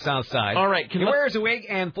west and south side. All right. He wears a wig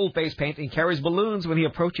and full face paint and carries balloons when he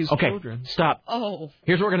approaches children. Stop. Oh.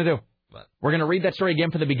 Here's what we're going to do. We're going to read that story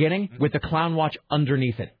again from the beginning with the Clown Watch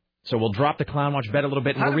underneath it. So we'll drop the Clown Watch bed a little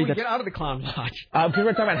bit. And How we'll do read we get out of the Clown Watch? Because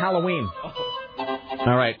we're talking about Halloween.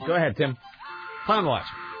 All right, go ahead, Tim. Clown Watch.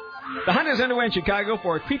 The hunt is underway in Chicago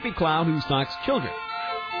for a creepy clown who stalks children.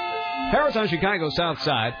 Parents on Chicago's South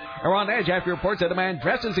Side are on edge after reports that a man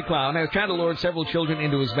dressed as a clown has tried to lure several children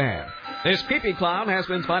into his van. This creepy clown has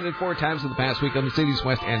been spotted 4 times in the past week on the city's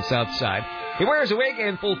west and south side. He wears a wig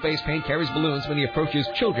and full face paint, carries balloons when he approaches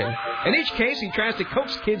children. In each case, he tries to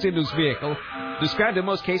coax kids into his vehicle, described in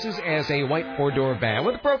most cases as a white 4-door van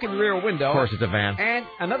with a broken rear window. Of course it's a van. And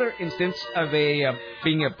another instance of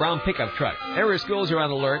being a brown pickup truck. Area schools are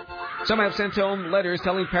on alert. Some have sent home letters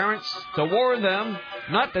telling parents to warn them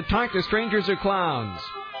not to talk to strangers or clowns.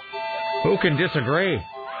 Who can disagree?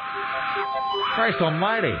 Christ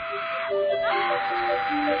almighty.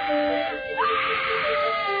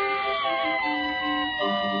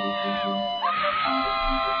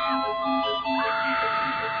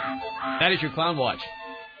 That is your Clown Watch.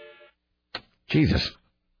 Jesus.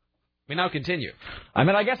 We now continue. I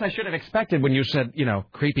mean, I guess I should have expected when you said,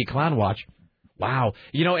 creepy Clown Watch. Wow.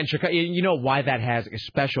 In Chicago, you know why that has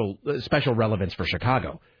special relevance for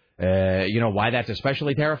Chicago. You know why that's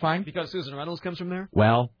especially terrifying? Because Susan Reynolds comes from there?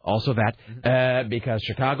 Well, also that. Because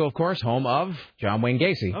Chicago, of course, home of John Wayne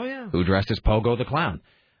Gacy. Oh, yeah. Who dressed as Pogo the Clown.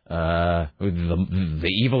 The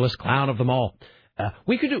evilest clown of them all.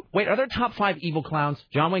 We could do... Wait, are there top 5 evil clowns?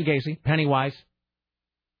 John Wayne Gacy, Pennywise.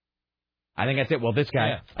 I think that's it. Well, this guy.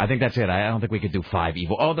 Yeah. I think that's it. I don't think we could do 5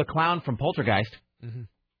 evil. Oh, the clown from Poltergeist. Mm-hmm.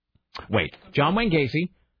 Wait, John Wayne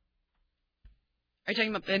Gacy. Are you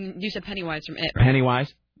talking about... you said Pennywise from It, right?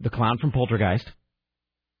 Pennywise, the clown from Poltergeist.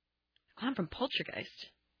 The clown from Poltergeist?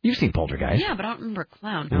 You've seen Poltergeist. Yeah, but I don't remember a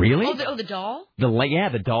clown. Really? Oh, the doll?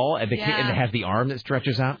 The doll, and it has the arm that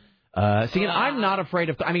stretches out. I'm not afraid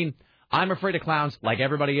of... I'm afraid of clowns like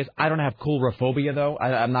everybody is. I don't have coulrophobia, though.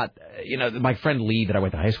 I'm not... my friend Lee that I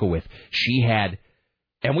went to high school with, she had...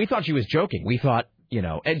 And we thought she was joking. We thought, and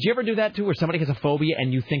do you ever do that, too, where somebody has a phobia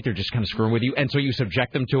and you think they're just kind of screwing with you, and so you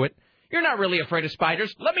subject them to it? You're not really afraid of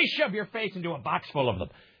spiders. Let me shove your face into a box full of them.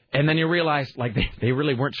 And then you realize, they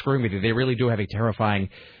really weren't screwing with you. They really do have a terrifying,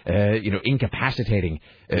 incapacitating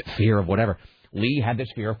fear of whatever. Lee had this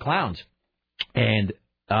fear of clowns. And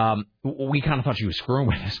we kind of thought she was screwing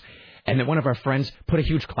with us. And then one of our friends put a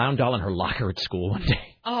huge clown doll in her locker at school one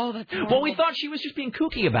day. Oh, that's horrible. Well, we thought she was just being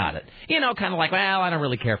kooky about it. Kind of like, well, I don't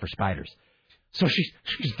really care for spiders. So she's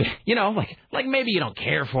like maybe you don't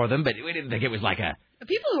care for them, but we didn't think it was like a... The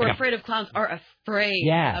people who are afraid of clowns are afraid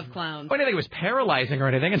of clowns. I didn't think it was paralyzing or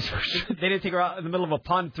anything. And so they didn't take her out in the middle of a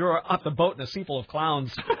pond, threw her off the boat in a sea full of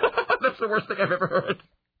clowns. That's the worst thing I've ever heard.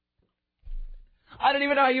 I don't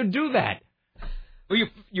even know how you do that. Well,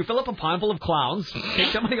 you fill up a pond full of clowns,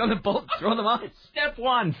 take somebody on the boat, throw them out. Step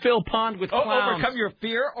 1, fill pond with clowns. Overcome your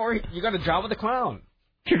fear, or you're going to drown with the clown.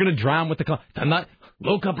 You're going to drown with the clown. I'm not...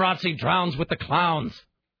 Luca Brasi drowns with the clowns.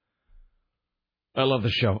 I love the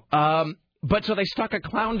show. But so they stuck a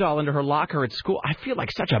clown doll into her locker at school. I feel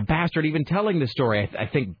like such a bastard even telling this story. I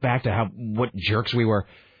think back to what jerks we were.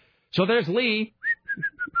 So there's Lee.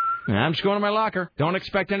 I'm just going to my locker. Don't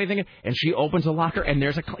expect anything. And she opens a locker, and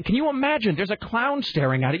can you imagine? There's a clown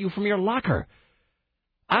staring out at you from your locker.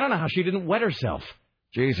 I don't know how she didn't wet herself.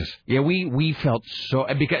 Jesus. Yeah, we felt so...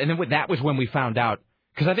 and then that was when we found out.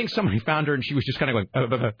 Because I think somebody found her, and she was just kind of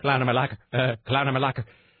going, clown in my locker, clown in my locker.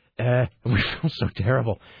 We felt so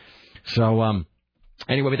terrible. So,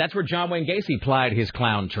 anyway, but that's where John Wayne Gacy plied his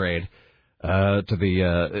clown trade to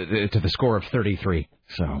the score of 33.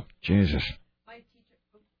 So, Jesus.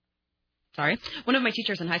 Sorry. One of my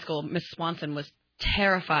teachers in high school, Miss Swanson, was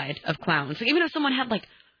terrified of clowns. Like, even if someone had,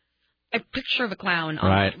 a picture of a clown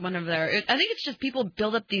on one of their... I think it's just people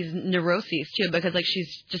build up these neuroses, too, because,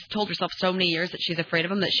 she's just told herself so many years that she's afraid of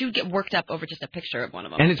them that she would get worked up over just a picture of one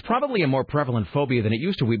of them. And it's probably a more prevalent phobia than it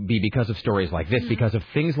used to be because of stories like this, because of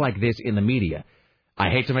things like this in the media. I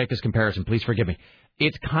hate to make this comparison. Please forgive me.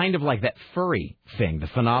 It's kind of like that furry thing, the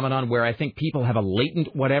phenomenon where I think people have a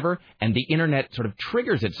latent whatever, and the Internet sort of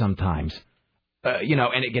triggers it sometimes,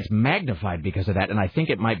 and it gets magnified because of that. And I think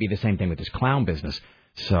it might be the same thing with this clown business.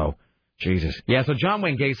 So... Jesus. Yeah, so John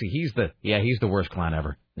Wayne Gacy, he's the worst clown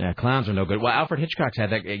ever. Yeah, clowns are no good. Well, Alfred Hitchcock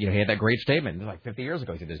had that, he had that great statement like 50 years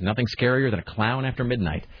ago. He said, there's nothing scarier than a clown after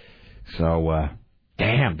midnight. So,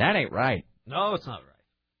 damn, that ain't right. No, it's not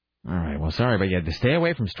right. All right, well, sorry, but you had to stay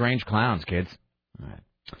away from strange clowns, kids. All right.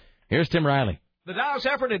 Here's Tim Riley. The Dow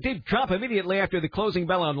suffered a deep drop immediately after the closing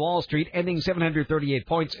bell on Wall Street, ending 738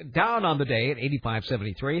 points down on the day at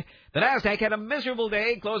 85.73. The Nasdaq had a miserable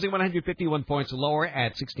day, closing 151 points lower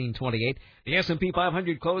at 1628. The S&P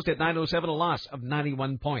 500 closed at 907, a loss of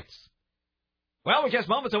 91 points. Well, we're just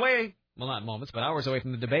moments away. Well, not moments, but hours away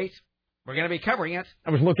from the debate. We're going to be covering it.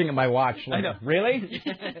 I was looking at my watch. Like, I know. Really?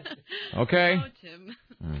 Okay. Oh, Tim.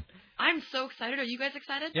 I'm so excited. Are you guys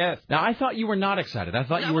excited? Yes. Now, I thought you were not excited. I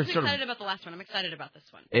thought No, you were I was sort of... excited about the last one. I'm excited about this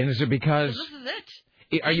one. And is it because... This is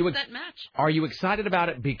it. Are you that match? Are you excited about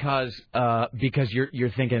it because you're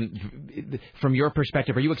thinking from your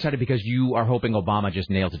perspective? Are you excited because you are hoping Obama just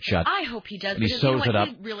nails it shut? I hope he does. And he Because sews it up.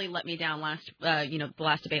 He really let me down the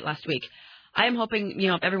last debate last week. I am hoping,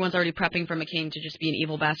 if everyone's already prepping for McCain to just be an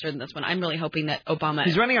evil bastard in this one, I'm really hoping that Obama...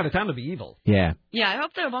 He's running out of time to be evil. Yeah. Yeah, I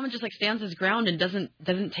hope that Obama just stands his ground and doesn't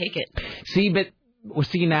take it. See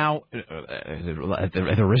now, at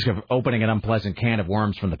the risk of opening an unpleasant can of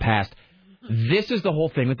worms from the past, this is the whole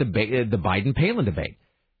thing with the Biden-Palin debate.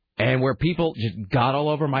 And where people just got all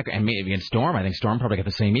over my... And maybe in Storm, I think Storm probably got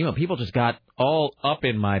the same email. People just got all up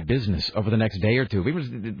in my business over the next day or two. People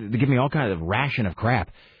they give me all kind of ration of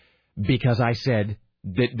crap because I said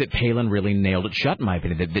that Palin really nailed it shut, in my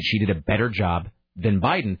opinion, that she did a better job than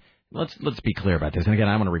Biden. Let's be clear about this. And again,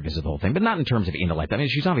 I want to revisit the whole thing, but not in terms of intellect. I mean,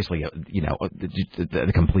 she's obviously,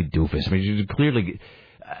 a complete doofus. I mean, she's clearly...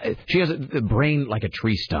 she has a brain like a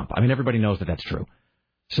tree stump. I mean, everybody knows that that's true.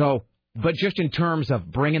 So, but just in terms of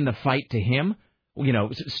bringing the fight to him,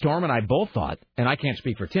 Storm and I both thought, and I can't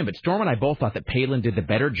speak for Tim, but Storm and I both thought that Palin did the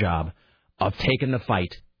better job of taking the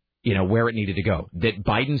fight, where it needed to go. That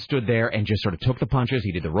Biden stood there and just sort of took the punches.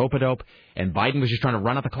 He did the rope-a-dope, and Biden was just trying to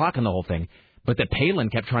run out the clock on the whole thing. But that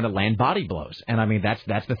Palin kept trying to land body blows. And, I mean, that's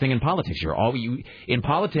the thing in politics. In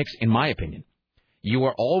politics, in my opinion, you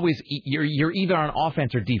are always you're either on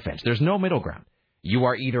offense or defense. There's no middle ground. You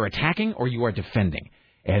are either attacking or you are defending.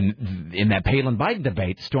 And in that Palin-Biden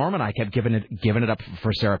debate, Storm and I kept giving it up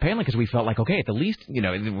for Sarah Palin because we felt like, okay, at the least,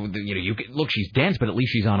 look, she's dense, but at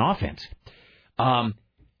least she's on offense.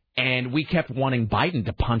 And we kept wanting Biden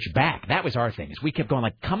to punch back. That was our thing. Is we kept going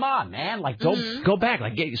like, come on, man, like go back,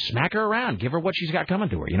 like smack her around, give her what she's got coming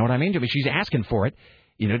to her. You know what I mean? I mean, she's asking for it.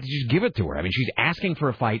 Just give it to her. I mean, she's asking for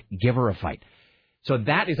a fight. Give her a fight. So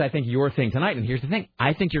that is, I think, your thing tonight. And here's the thing.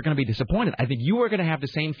 I think you're going to be disappointed. I think you are going to have the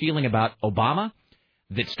same feeling about Obama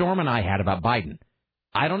that Storm and I had about Biden.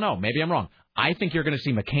 I don't know. Maybe I'm wrong. I think you're going to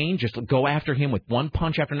see McCain just go after him with one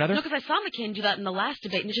punch after another. No, because I saw McCain do that in the last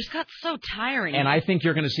debate, and it just got so tiring. And I think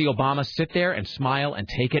you're going to see Obama sit there and smile and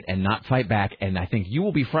take it and not fight back. And I think you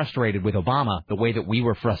will be frustrated with Obama the way that we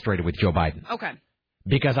were frustrated with Joe Biden. Okay.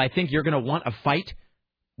 Because I think you're going to want a fight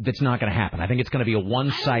that's not going to happen. I think it's going to be a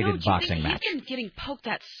one-sided boxing match. He's been getting poked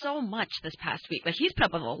at so much this past week. Like, he's put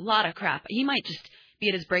up with a lot of crap. He might just be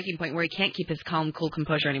at his breaking point where he can't keep his calm, cool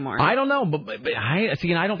composure anymore. I don't know, but I see,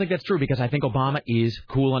 and I don't think that's true because I think Obama is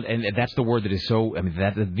cool, and that's the word that is so. I mean,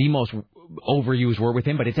 that's the most overused word with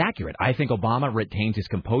him, but it's accurate. I think Obama retains his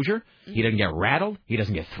composure. Mm-hmm. He doesn't get rattled. He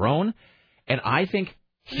doesn't get thrown, and I think.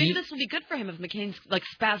 Maybe this will be good for him if McCain's like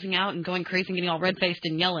spazzing out and going crazy and getting all red-faced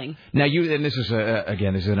and yelling. Now, and this is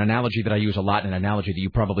again, this is an analogy that I use a lot, and an analogy that you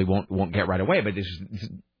probably won't get right away, but this is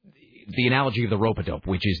the analogy of the rope-a-dope,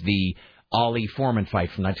 which is the Ali Foreman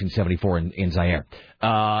fight from 1974 in Zaire.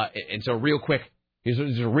 And so, real quick,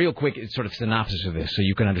 here's a real quick sort of synopsis of this, so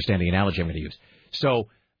you can understand the analogy I'm going to use. So,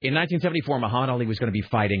 in 1974, Muhammad Ali was going to be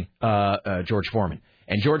fighting George Foreman,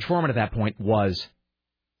 and George Foreman at that point was.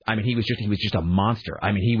 I mean, he was just a monster.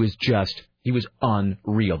 I mean, he was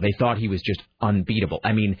unreal. They thought he was just unbeatable.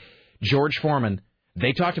 I mean, George Foreman,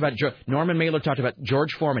 Norman Mailer talked about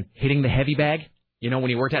George Foreman hitting the heavy bag, when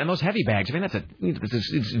he worked out. And those heavy bags, I mean,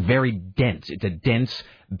 it's very dense. It's a dense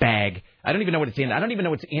bag. I don't even know what it's in. I don't even know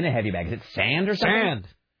what's in a heavy bag. Is it sand or something? Sand.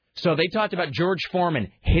 So they talked about George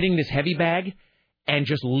Foreman hitting this heavy bag and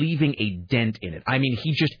just leaving a dent in it. I mean,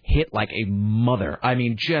 he just hit like a mother. I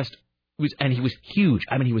mean, and he was huge.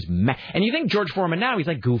 I mean, he was and you think George Foreman now, he's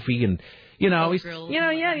like goofy and, he's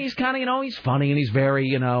kind of, he's funny and he's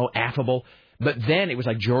very, affable. But then it was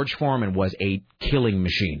like George Foreman was a killing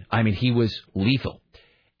machine. I mean, he was lethal.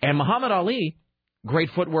 And Muhammad Ali,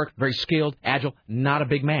 great footwork, very skilled, agile, not a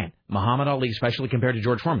big man. Muhammad Ali, especially compared to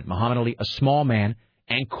George Foreman. Muhammad Ali, a small man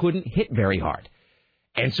and couldn't hit very hard.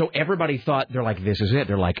 And so everybody thought, they're like, this is it.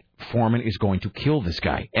 They're like, Foreman is going to kill this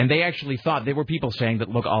guy. And they actually thought, there were people saying that,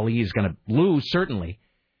 look, Ali is going to lose, certainly.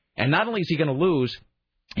 And not only is he going to lose,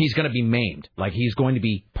 he's going to be maimed. Like, he's going to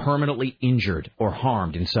be permanently injured or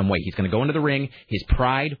harmed in some way. He's going to go into the ring. His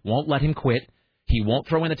pride won't let him quit. He won't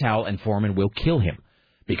throw in the towel, and Foreman will kill him.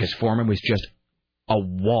 Because Foreman was just a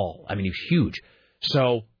wall. I mean, he was huge.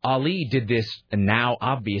 So Ali did this, now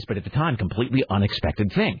obvious, but at the time, completely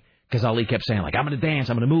unexpected thing. Because Ali kept saying, like, I'm going to dance,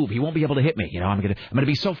 I'm going to move, he won't be able to hit me. I'm going to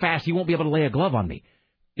be so fast, he won't be able to lay a glove on me.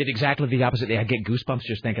 did exactly the opposite. I get goosebumps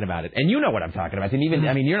just thinking about it. And you know what I'm talking about. And even,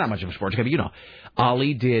 I mean, you're not much of a sports guy, but you know.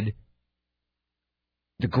 Ali did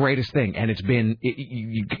the greatest thing. And it's been,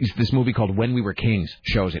 this movie called When We Were Kings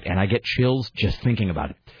shows it. And I get chills just thinking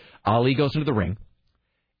about it. Ali goes into the ring,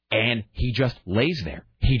 and he just lays there.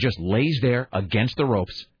 He just lays there against the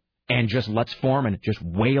ropes and just lets Foreman just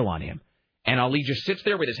wail on him. And Ali just sits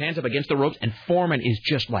there with his hands up against the ropes, and Foreman is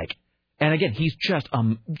just like, and again, he's just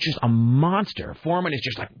a monster. Foreman is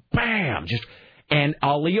just like, bam, just, and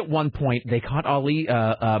Ali at one point, they caught Ali,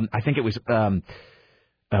 I think it was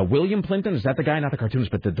William Plimpton, is that the guy? Not the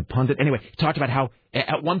cartoonist, but the pundit. Anyway, he talked about how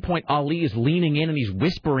at one point Ali is leaning in and he's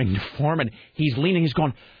whispering to Foreman. He's leaning, he's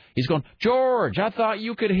going, George, I thought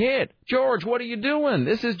you could hit. George, what are you doing?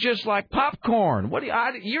 This is just like popcorn.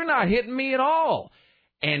 You're not hitting me at all.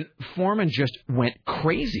 And Foreman just went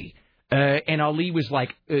crazy. And Ali was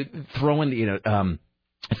like throwing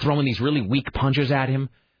these really weak punches at him,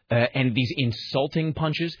 and these insulting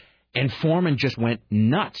punches. And Foreman just went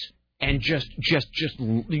nuts and just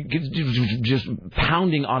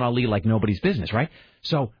pounding on Ali like nobody's business, right?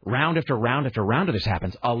 So round after round after round of this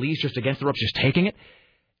happens. Ali's just against the ropes, just taking it.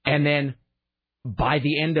 And then by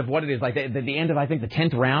the end of what it is, like the end of, I think, the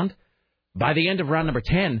 10th round, by the end of round number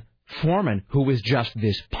 10, Foreman, who is just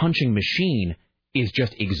this punching machine, is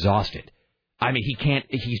just exhausted. I mean,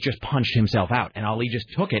 he's just punched himself out. And Ali just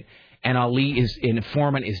took it, and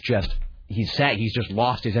Foreman is just, he's just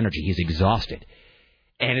lost his energy. He's exhausted.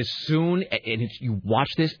 And you watch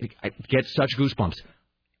this, I get such goosebumps.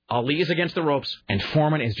 Ali is against the ropes, and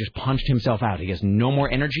Foreman has just punched himself out. He has no more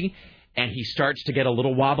energy. And he starts to get a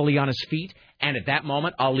little wobbly on his feet. And at that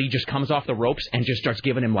moment, Ali just comes off the ropes and just starts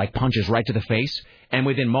giving him, like, punches right to the face. And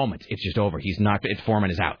within moments, it's just over.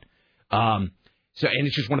 Foreman is out. And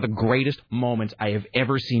it's just one of the greatest moments I have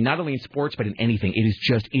ever seen, not only in sports, but in anything. It is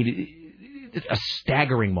just a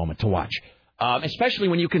staggering moment to watch. Especially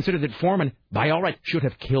when you consider that Foreman, by all rights, should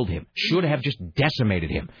have killed him, should have just decimated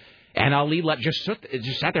him. And Ali just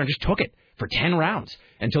sat there and just took it for 10 rounds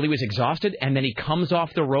until he was exhausted. And then he comes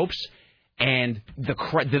off the ropes. And the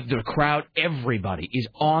crowd, everybody is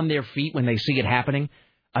on their feet when they see it happening.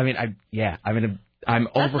 I mean, I'm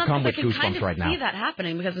overcome with goosebumps right now. I can see that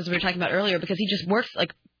happening because, as we were talking about earlier, because he just works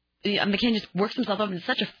McCain just works himself up in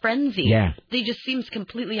such a frenzy. Yeah. That he just seems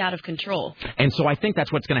completely out of control. And so I think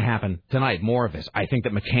that's what's going to happen tonight. More of this. I think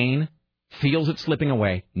that McCain feels it slipping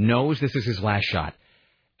away, knows this is his last shot,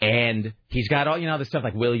 and he's got all the stuff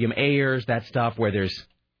like William Ayers, that stuff where there's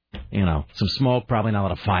some smoke, probably not a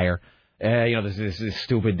lot of fire.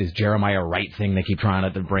 This Jeremiah Wright thing they keep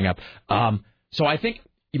trying to bring up. So I think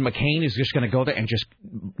McCain is just going to go there and just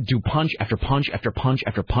do punch after punch after punch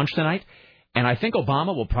after punch tonight. And I think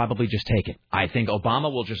Obama will probably just take it. I think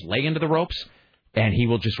Obama will just lay into the ropes, and he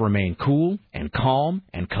will just remain cool and calm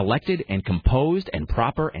and collected and composed and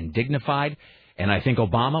proper and dignified. And I think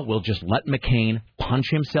Obama will just let McCain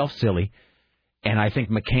punch himself silly. And I think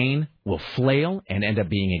McCain will flail and end up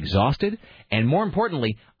being exhausted. And more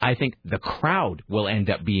importantly, I think the crowd will end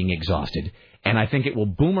up being exhausted. And I think it will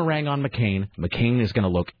boomerang on McCain. McCain is going to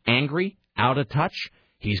look angry, out of touch.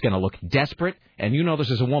 He's going to look desperate. And you know this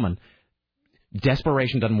as a woman.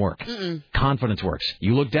 Desperation doesn't work. Mm-mm. Confidence works.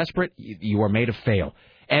 You look desperate, you are made to fail.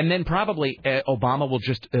 And then probably Obama will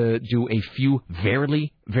just do a few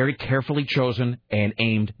very, very carefully chosen and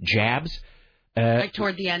aimed jabs. Like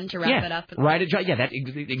toward the end to wrap it up. Right.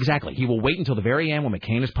 Exactly. He will wait until the very end when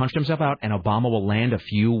McCain has punched himself out, and Obama will land a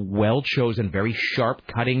few well-chosen, very sharp,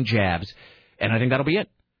 cutting jabs, and I think that'll be it.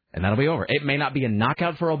 And that'll be over. It may not be a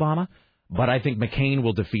knockout for Obama, but I think McCain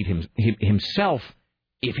will defeat himself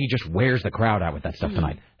if he just wears the crowd out with that stuff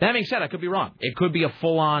tonight. That being said, I could be wrong. It could be a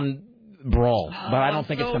full-on brawl, but I don't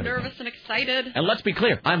think it's going to be. I'm so nervous and excited. And let's be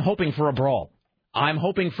clear, I'm hoping for a brawl. I'm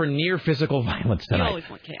hoping for near physical violence tonight. You always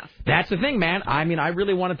want chaos. That's the thing, man. I mean, I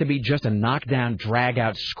really want it to be just a knockdown,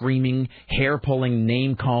 drag-out, screaming, hair-pulling,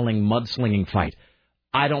 name-calling, mudslinging fight.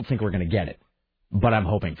 I don't think we're going to get it, but I'm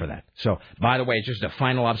hoping for that. So, by the way, just a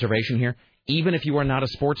final observation here. Even if you are not a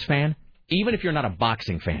sports fan, even if you're not a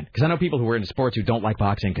boxing fan, because I know people who are into sports who don't like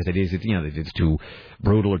boxing because it's too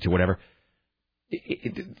brutal or too whatever.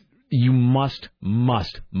 You must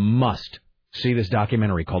see this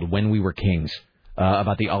documentary called When We Were Kings.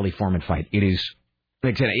 About the Ali Foreman fight. It is,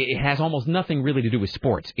 like I said, it has almost nothing really to do with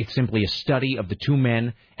sports. It's simply a study of the two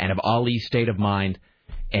men and of Ali's state of mind,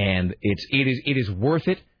 and it is worth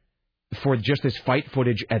it for just this fight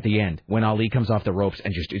footage at the end when Ali comes off the ropes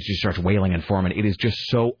and just starts wailing on Foreman. It is just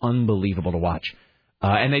so unbelievable to watch.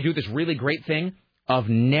 And they do this really great thing of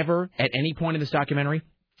never, at any point in this documentary,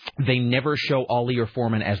 they never show Ali or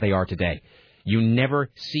Foreman as they are today. You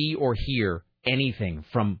never see or hear anything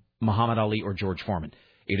from Muhammad Ali or George Foreman.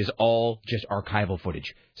 It is all just archival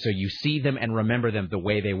footage. So you see them and remember them the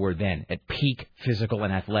way they were then, at peak physical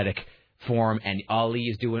and athletic form. And Ali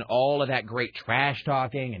is doing all of that great trash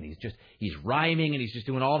talking, and he's rhyming, and he's just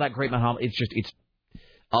doing all that great Muhammad.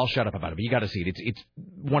 I'll shut up about it, but you got to see it. It's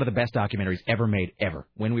one of the best documentaries ever made, ever.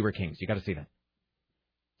 When We Were Kings. You got to see that.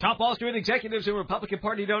 Top Wall Street executives and Republican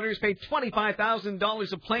Party donors paid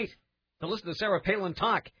 $25,000 a plate to listen to Sarah Palin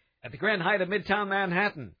talk at the Grand Hyatt of Midtown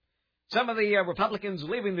Manhattan. Some of the Republicans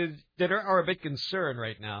leaving the dinner are a bit concerned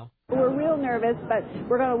right now. We're real nervous, but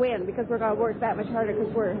we're going to win because we're going to work that much harder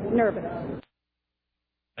because we're nervous.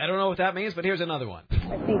 I don't know what that means, but here's another one.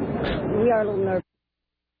 I think we are a little nervous.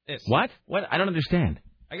 What? What? I don't understand.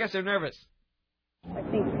 I guess they're nervous. I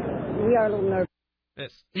think we are a little nervous.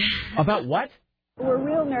 About what? We're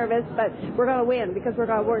real nervous, but we're going to win because we're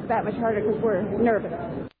going to work that much harder because we're nervous.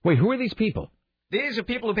 Wait, who are these people? These are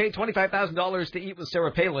people who paid $25,000 to eat with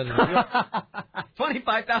Sarah Palin.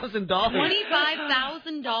 $25,000.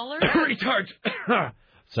 $25,000? Retards.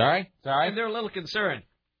 Sorry? And they're a little concerned.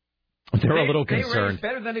 They're a little They concerned. raised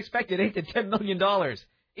better than expected, $8 to $10 million.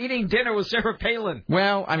 Eating dinner with Sarah Palin.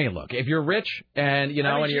 Well, I mean, look, if you're rich and,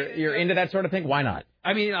 and you're into that sort of thing, why not?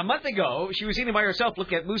 I mean, a month ago, she was eating by herself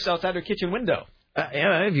looking at moose outside her kitchen window.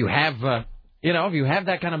 If you have, if you have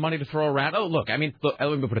that kind of money to throw around. Oh, look, let me put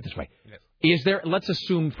it this way. Yes. Let's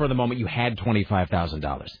assume for the moment you had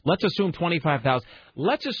 $25,000. Let's assume $25,000.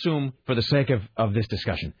 Let's assume, for the sake of this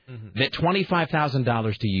discussion, that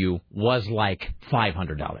 $25,000 to you was like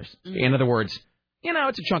 $500. In other words,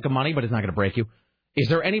 it's a chunk of money, but it's not going to break you. Is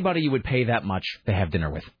there anybody you would pay that much to have dinner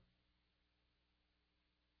with?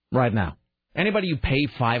 Right now. Anybody you pay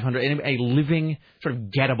 $500, a living, sort of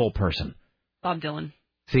gettable person? Bob Dylan.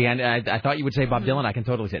 See, and I thought you would say Bob Dylan. I can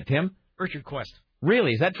totally say it. Tim? Richard Quest.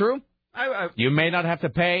 Really? Is that true? I You may not have to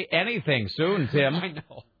pay anything soon, Tim. I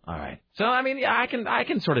know. All right. So, I mean, I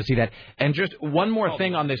can sort of see that. And just one more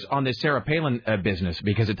thing on this Sarah Palin business,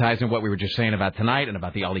 because it ties in what we were just saying about tonight and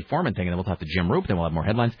about the Ali Foreman thing, and then we'll talk to Jim Roop, then we'll have more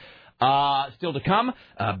headlines. Still to come,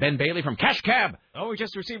 Ben Bailey from Cash Cab. Oh, we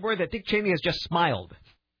just received word that Dick Cheney has just smiled.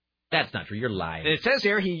 That's not true. You're lying. It says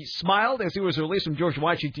here he smiled as he was released from George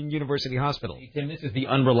Washington University Hospital. Tim, this is the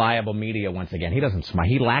unreliable media once again. He doesn't smile.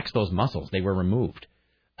 He lacks those muscles. They were removed.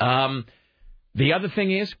 The other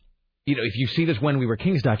thing is, if you see this When We Were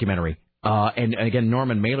Kings documentary, and again,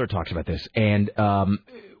 Norman Mailer talks about this, and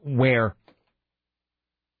where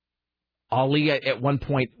Ali, at one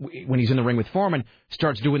point, when he's in the ring with Foreman,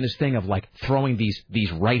 starts doing this thing of, like, throwing these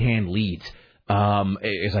right-hand leads, is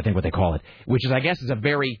I think what they call it, which is, I guess, is a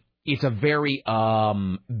very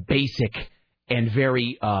basic and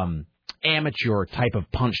very amateur type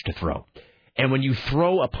of punch to throw. And when you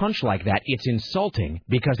throw a punch like that, it's insulting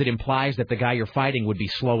because it implies that the guy you're fighting would be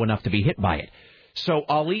slow enough to be hit by it. So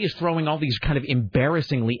Ali is throwing all these kind of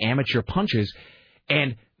embarrassingly amateur punches,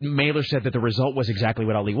 and Mailer said that the result was exactly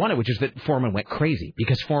what Ali wanted, which is that Foreman went crazy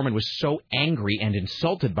because Foreman was so angry and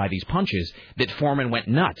insulted by these punches that Foreman went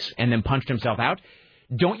nuts and then punched himself out.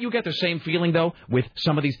 Don't you get the same feeling, though, with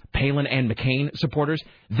some of these Palin and McCain supporters,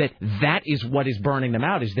 that is what is burning them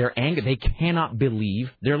out, is their anger? They cannot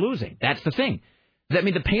believe they're losing. That's the thing. I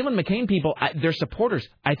mean, the Palin-McCain people, their supporters,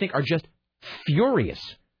 I think, are just furious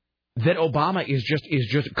that Obama is just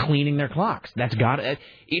cleaning their clocks. That,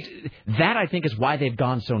 I think, is why they've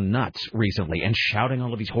gone so nuts recently and shouting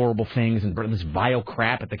all of these horrible things and this vile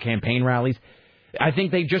crap at the campaign rallies. I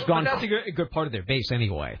think they've just gone. That's a good part of their base,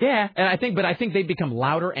 anyway. Yeah, and I think they've become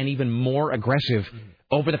louder and even more aggressive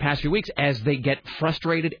over the past few weeks as they get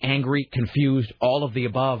frustrated, angry, confused, all of the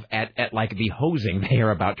above at like the hosing they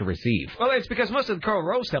are about to receive. Well, it's because most of the Karl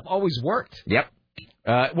Rove stuff always worked. Yep.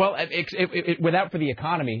 Well, without for the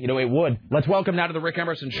economy, it would. Let's welcome now to the Rick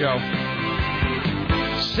Emerson Show,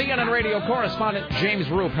 CNN radio correspondent James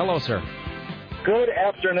Roop. Hello, sir. Good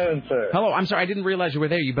afternoon, sir. Hello. I'm sorry, I didn't realize you were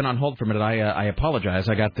there. You've been on hold for a minute. I apologize.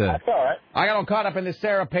 That's all right. I got all caught up in this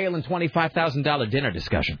Sarah Palin $25,000 dinner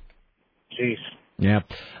discussion. Jeez. Yeah.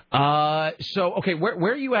 So, okay, where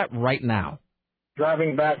are you at right now?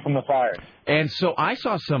 Driving back from the fire. And so I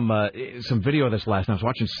saw some video of this last night. I was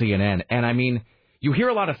watching CNN, and I mean, you hear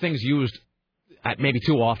a lot of things used maybe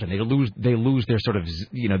too often. They lose their sort of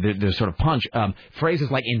their sort of punch. Phrases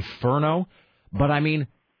like inferno, but I mean,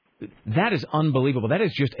 that is unbelievable. That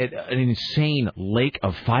is just an insane lake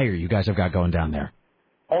of fire you guys have got going down there.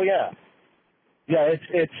 Oh yeah, yeah.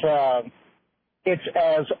 It's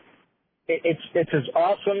as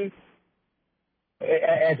awesome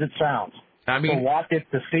as it sounds. I mean, to watch it,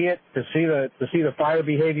 to see the fire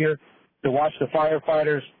behavior, to watch the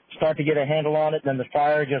firefighters start to get a handle on it, then the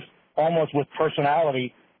fire just almost with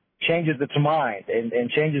personality changes its mind and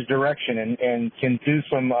changes direction and can do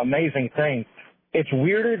some amazing things. It's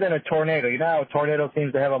weirder than a tornado. You know how a tornado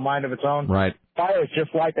seems to have a mind of its own? Right. Fire is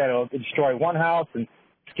just like that. It'll destroy one house and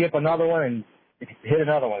skip another one and hit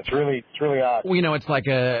another one. It's really odd. Well, you know, it's like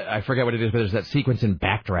I forget what it is, but there's that sequence in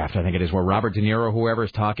Backdraft, I think it is, where Robert De Niro, whoever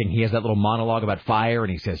is talking, he has that little monologue about fire,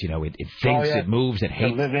 and he says, you know, it thinks, it moves, it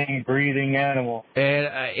hates. A living, breathing animal.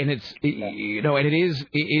 And it's, you know, and it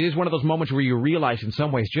is one of those moments where you realize in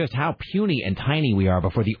some ways just how puny and tiny we are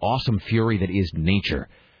before the awesome fury that is nature.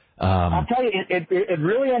 I'll tell you, it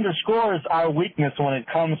really underscores our weakness when it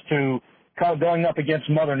comes to going up against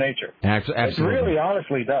Mother Nature. Absolutely. It really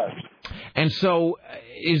honestly does. And so,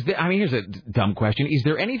 here's a dumb question. Is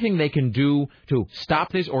there anything they can do to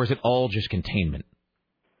stop this, or is it all just containment?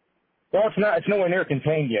 Well, it's nowhere near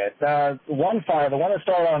contained yet. One fire, the one that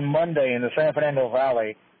started on Monday in the San Fernando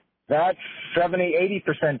Valley, that's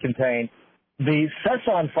 70-80% contained. The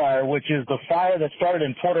Cesson fire, which is the fire that started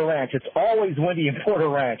in Porter Ranch, it's always windy in Porter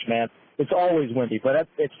Ranch, man. It's always windy. But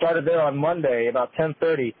it started there on Monday about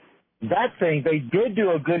 10:30. That thing, they did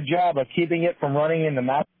do a good job of keeping it from running in the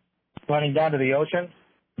mountains, running down to the ocean.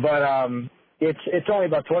 But it's only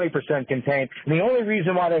about 20% contained. And the only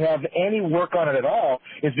reason why they have any work on it at all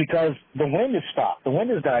is because the wind has stopped. The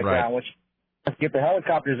wind has died down, which get the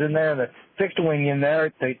helicopters in there and the fixed wing in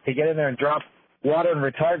there to get in there and drop water and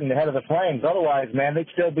retardant ahead of the flames. Otherwise, man, they'd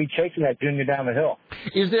still be chasing that junior down the hill.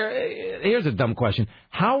 Here's a dumb question.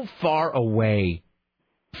 How far away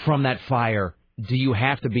from that fire do you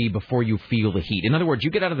have to be before you feel the heat? In other words, you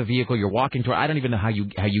get out of the vehicle, you're walking toward, I don't even know how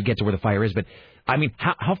you get to where the fire is, but, I mean,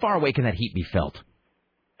 how far away can that heat be felt?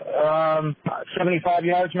 75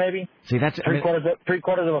 yards, maybe. See, that's...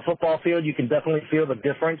 Three-quarters of a football field, you can definitely feel the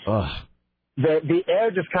difference. Ugh. The air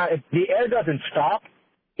just the air doesn't stop,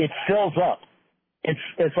 it fills up.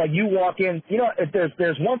 It's like you walk in, you know,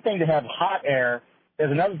 there's one thing to have hot air,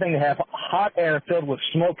 there's another thing to have hot air filled with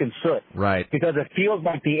smoke and soot. Right. Because it feels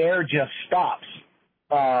like the air just stops.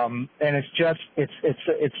 And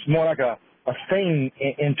it's more like a thing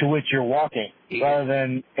into which you're walking rather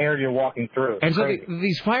than air you're walking through. And so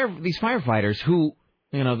these firefighters who,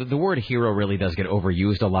 you know, the word hero really does get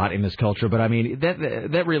overused a lot in this culture, but I mean,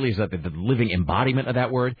 that really is the living embodiment of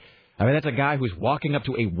that word. I mean, that's a guy who's walking up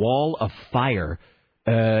to a wall of fire,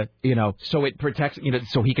 you know, so it protects, you know,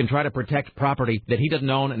 so he can try to protect property that he doesn't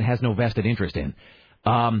own and has no vested interest in.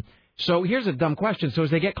 So here's a dumb question. So as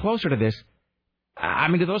they get closer to this, I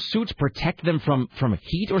mean, do those suits protect them from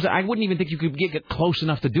heat? Or I wouldn't even think you could get close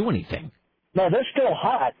enough to do anything. No, they're still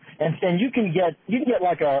hot, and you can get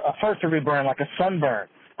like a first-degree burn, like a sunburn,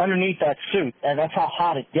 underneath that suit, and that's how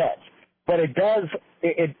hot it gets. But it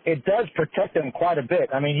does protect them quite a bit.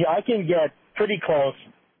 I mean, I can get pretty close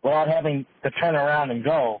without having to turn around and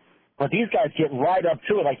go. But these guys get right up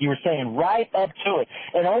to it, like you were saying, right up to it.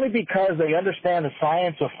 And only because they understand the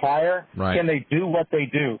science of fire can they do what they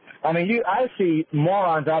do. I mean, I see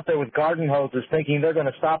morons out there with garden hoses thinking they're going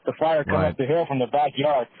to stop the fire coming up the hill from the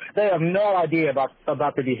backyard. They have no idea about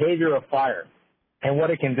the behavior of fire and what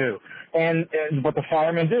it can do and what the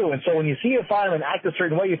firemen do. And so when you see a fireman act a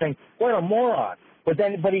certain way, you think, what a moron. But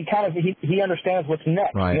he understands what's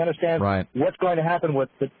next. Right. He understands what's going to happen with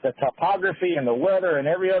the topography and the weather and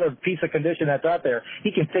every other piece of condition that's out there.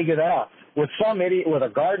 He can figure that out. With some idiot with a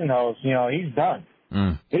garden hose, you know, he's done.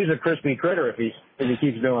 He's a crispy critter if he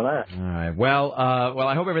keeps doing that. All right. Well,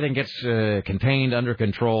 I hope everything gets contained, under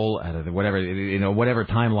control, whatever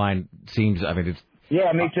timeline seems. I mean, it's.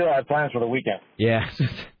 Yeah, me too. I have plans for the weekend. Yeah.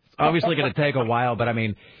 Obviously going to take a while, but I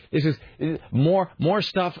mean, this is more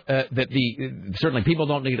stuff that certainly people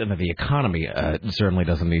don't need, and that the economy certainly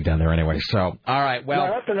doesn't need down there anyway. So, all right, well,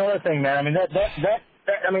 that's another thing, man. I mean,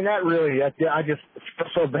 that really, I just feel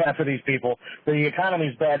so bad for these people. The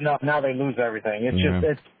economy's bad enough, now they lose everything.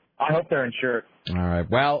 I hope they're insured. All right.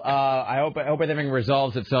 Well, I hope everything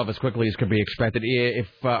resolves itself as quickly as could be expected.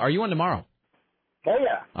 Are you on tomorrow? Oh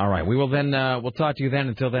yeah. All right. We will then. We'll talk to you then.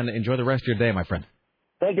 Until then, enjoy the rest of your day, my friend.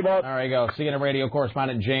 Thank you, Bob. All right, go. CNN radio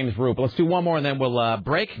correspondent James Roop. Let's do one more, and then we'll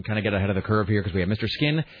break and kind of get ahead of the curve here because we have Mr.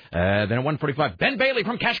 Skin. Then at 1:45, Ben Bailey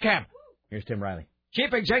from Cash Cab. Here's Tim Riley.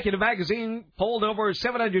 Chief Executive Magazine polled over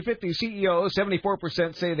 750 CEOs.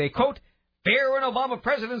 74% say they, quote, fear an Obama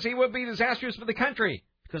presidency would be disastrous for the country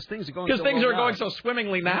because things are going so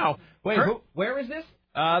swimmingly now. Wait, where is this?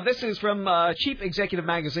 This is from Chief Executive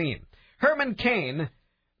Magazine. Herman Cain,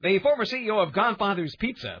 the former CEO of Godfather's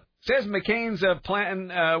Pizza, says McCain's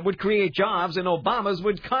plan would create jobs and Obama's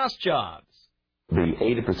would cost jobs. The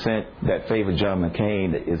 80% that favor John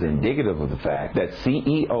McCain is indicative of the fact that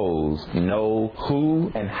CEOs know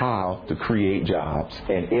who and how to create jobs.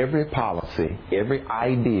 And every policy, every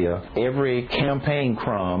idea, every campaign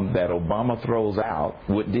crumb that Obama throws out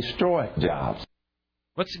would destroy jobs.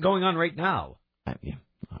 What's going on right now?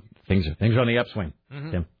 Things are on the upswing.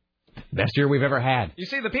 Mhm. Tim. Best year we've ever had. You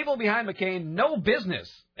see, the people behind McCain know business,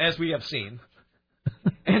 as we have seen.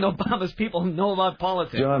 And Obama's people know about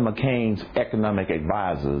politics. John McCain's economic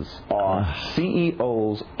advisors are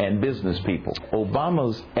CEOs and business people.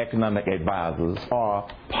 Obama's economic advisors are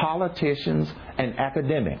politicians and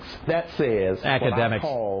academics. That says Academics. what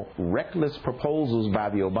I call reckless proposals by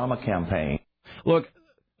the Obama campaign. Look,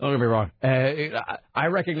 don't get me wrong. I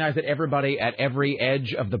recognize that everybody at every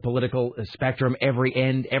edge of the political spectrum, every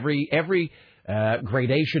end, every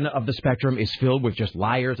gradation of the spectrum is filled with just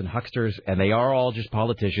liars and hucksters, and they are all just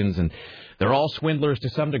politicians, and they're all swindlers to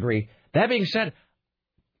some degree. That being said,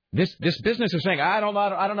 this business of saying I don't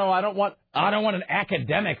want an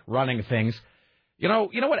academic running things. You know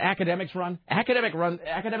what academics run?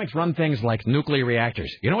 Academics run things like nuclear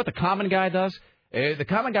reactors. You know what the common guy does? The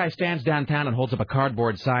common guy stands downtown and holds up a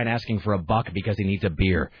cardboard sign asking for a buck because he needs a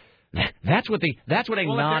beer. That's what a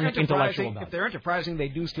non-intellectual does. If they're enterprising, they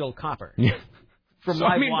do steal copper. From So,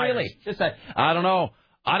 live I mean, wires. really, just that. I don't know.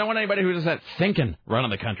 I don't want anybody who does that thinking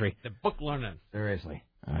running the country. The book learning. Seriously.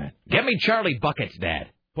 All right. Get me Charlie Buckets,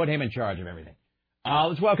 Dad. Put him in charge of everything.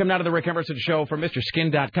 Let's welcome now to the Rick Emerson Show from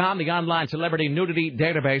MrSkin.com, the online celebrity nudity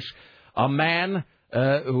database. A man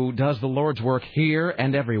who does the Lord's work here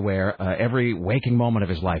and everywhere, every waking moment of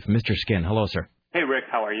his life. Mr. Skin. Hello, sir. Hey, Rick.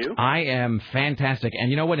 How are you? I am fantastic.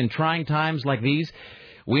 And you know what? In trying times like these,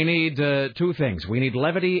 we need two things. We need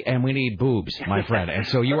levity and we need boobs, my friend. And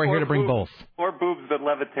so you are here to bring both. Or boobs that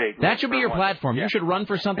levitate. That should be your platform. Yeah. You should run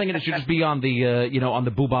for something, and it should just be on the, on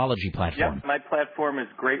the boobology platform. Yep, my platform is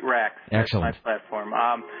Great Racks. That's Excellent. my platform.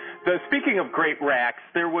 Speaking of Great Racks,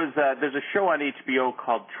 there's a show on HBO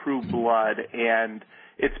called True Blood, and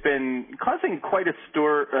it's been causing quite a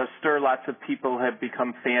stir. Lots of people have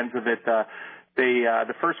become fans of it.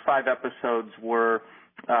 The first 5 episodes were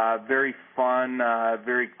very fun,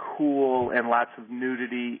 very cool, and lots of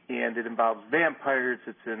nudity, and it involves vampires.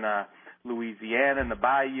 It's in Louisiana, in the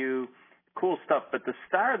Bayou. Cool stuff. But the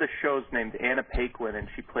star of the show is named Anna Paquin, and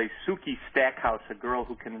she plays Suki Stackhouse, a girl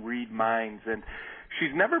who can read minds. And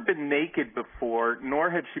she's never been naked before,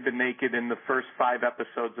 nor had she been naked in the first 5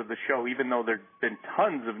 episodes of the show, even though there'd been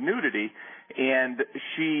tons of nudity. And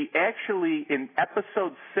she actually, in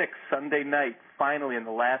episode 6, Sunday night, finally in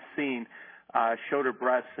the last scene, showed her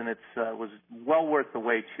breasts, and it was well worth the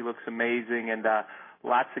wait. She looks amazing, and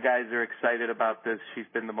lots of guys are excited about this. She's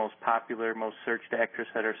been the most popular, most searched actress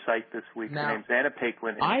at her site this week. Now, her name's Anna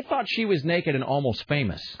Paquin. I thought she was naked and Almost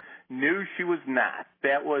Famous. No, she was not.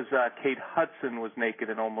 That was Kate Hudson was naked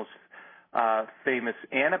and Almost Famous.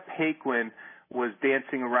 Anna Paquin was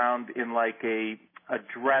dancing around in like a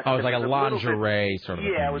dress. Oh, it was like a lingerie bit, sort of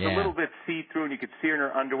yeah, a thing. it was a little bit see-through, and you could see her in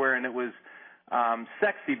her underwear, and it was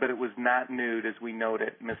sexy, but it was not nude, as we note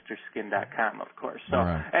at MrSkin.com, of course. So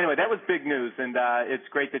Anyway, that was big news, and it's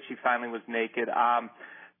great that she finally was naked.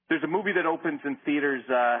 There's a movie that opens in theaters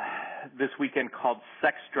this weekend called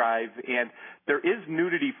Sex Drive, and there is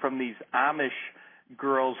nudity from these Amish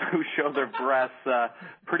girls who show their breasts.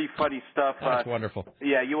 Pretty funny stuff. That's wonderful.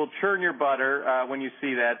 Yeah, you will churn your butter when you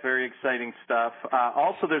see that. Very exciting stuff.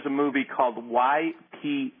 Also, there's a movie called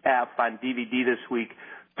YPF on DVD this week.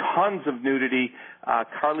 Tons of nudity.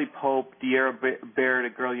 Carly Pope, De'Ara Baird, a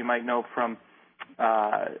girl you might know from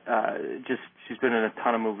she's been in a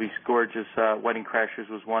ton of movies. Gorgeous. Wedding Crashers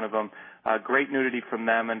was one of them. Great nudity from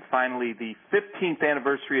them. And finally, the 15th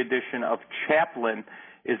anniversary edition of Chaplin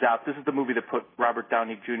is out. This is the movie that put Robert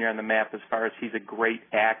Downey Jr. on the map as far as he's a great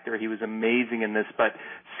actor. He was amazing in this. But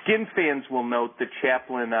Skin fans will note that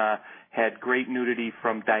Chaplin had great nudity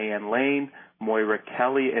from Diane Lane, Moira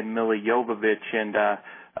Kelly, and Milla Jovovich. And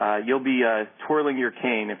you'll be twirling your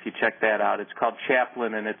cane if you check that out. It's called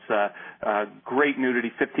Chaplin, and it's great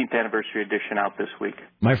nudity, 15th anniversary edition out this week.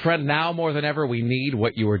 My friend, now more than ever, we need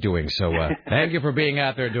what you are doing. So thank you for being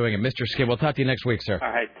out there doing it. Mr. Skin, we'll talk to you next week, sir. All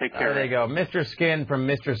right, take care. There you go. Mr. Skin from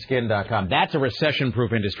MrSkin.com. That's a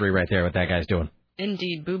recession-proof industry right there, what that guy's doing.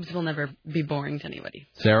 Indeed, boobs will never be boring to anybody.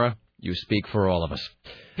 Sarah, you speak for all of us.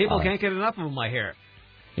 People can't get enough of them, I hear.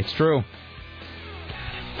 It's true.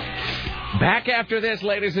 Back after this,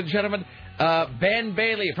 ladies and gentlemen, Ben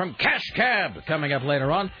Bailey from Cash Cab coming up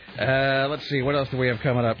later on. Let's see, what else do we have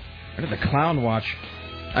coming up? After the Clown Watch.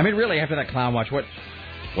 I mean, really, after that Clown Watch, what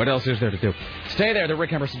else is there to do? Stay there. The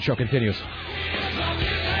Rick Emerson Show continues.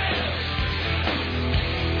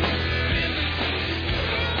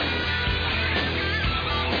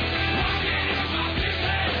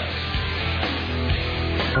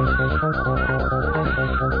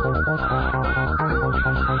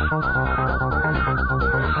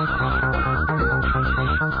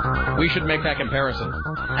 We should make that comparison.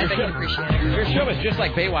 I bet you'd appreciate it. Your show is just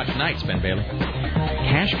like Baywatch Nights, Ben Bailey.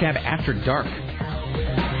 Cash Cab After Dark.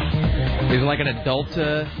 Is it like an adult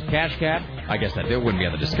cash cab? I guess that wouldn't be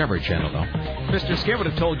on the Discovery Channel, though. Mr. Skip would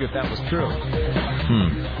have told you if that was true.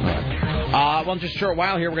 Well, in just a short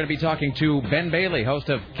while here, we're going to be talking to Ben Bailey, host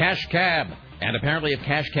of Cash Cab, and apparently of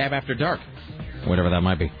Cash Cab After Dark, whatever that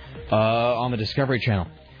might be, on the Discovery Channel.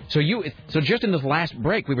 So just in this last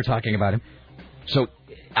break, we were talking about him. So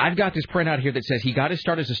I've got this printout here that says he got his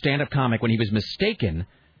start as a stand-up comic when he was mistaken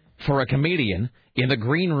for a comedian in the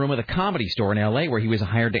green room of the Comedy Store in L.A. where he was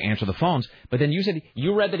hired to answer the phones. But then you said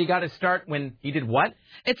you read that he got his start when he did what?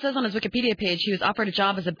 It says on his Wikipedia page he was offered a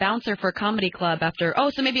job as a bouncer for a comedy club after... Oh,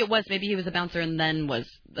 so maybe he was a bouncer and then was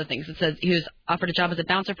the thing. So it says he was offered a job as a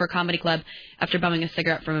bouncer for a comedy club after bumming a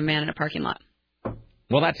cigarette from a man in a parking lot.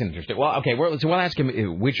 Well, that's interesting. Well, okay, so we'll ask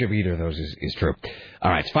him which of either of those is true.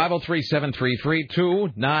 All right, it's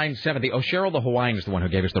 503-733-2970. Oh, Cheryl the Hawaiian is the one who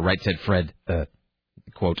gave us the Right Said Fred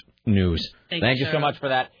quote news. Thank you so much for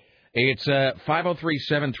that. It's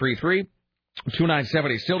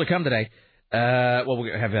 503-733-2970. Still to come today. We'll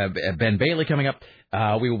have Ben Bailey coming up.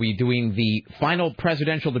 We will be doing the final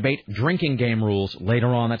presidential debate drinking game rules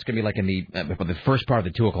later on. That's going to be like in the first part of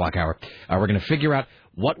the 2 o'clock hour. We're going to figure out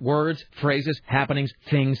what words, phrases, happenings,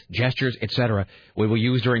 things, gestures, etc. we will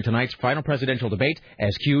use during tonight's final presidential debate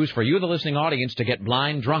as cues for you, the listening audience, to get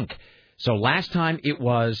blind drunk. So last time it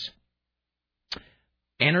was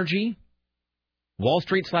energy, Wall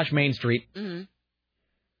Street / Main Street. Mm-hmm.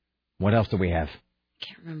 What else do we have?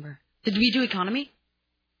 Can't remember. Did we do economy?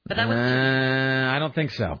 But that was. I don't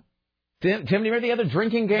think so. Tim, do you remember the other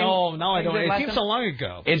drinking game? No, I don't. It seems so long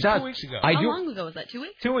ago. It does. 2 weeks ago. How long ago was that? 2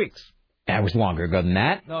 weeks? 2 weeks. That was longer ago than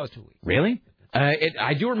that. No, it was 2 weeks. Really?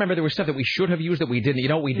 I do remember there was stuff that we should have used that we didn't. You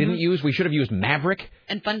know what we didn't use? We should have used Maverick.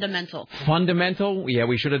 And Fundamental. Fundamental? Yeah,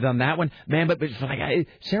 we should have done that one. Man, but like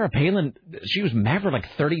Sarah Palin, she was Maverick like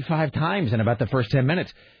 35 times in about the first 10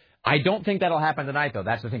 minutes. I don't think that'll happen tonight, though.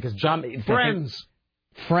 That's the thing, because John...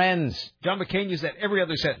 Friends. John McCain used that every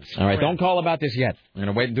other sentence. All right, don't call about this yet. I'm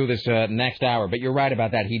going to wait and do this next hour. But you're right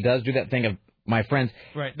about that. He does do that thing of my friends.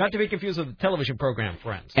 Right, not to be confused with the television program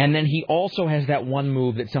Friends. And then he also has that one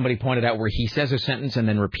move that somebody pointed out where he says a sentence and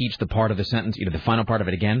then repeats the part of the sentence, either the final part of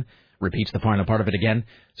it again, repeats the final part of it again.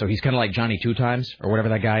 So he's kind of like Johnny Two Times or whatever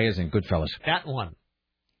that guy is in Goodfellas. That one.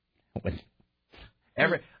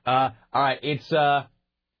 All right, it's... Are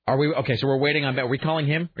we... Okay, so we're waiting on... Are we calling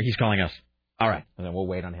him or he's calling us? All right, and then we'll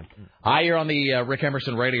wait on him. Hi, you're on the Rick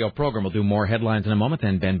Emerson radio program. We'll do more headlines in a moment.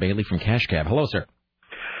 Then Ben Bailey from Cash Cab. Hello, sir.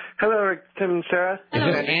 Hello, Rick, Tim, and Sarah. Is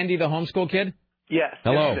this Andy, the homeschool kid? Yes.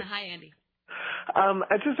 Hello. Hi, Andy.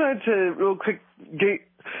 I just wanted to real quick get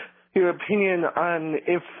your opinion on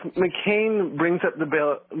if McCain brings up the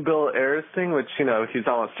Bill Ayers thing, which, he's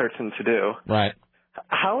almost certain to do. Right.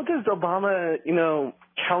 How does Obama,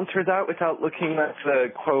 counter that without looking at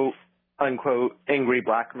the quote, unquote, angry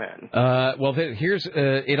black man? Well, here's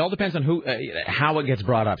it all depends on how it gets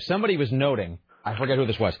brought up. Somebody was noting, I forget who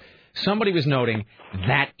this was. Somebody was noting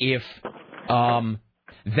that if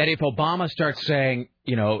Obama starts saying,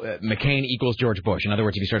 McCain equals George Bush. In other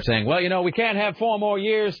words, if he starts saying, well, we can't have 4 more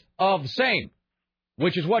years of the same,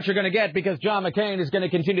 which is what you're going to get because John McCain is going to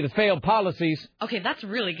continue the failed policies. Okay, that's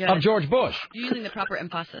really good. Of George Bush. You're using the proper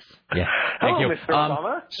emphasis. Yeah, thank you. Mr.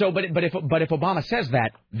 Obama. So, but if Obama says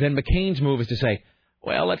that, then McCain's move is to say,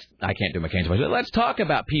 well, I can't do McCain's voice. Let's talk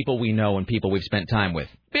about people we know and people we've spent time with.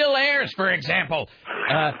 Bill Ayers, for example.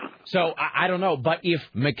 So I don't know, but if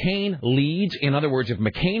McCain leads, in other words, if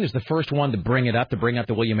McCain is the first one to bring up the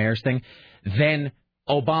William Ayers thing, then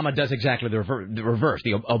Obama does exactly the reverse.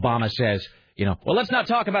 Obama says, well, let's not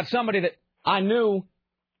talk about somebody that I knew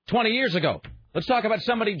 20 years ago. Let's talk about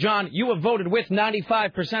somebody, John, you have voted with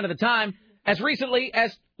 95% of the time as recently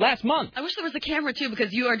as last month. I wish there was a camera, too,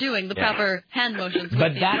 because you are doing the proper hand motions.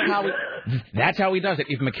 But that's how he does it.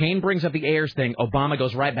 If McCain brings up the Ayers thing, Obama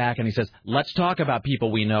goes right back and he says, let's talk about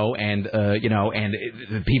people we know and, and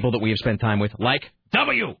the people that we have spent time with, like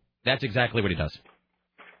W. That's exactly what he does.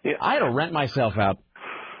 Yeah. I had to rent myself out.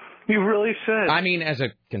 You really should. I mean, as a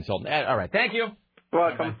consultant. All right. Thank you.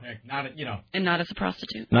 Welcome. And not as a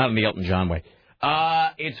prostitute. Not in the Elton John way.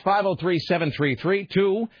 It's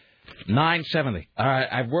 503-733-2970. All right.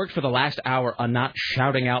 I've worked for the last hour on not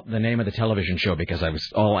shouting out the name of the television show because I was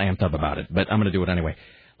all amped up about it. But I'm going to do it anyway.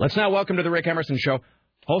 Let's now welcome to the Rick Emerson Show,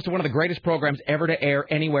 host of one of the greatest programs ever to air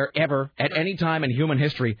anywhere, ever, at any time in human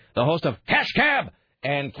history, the host of Cash Cab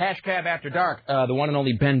and Cash Cab After Dark, the one and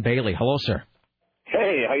only Ben Bailey. Hello, sir.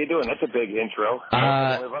 Hey, how you doing? That's a big intro.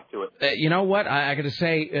 I live up to it. You know what? I got to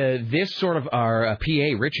say, this sort of our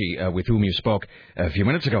PA, Richie, with whom you spoke a few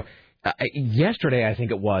minutes ago, yesterday, I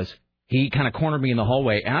think it was, he kind of cornered me in the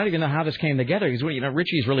hallway, and I don't even know how this came together. He's,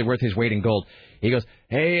 Richie's really worth his weight in gold. He goes,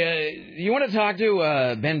 "Hey, you want to talk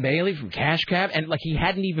to Ben Bailey from Cash Cab?" And he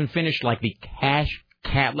hadn't even finished the Cash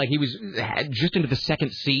Cab, he was just into the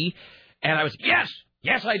second C, and I was,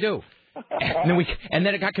 yes, I do. And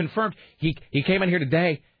then it got confirmed. He came in here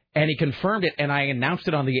today, and he confirmed it, and I announced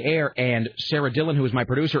it on the air, and Sarah Dillon, who was my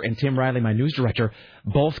producer, and Tim Riley, my news director,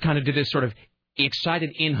 both kind of did this sort of excited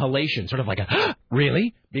inhalation, sort of like a,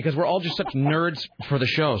 really? Because we're all just such nerds for the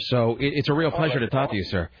show, so it's a real pleasure to talk to you,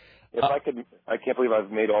 sir. If I can't believe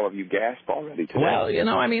I've made all of you gasp already today. Well, you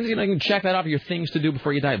can check that off your things to do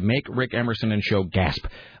before you die. Make Rick Emerson and show gasp.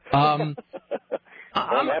 I'm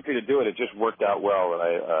happy to do it. It just worked out well, and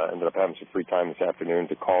I ended up having some free time this afternoon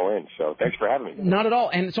to call in. So thanks for having me. Not at all.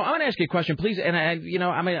 And so I'm going to ask you a question, please. And I'm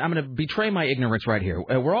going to betray my ignorance right here.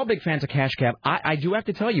 We're all big fans of Cash Cab. I do have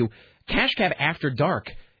to tell you, Cash Cab After Dark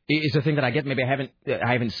is a thing that I get. Maybe I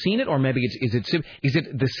haven't seen it, or maybe is it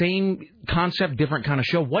the same concept, different kind of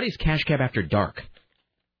show? What is Cash Cab After Dark?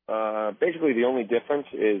 Basically, the only difference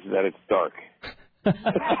is that it's dark.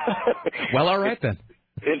 Well, all right then.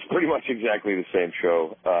 It's pretty much exactly the same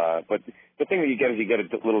show, but the thing that you get is you get a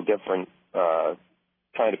little different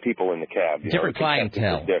kind of people in the cab. Different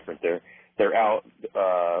clientele. Different. They're out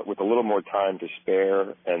with a little more time to spare,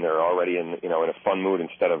 and they're already in a fun mood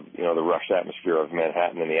instead of the rush atmosphere of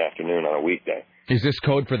Manhattan in the afternoon on a weekday. Is this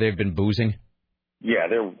code for they've been boozing? Yeah,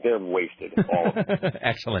 they're wasted. All of them.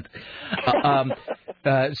 Excellent.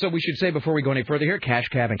 So we should say before we go any further here, Cash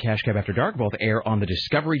Cab and Cash Cab After Dark both air on the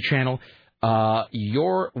Discovery Channel.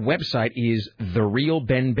 Your website is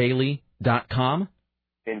therealbenbailey.com?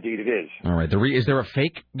 Indeed it is. All right. Is there a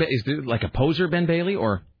fake? Is there like a poser Ben Bailey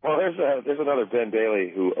or? Well, there's another Ben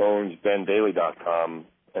Bailey who owns benbailey.com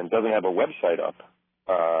and doesn't have a website up.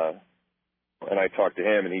 And I talked to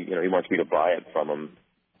him, and he wants me to buy it from him.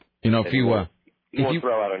 If he won't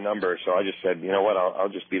throw out a number, so I just said, you know what, I'll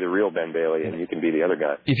just be the real Ben Bailey, and you can be the other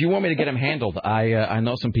guy. If you want me to get him handled, I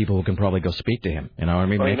know some people who can probably go speak to him. You know what I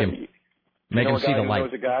mean? Make him see the light.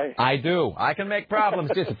 Knows a guy? I do. I can make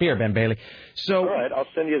problems disappear, Ben Bailey. So, all right, I'll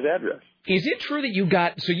send you his address. Is it true that you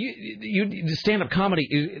got the stand-up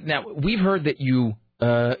comedy? Now we've heard that you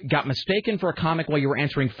got mistaken for a comic while you were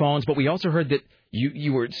answering phones, but we also heard that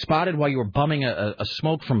you were spotted while you were bumming a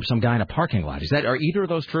smoke from some guy in a parking lot. Are either of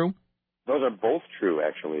those true? Those are both true,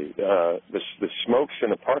 actually. The smokes in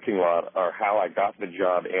the parking lot are how I got the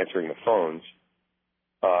job answering the phones.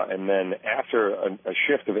 And then after a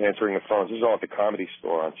shift of answering the phones, this is all at the Comedy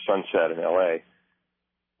Store on Sunset in L.A.,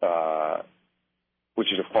 which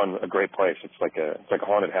is a great place. It's like a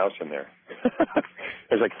haunted house in there.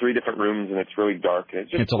 There's 3 different rooms, and it's really dark.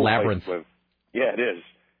 It's a labyrinth. Yeah, it is.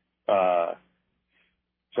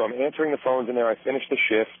 So I'm answering the phones in there. I finished the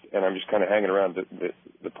shift, and I'm just kind of hanging around.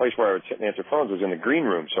 The place where I would sit and answer phones was in the green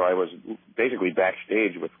room, so I was basically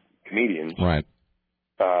backstage with comedians. Right.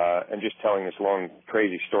 And just telling this long,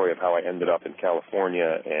 crazy story of how I ended up in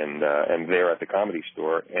California and there at the Comedy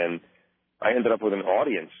Store. And I ended up with an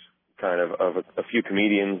audience kind of a few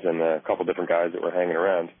comedians and a couple different guys that were hanging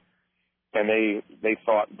around. And they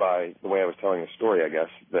thought by the way I was telling the story, I guess,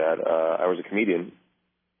 that I was a comedian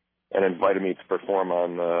and invited me to perform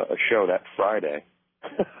on a show that Friday.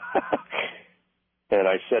 And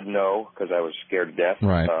I said no because I was scared to death.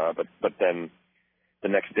 Right. But then the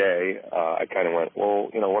next day, I kind of went, well,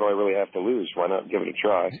 what do I really have to lose? Why not give it a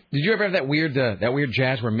try? Did you ever have that weird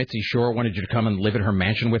jazz where Mitzi Shore wanted you to come and live at her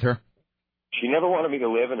mansion with her? She never wanted me to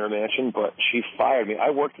live in her mansion, but she fired me. I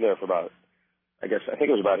worked there for I think it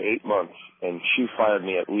was about 8 months, and she fired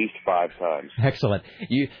me at least 5 times. Excellent.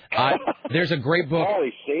 There's a great book.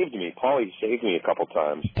 Paulie saved me a couple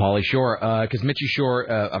times. Paulie Shore, because Mitzi Shore,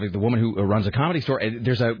 the woman who runs a comedy store,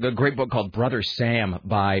 there's a great book called Brother Sam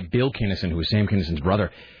by Bill Kinnison, who is Sam Kinnison's brother,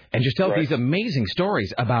 and just tells these amazing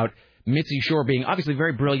stories about Mitzi Shore being obviously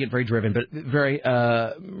very brilliant, very driven, but very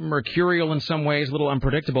mercurial in some ways, a little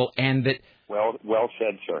unpredictable, and that... Well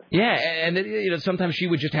said, sir. Yeah, and sometimes she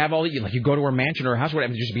would just have all you go to her mansion or her house,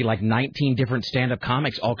 whatever, just be 19 different stand-up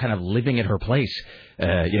comics all kind of living at her place,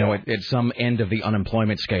 at some end of the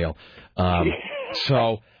unemployment scale. I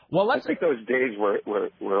think those days were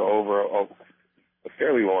over a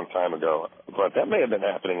fairly long time ago, but that may have been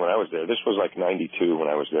happening when I was there. This was 92 when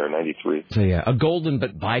I was there, 93. So yeah, a golden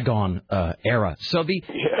but bygone era. So the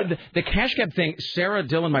Cash Cab thing, Sarah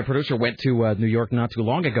Dillon, my producer, went to New York not too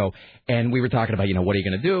long ago, and we were talking about, what are you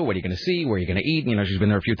going to do? What are you going to see? Where are you going to eat? She's been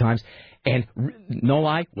there a few times. And no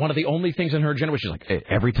lie, one of the only things on her agenda was she's like,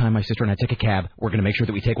 every time my sister and I take a cab, we're going to make sure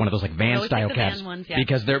that we take one of those van-style cabs, van ones, yeah.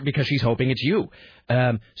 because she's hoping it's you.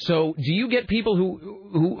 So do you get people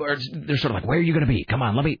who are they're sort of like, where are you going to be? Come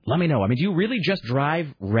on, let me know. I mean, do you really just drive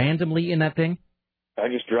randomly in that thing? I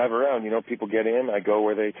just drive around. People get in. I go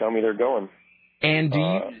where they tell me they're going. And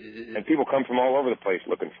and people come from all over the place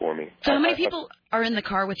looking for me. So how many people are in the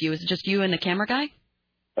car with you? Is it just you and the camera guy?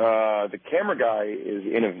 The camera guy is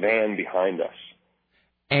in a van behind us.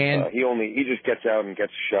 And he just gets out and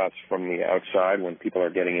gets shots from the outside when people are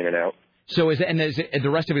getting in and out. So is the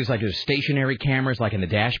rest of it is like there's stationary cameras like in the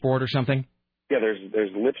dashboard or something? Yeah,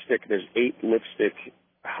 there's lipstick. There's 8 lipstick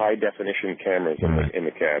high definition cameras in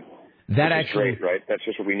the cab. That actually great, right? That's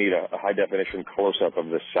just what we need, a high definition close up of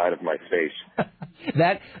the side of my face.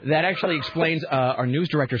 that actually explains our news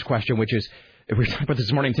director's question, which is, we were talking about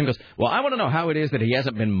this morning. Tim goes, well, I want to know how it is that he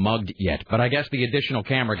hasn't been mugged yet, but I guess the additional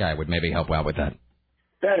camera guy would maybe help out with that.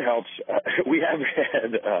 That helps. We have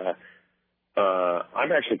had.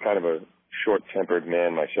 I'm actually kind of a short-tempered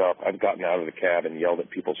man myself. I've gotten out of the cab and yelled at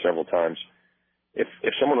people several times. If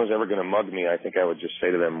someone was ever going to mug me, I think I would just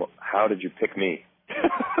say to them, "How did you pick me?"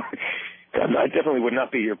 I definitely would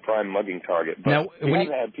not be your prime mugging target. But now,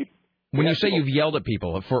 when you say you've yelled at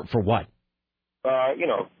people, for what?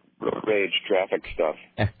 Road rage, traffic stuff.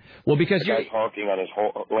 Well, because the guy's honking on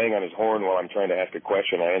laying on his horn while I'm trying to ask a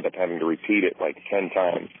question. I end up having to repeat it like 10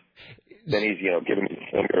 times. Then he's, giving me the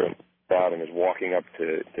finger and out and is walking up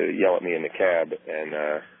to yell at me in the cab.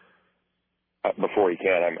 And before he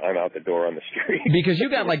can, I'm out the door on the street. Because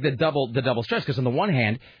you got like the double stress. Because on the one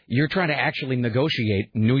hand, you're trying to actually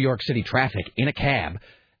negotiate New York City traffic in a cab.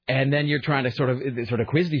 And then you're trying to sort of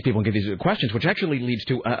quiz these people and give these questions, which actually leads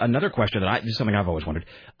to another question this is something I've always wondered.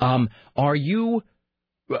 Are you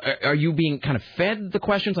being kind of fed the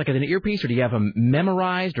questions like in an earpiece, or do you have them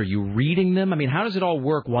memorized? Are you reading them? I mean, how does it all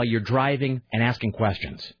work while you're driving and asking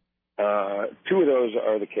questions? 2 of those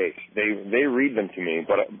are the case. They read them to me,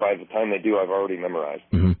 but by the time they do, I've already memorized.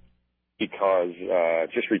 Mm-hmm. Because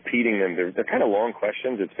just repeating them, they're kind of long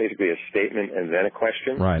questions. It's basically a statement and then a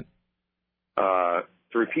question. Right.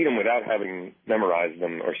 To repeat them without having memorized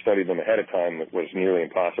them or studied them ahead of time was nearly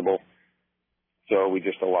impossible. So we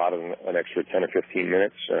just allotted an extra 10 or 15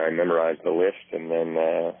 minutes. I memorized the list, and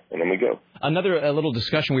then we go. Another little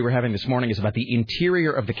discussion we were having this morning is about the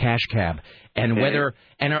interior of the cash cab and whether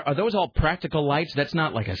are those all practical lights? That's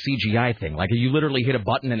not like a CGI thing. Like you literally hit a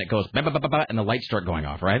button and it goes bah, bah, bah, bah, bah, and the lights start going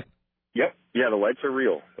off, right? Yep. Yeah, the lights are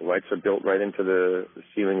real. The lights are built right into the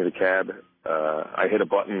ceiling of the cab. I hit a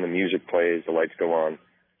button, the music plays, the lights go on,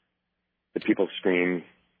 the people scream.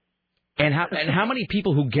 And how many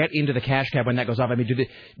people who get into the cash cab when that goes off? I mean,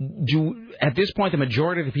 do at this point the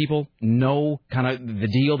majority of the people know kind of the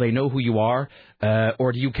deal? They know who you are,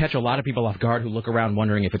 or do you catch a lot of people off guard who look around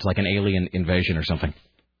wondering if it's like an alien invasion or something?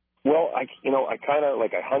 Well, I kind of I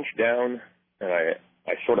hunch down and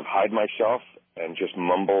I sort of hide myself and just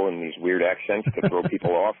mumble in these weird accents to throw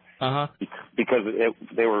people off. Uh-huh. Because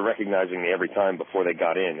they were recognizing me every time before they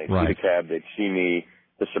got in. They'd right. see the cab, they'd see me.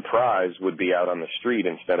 The surprise would be out on the street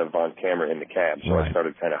instead of on camera in the cab. So right. I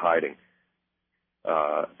started kind of hiding.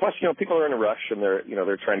 Plus, people are in a rush and they're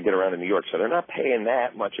trying to get around in New York, so they're not paying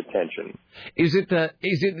that much attention. Is it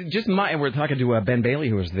just and we're talking to Ben Bailey,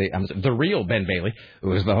 who is the real Ben Bailey,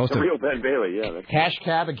 who is the host of real Ben Bailey, yeah. Cash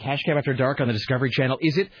Cab and Cash Cab After Dark on the Discovery Channel.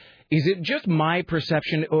 Is it just my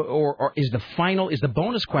perception, or is the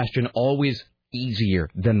bonus question always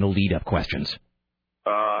easier than the lead up questions?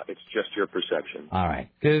 It's just your perception. All right.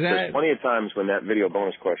 There's plenty of times when that video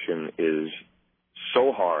bonus question is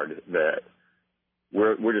so hard that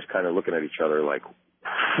we're just kind of looking at each other like,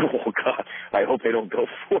 oh, God, I hope they don't go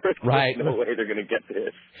for it. Right. There's no way they're going to get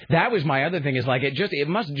this. That was my other thing is like it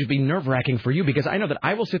must just be nerve-wracking for you because I know that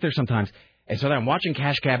I will sit there sometimes and so that I'm watching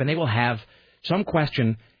Cash Cab and they will have some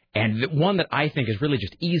question and one that I think is really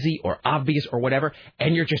just easy or obvious or whatever,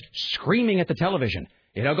 and you're just screaming at the television.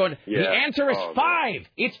 Going, yeah. The answer is 5.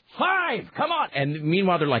 It's 5. Come on. And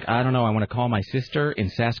meanwhile, they're like, I don't know. I want to call my sister in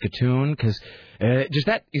Saskatoon because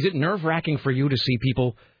is it nerve-wracking for you to see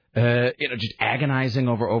people, just agonizing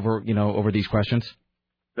over these questions?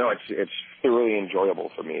 No, it's thoroughly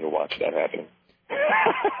enjoyable for me to watch that happen.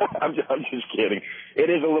 I'm just kidding. It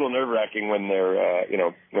is a little nerve-wracking when they're,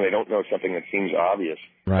 when they don't know something that seems obvious.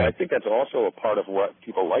 Right. And I think that's also a part of what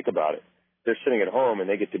people like about it. They're sitting at home and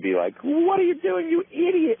they get to be like, "What are you doing, you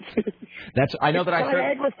idiot?" I know that I said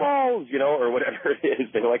Niagara Falls, or whatever it is.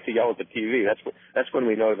 They like to yell at the TV. That's when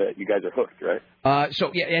we know that you guys are hooked, right? So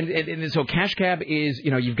yeah, and so Cash Cab is,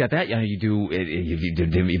 you've got that.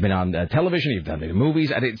 You've been on television. You've done the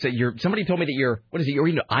movies. Somebody told me that you're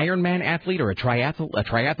an Ironman athlete or a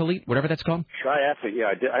triathlete, whatever that's called. Triathlete, yeah.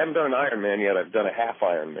 I haven't done an Ironman yet. I've done a half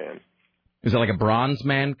Ironman. Is it like a bronze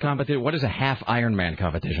man competition? What is a half Ironman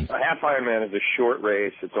competition? A half Ironman is a short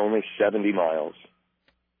race. It's only 70 miles.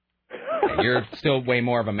 You're still way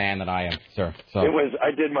more of a man than I am, sir. So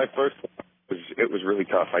I did my first one. It was really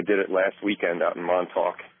tough. I did it last weekend out in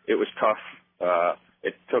Montauk. It was tough.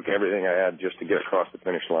 It took everything I had just to get across the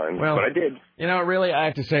finish line, well, but I did. You know, really, I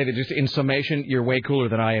have to say that just in summation, you're way cooler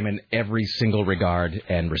than I am in every single regard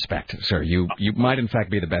and respect, sir. You might, in fact,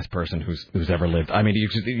 be the best person who's ever lived. I mean,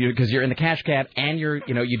 because you're in the Cash Cab, and you were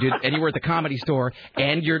at the Comedy Store,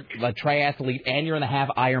 and you're a triathlete, and you're in the half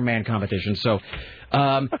Ironman competition. So,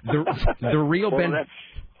 the real Ben.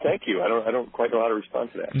 Thank you. I don't quite know how to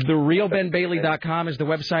respond to that. TheRealBenBailey.com is the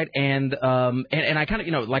website, and I kind of,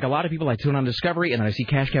 like a lot of people, I tune on Discovery, and then I see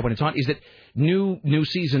Cash Cab when it's on. Is it new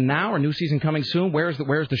season now or new season coming soon? Where's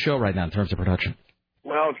the show right now in terms of production?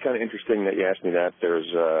 Well, it's kind of interesting that you asked me that.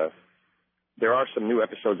 There are some new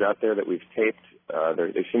episodes out there that we've taped.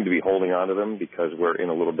 They seem to be holding on to them because we're in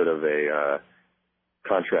a little bit of a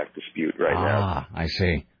contract dispute right now. I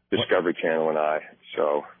see. Discovery Channel and I.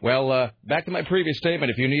 So. Well, back to my previous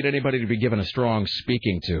statement. If you need anybody to be given a strong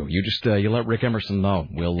speaking to, you just you let Rick Emerson know.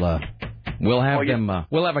 We'll have we'll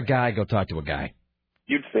have a guy go talk to a guy.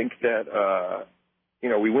 You'd think that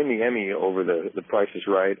we win the Emmy over the Price is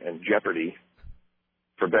Right and Jeopardy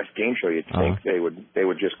for best game show. You'd think they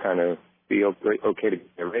would just kind of be okay to get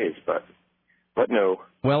a raise, but no.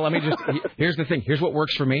 Well, let me just. Here's the thing. Here's what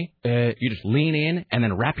works for me. You just lean in and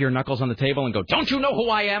then rap your knuckles on the table and go, "Don't you know who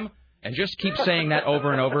I am?" And just keep saying that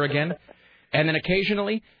over and over again. And then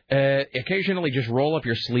occasionally just roll up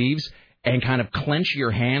your sleeves and kind of clench your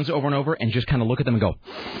hands over and over and just kind of look at them and go.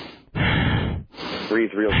 Breathe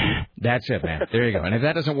real deep. That's it, man. There you go. And if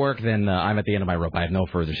that doesn't work, then I'm at the end of my rope. I have no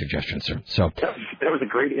further suggestions, sir. So that was a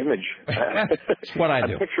great image. That's what I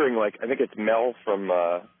do. I'm picturing I think it's Mel from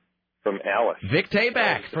Alice. Vic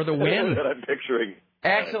Tayback for the win. that I'm picturing.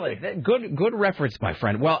 Excellent. Good reference, my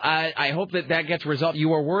friend. Well, I hope that gets resolved.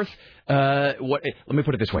 You are worth let me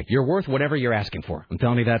put it this way. You're worth whatever you're asking for. I'm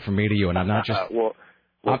telling you that from me to you, and I'm not just... Well,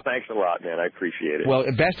 thanks a lot, man. I appreciate it. Well,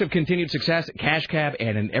 best of continued success, Cash Cab,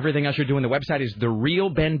 and in everything else you're doing. The website is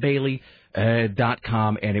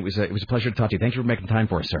TheRealBenBailey.com, and it was a pleasure to talk to you. Thanks for making time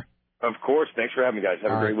for us, sir. Of course. Thanks for having me, guys.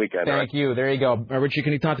 Have a great weekend. Thank you. There you go. Richie,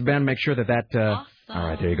 can you talk to Ben? Make sure that... Awesome. All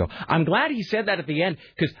right, there you go. I'm glad he said that at the end,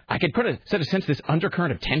 because I could sense this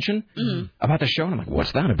undercurrent of tension about the show, and I'm like,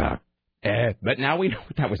 what's that about? But now we know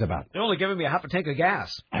what that was about. They're only giving me a half a tank of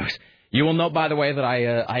gas. You will note, by the way, that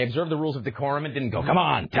I observed the rules of decorum and didn't go, come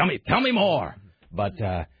on, tell me more. But,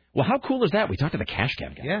 well, how cool is that? We talked to the Cash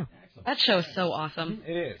Cab guy. Yeah. That show is so awesome.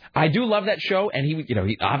 It is. I do love that show, and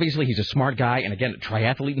he obviously he's a smart guy, and again,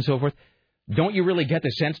 triathlete and so forth. Don't you really get the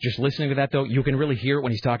sense, just listening to that, though, you can really hear it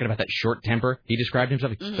when he's talking about that short temper? He described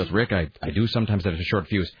himself. He says, Rick, I do sometimes have a short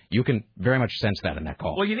fuse. You can very much sense that in that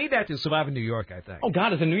call. Well, you need that to survive in New York, I think. Oh,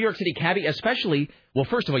 God, as a New York City cabbie, especially, well,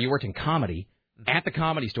 first of all, you worked in comedy at the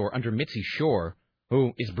Comedy Store under Mitzi Shore,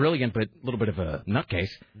 who is brilliant but a little bit of a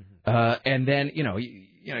nutcase. And then,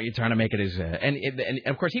 you're trying to make it as... and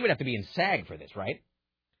of course, he would have to be in SAG for this, right?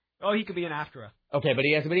 Oh, he could be an AFTRA. Okay, but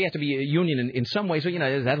he has to be a union in some way. So that's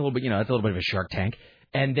a little bit, that's a little bit of a Shark Tank.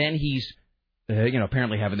 And then he's,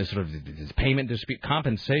 apparently having this sort of this payment dispute,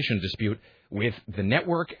 compensation dispute with the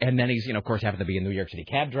network. And then he's, of course, having to be a New York City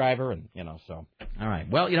cab driver, and so all right.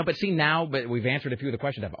 Well, but see now, but we've answered a few of the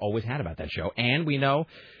questions I've always had about that show, and we know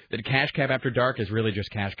that Cash Cab After Dark is really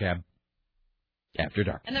just Cash Cab After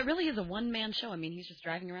Dark. And that really is a one-man show. I mean, he's just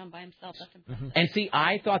driving around by himself. That's impressive. And see,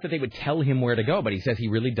 I thought that they would tell him where to go, but he says he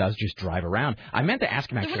really does just drive around. I meant to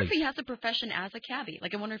ask him, actually. I wonder if he has a profession as a cabbie. I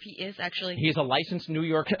wonder if he is actually... He is a licensed New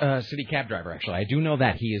York City cab driver, actually. I do know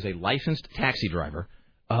that. He is a licensed taxi driver.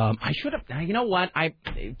 I should have... You know what?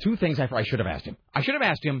 Two things I should have asked him. I should have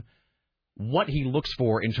asked him what he looks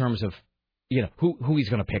for in terms of, who he's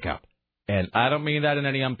going to pick up. And I don't mean that in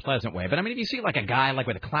any unpleasant way. But, I mean, if you see, a guy,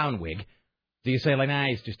 with a clown wig... Do you say, nah,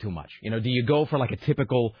 he's just too much? Do you go for, a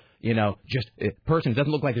typical, just person? It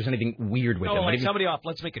doesn't look like there's anything weird with him. No, somebody off,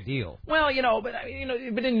 let's make a deal. Well, but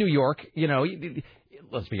in New York,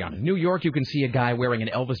 let's be honest. New York, you can see a guy wearing an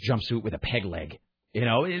Elvis jumpsuit with a peg leg,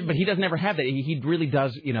 but he doesn't ever have that. He really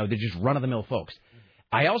does, they're just run-of-the-mill folks.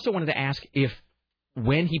 I also wanted to ask if,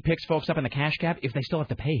 when he picks folks up in the Cash Cab, if they still have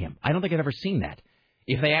to pay him. I don't think I've ever seen that.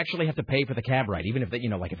 If they actually have to pay for the cab ride, even if they,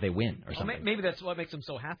 if they win or something. Maybe that's what makes them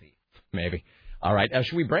so happy. Maybe. All right.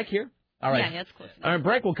 Should we break here? All right. Yeah, that's close. All right,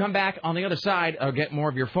 break. We'll come back on the other side. Get more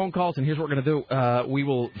of your phone calls, and here's what we're going to do. We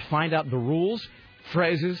will find out the rules,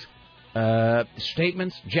 phrases,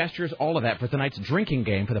 statements, gestures, all of that for tonight's drinking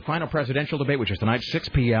game for the final presidential debate, which is tonight, 6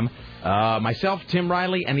 p.m. Myself, Tim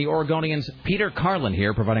Riley, and the Oregonians, Peter Carlin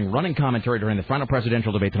here, providing running commentary during the final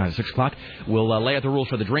presidential debate tonight at 6 o'clock. We'll lay out the rules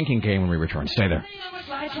for the drinking game when we return. Stay there.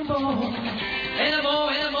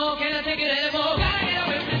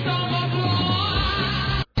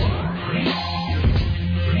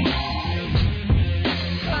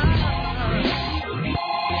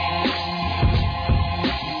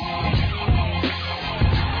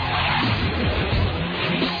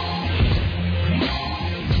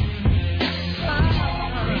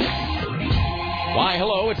 Why,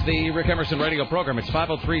 hello, it's the Rick Emerson radio program. It's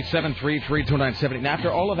 503-733-2970. And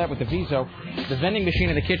after all of that with the Viso, the vending machine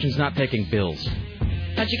in the kitchen's not taking bills.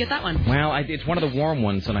 How'd you get that one? Well, it's one of the warm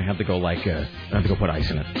ones, and I have to go put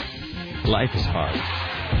ice in it. Life is hard.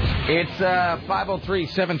 It's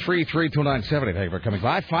 503-733-2970. Thank you for coming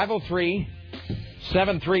by.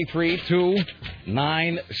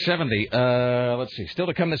 503-733-2970. Let's see. Still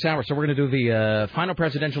to come this hour, so we're going to do the final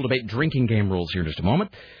presidential debate drinking game rules here in just a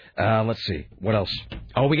moment. Let's see. What else?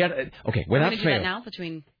 Oh, we got... Okay, without fail... Do that now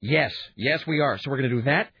between... Yes, we are. So we're going to do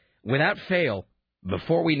that without fail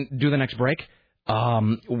before we do the next break.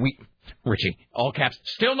 Richie, all caps,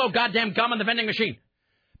 still no goddamn gum in the vending machine.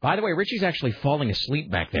 By the way, Richie's actually falling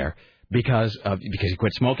asleep back there because he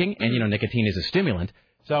quit smoking, and, nicotine is a stimulant.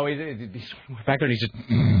 So he's back there and he's just...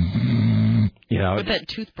 With that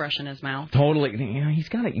toothbrush in his mouth. Totally. He's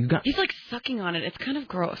got it. He's like sucking on it. It's kind of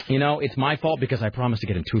gross. It's my fault because I promised to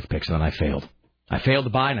get him toothpicks and then I failed. I failed to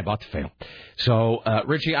buy and I bought to fail. So,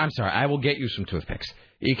 Richie, I'm sorry. I will get you some toothpicks.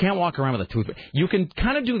 You can't walk around with a toothpick. You can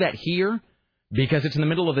kind of do that here because it's in the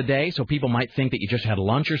middle of the day, so people might think that you just had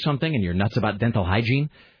lunch or something and you're nuts about dental hygiene.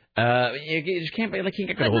 You just can't go to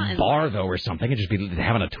a bar, though, or something and just be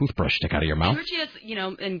having a toothbrush stick out of your mouth. Richie has,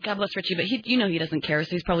 and God bless Richie, but he doesn't care,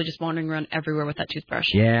 so he's probably just wandering around everywhere with that toothbrush.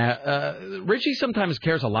 Yeah, Richie sometimes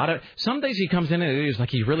cares a lot. Some days he comes in and it is like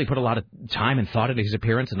he's really put a lot of time and thought into his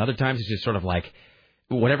appearance, and other times he's just sort of like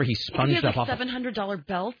whatever he sponged stuff off. He has $700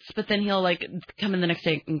 belts, but then he'll come in the next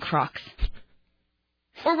day in Crocs.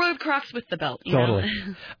 Or road Crocs with the belt. Totally.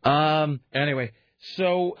 Anyway.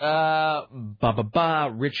 So,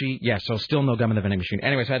 Richie, so still no gum in the vending machine.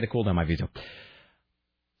 Anyways, I had to cool down my veto.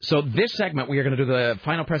 So this segment, we are going to do the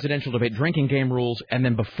final presidential debate drinking game rules, and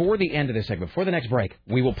then before the end of this segment, before the next break,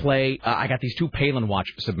 we will play, I got these 2 Palin Watch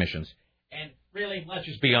submissions. And really, let's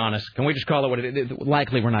just be honest. Can we just call it what it is?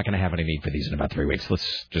 Likely we're not going to have any need for these in about 3 weeks.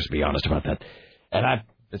 Let's just be honest about that. And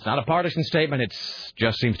it's not a partisan statement, it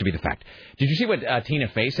just seems to be the fact. Did you see what Tina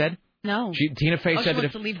Fey said? No. Tina Fey said that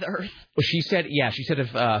wants to leave the earth. Well, she said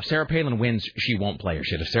if Sarah Palin wins, she won't play her. She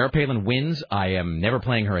said if Sarah Palin wins, I am never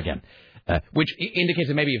playing her again. Which indicates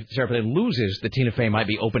that maybe if Sarah Palin loses, that Tina Fey might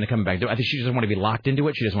be open to coming back. I think she doesn't want to be locked into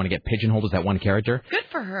it. She doesn't want to get pigeonholed as that one character. Good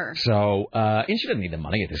for her. So, and she doesn't need the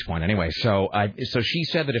money at this point anyway. So she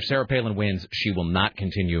said that if Sarah Palin wins, she will not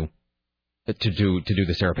continue to do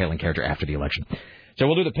the Sarah Palin character after the election. So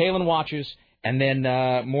we'll do the Palin Watches. And then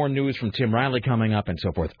more news from Tim Riley coming up and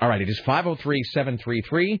so forth. All right, it is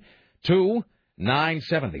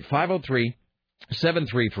 503-733-2970.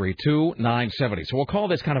 503-733-2970. So we'll call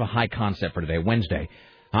this kind of a high concept for today, Wednesday.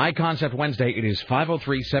 High concept Wednesday. It is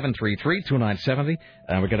 503-733-2970.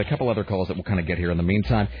 We've got a couple other calls that we'll kind of get here in the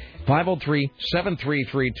meantime.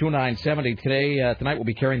 503-733-2970. Tonight we'll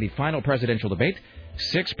be carrying the final presidential debate,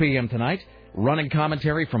 6 p.m. tonight. Running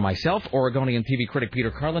commentary from myself, Oregonian TV critic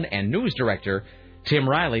Peter Carlin, and news director Tim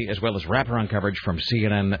Riley, as well as wraparound coverage from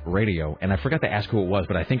CNN Radio. And I forgot to ask who it was,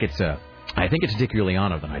 but I think it's Dick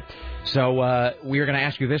Giuliano tonight. So we are going to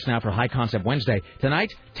ask you this now for High Concept Wednesday.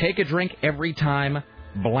 Tonight, take a drink every time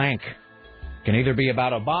blank. Can either be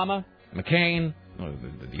about Obama, McCain,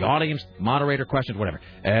 the audience, moderator, questions, whatever.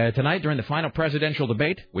 Tonight, during the final presidential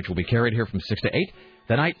debate, which will be carried here from 6 to 8,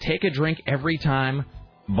 tonight, take a drink every time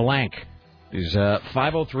blank. Is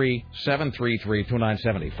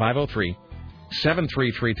 503-733-2970.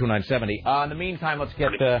 503-733-2970. In the meantime, let's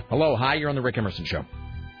get... hello, hi, you're on the Rick Emerson Show.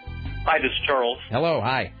 Hi, this is Charles. Hello,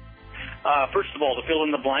 hi. First of all, to fill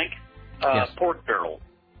in the blank, yes. Pork barrel.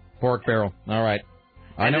 Pork barrel, all right.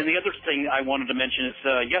 And then the other thing I wanted to mention is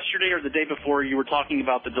yesterday or the day before, you were talking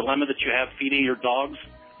about the dilemma that you have feeding your dogs.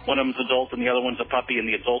 One of them's adult and the other one's a puppy, and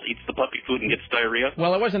the adult eats the puppy food and gets diarrhea.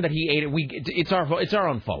 Well, it wasn't that he ate it. It's our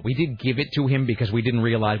own fault. We did give it to him because we didn't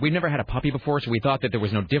realize we've never had a puppy before, so we thought that there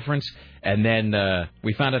was no difference, and then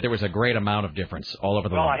we found out there was a great amount of difference all over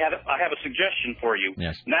the world. Well, I have a suggestion for you.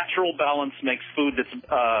 Yes. Natural balance makes food that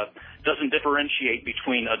doesn't differentiate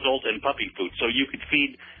between adult and puppy food. So you could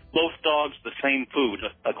feed both dogs the same food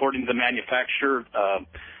according to the manufacturer.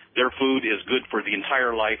 their food is good for the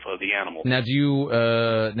entire life of the animal. Now, do you?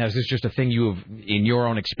 Now, is this just a thing you have in your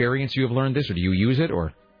own experience? You have learned this, or do you use it,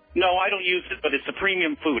 or? No, I don't use it, but it's a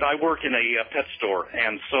premium food. I work in a pet store,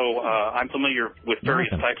 and so I'm familiar with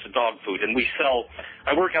various types of dog food. And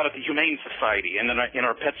I work out at the Humane Society, and in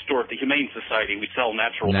our pet store at the Humane Society, we sell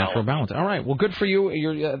Natural Balance. All right. Well, good for you.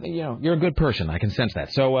 You're a good person. I can sense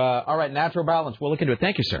that. So, all right, Natural Balance. We'll look into it.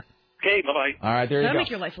 Thank you, sir. Okay, bye-bye. All right, there you go. That'll make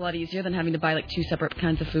your life a lot easier than having to buy, like, 2 separate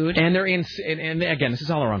kinds of food. And they're in, and again, this is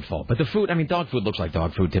all our own fault. But the food, I mean, dog food looks like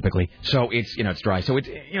dog food typically. So it's, it's dry. So it's,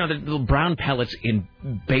 the little brown pellets in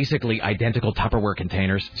basically identical Tupperware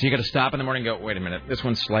containers. So you got to stop in the morning and go, wait a minute, this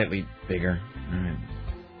one's slightly bigger. All right.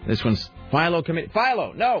 This one's Philo,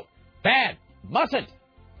 no, bad, mustn't.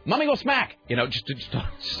 Mommy go smack.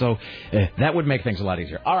 So that would make things a lot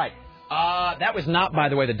easier. All right. That was not, by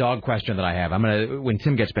the way, the dog question that I have. When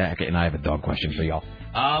Tim gets back, and I have a dog question for y'all.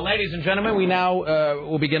 Ladies and gentlemen, we now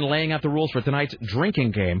will begin laying out the rules for tonight's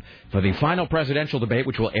drinking game for the final presidential debate,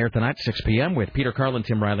 which will air tonight, 6 p.m., with Peter Carlin,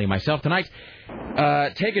 Tim Riley, and myself. Tonight,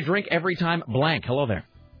 take a drink every time blank. Hello there.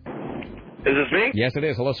 Is this me? Yes, it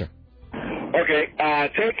is. Hello, sir. Okay.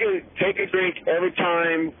 Take a drink every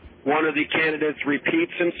time one of the candidates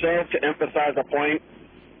repeats himself to emphasize a point.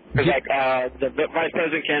 Because the vice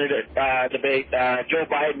president candidate debate, Joe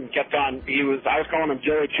Biden kept on. I was calling him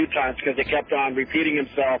Joey 2 times because he kept on repeating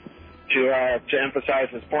himself to emphasize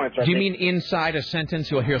his points. Do you mean inside a sentence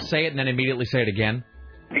he'll say it and then immediately say it again?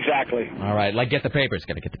 Exactly. All right, like get the papers.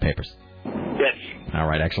 Got to get the papers. Yes. All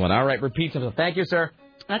right, excellent. All right, repeat himself. Thank you, sir.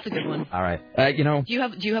 That's a good one. All right. Do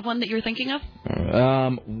you have one that you're thinking of?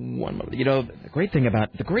 One moment. The great thing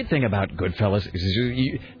about Goodfellas is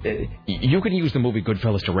you can use the movie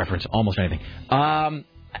Goodfellas to reference almost anything.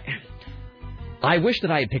 I wish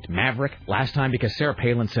that I had picked Maverick last time because Sarah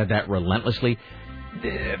Palin said that relentlessly.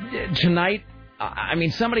 Tonight, I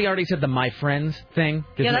mean, somebody already said the My Friends thing.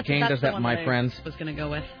 That's does the that one My that Friends. I was going to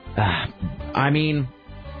go with. I mean,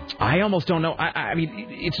 I almost don't know. I mean,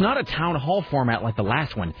 it's not a town hall format like the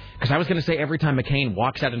last one, because I was going to say every time McCain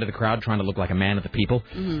walks out into the crowd trying to look like a man of the people.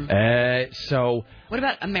 Mm-hmm. So. What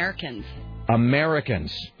about Americans?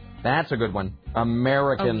 Americans. That's a good one.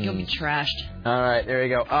 Americans. Oh, you'll be trashed. All right, there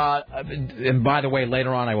you go. And by the way,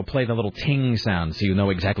 later on I will play the little ting sound so you know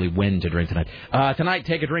exactly when to drink tonight. Tonight,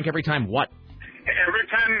 take a drink every time what? Every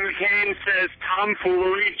time McCain says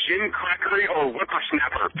tomfoolery, gin-crackery, or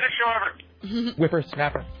whippersnapper. Best show ever.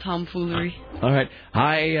 Whippersnapper. Tomfoolery. All right.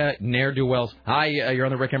 Hi, ne'er-do-wells. Hi, you're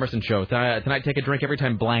on the Rick Emerson Show. Tonight, take a drink every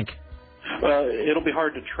time blank. It'll be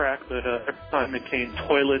hard to track, but every time McCain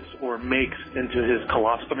toilets or makes into his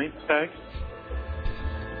colostomy bag.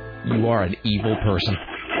 You are an evil person.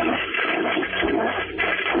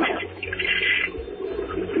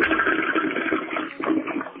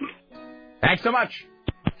 Thanks so much.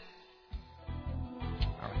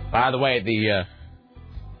 By the way, the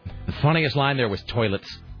funniest line there was toilets.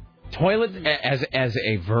 Toilet as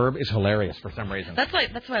a verb is hilarious for some reason. That's why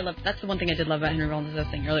I love. That's the one thing I did love about Henry Rollins, as I was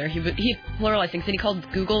saying earlier. He pluralized things, and he called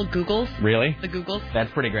Google Googles. Really? The Googles.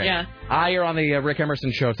 That's pretty great. Yeah. Hi, you're on the Rick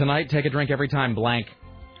Emerson Show tonight. Take a drink every time blank.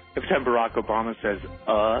 Every time Barack Obama says,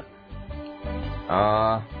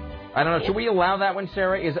 I don't know. Should we allow that one,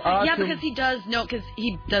 Sarah? Yeah, because he does. No, because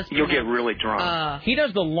he does. You'll get really drunk. He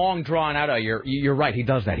does the long drawn out. You're right. He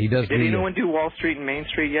does that. He does. Did anyone do Wall Street and Main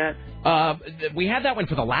Street yet? We had that one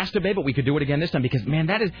for the last debate, but we could do it again this time because, man,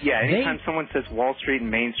 that is. Yeah, anytime someone says Wall Street and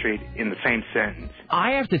Main Street in the same sentence.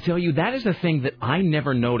 I have to tell you, that is the thing that I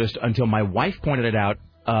never noticed until my wife pointed it out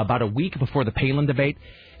about a week before the Palin debate.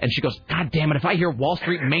 And she goes, God damn it, if I hear Wall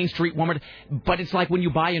Street, Main Street, one more... But it's like when you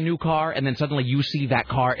buy a new car and then suddenly you see that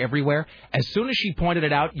car everywhere. As soon as she pointed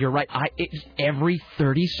it out, you're right. It's every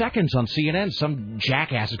 30 seconds on CNN, some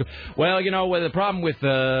jackass is going, well, the problem with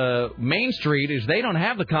Main Street is they don't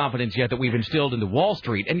have the confidence yet that we've instilled into Wall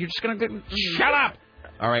Street. And you're just going to shut up.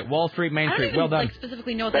 All right, Wall Street, Main Street, well done. I don't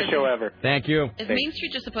specifically know what Best show ever. Thank you. Is Main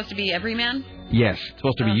Street just supposed to be every man? Yes, it's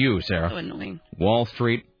supposed to be you, Sarah. So annoying. Wall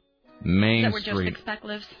Street. Main Is that where Joe Sixpack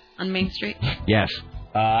lives? On Main Street? Yes.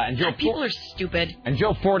 And Joe people are stupid. And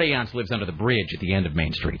Joe 40-ounce lives under the bridge at the end of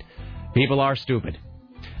Main Street. People are stupid.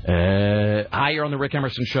 Hi, you're on the Rick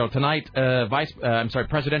Emerson Show. Tonight,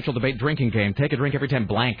 presidential debate drinking game. Take a drink every time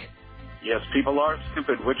blank. Yes, people are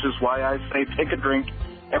stupid, which is why I say take a drink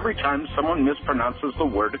every time someone mispronounces the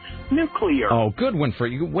word nuclear. Oh, good one for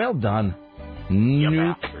you. Well done. I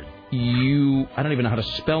don't even know how to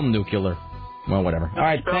spell nuclear. Well, whatever. All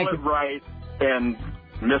right, spell it right and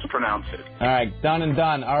mispronounce it. All right, done and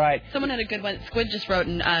done. All right. Someone had a good one. Squid just wrote,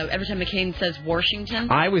 and every time McCain says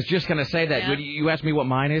Washington. I was just going to say that. Yeah. You asked me what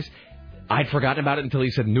mine is. I'd forgotten about it until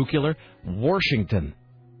he said nuclear. Washington.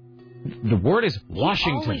 The word is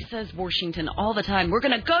Washington. He always says Washington all the time. We're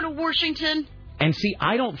going to go to Washington. And see,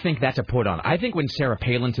 I don't think that's a put on. I think when Sarah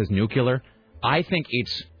Palin says nuclear, I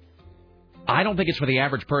don't think it's for the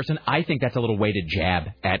average person. I think that's a little weighted jab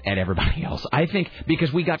at everybody else. I think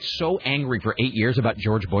because we got so angry for 8 years about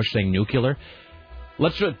George Bush saying nuclear.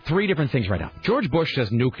 Let's do 3 different things right now. George Bush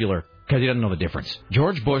says nuclear because he doesn't know the difference.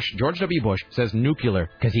 George W. Bush says nuclear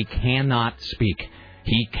because he cannot speak.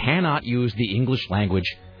 He cannot use the English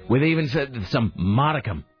language with even some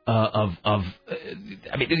modicum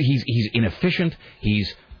he's inefficient.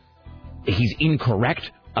 He's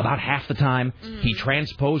incorrect about half the time. He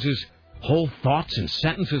transposes whole thoughts and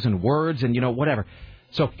sentences and words and, whatever.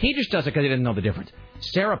 So he just does it because he doesn't know the difference.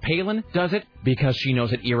 Sarah Palin does it because she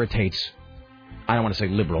knows it irritates, I don't want to say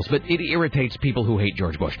liberals, but it irritates people who hate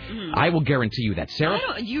George Bush. I will guarantee you that. Sarah,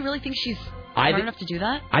 do you really think she's smart enough to do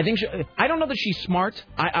that? I don't know that she's smart.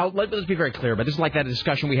 Let's be very clear, but this is like that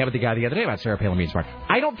discussion we had with the guy the other day about Sarah Palin being smart.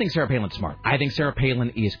 I don't think Sarah Palin's smart. I think Sarah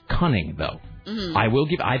Palin is cunning, though.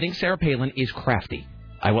 I think Sarah Palin is crafty.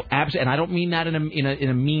 I will and I don't mean that in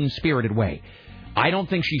a mean-spirited way. I don't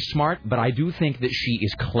think she's smart, but I do think that she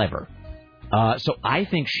is clever. So I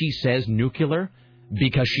think she says nuclear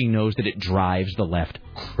because she knows that it drives the left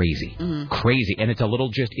crazy. Crazy. And it's a little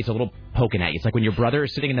poking at you. It's like when your brother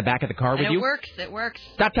is sitting in the back of the car with you. It works.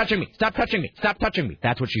 Stop touching me. Stop touching me. Stop touching me.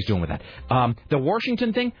 That's what she's doing with that. The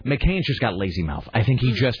Washington thing, McCain's just got lazy mouth. I think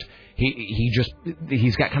he's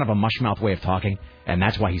got kind of a mush mouth way of talking, and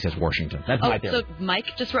that's why he says Washington. That's my theory. So Mike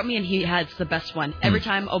just wrote me, and he has the best one. Every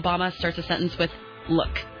time Obama starts a sentence with,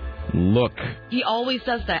 look. Look. He always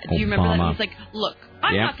does that. Do you remember that? He's like, look,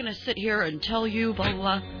 I'm Yeah. not going to sit here and tell you, blah,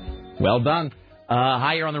 blah, blah. Well done.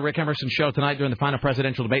 Hi, you're on the Rick Emerson Show tonight during the final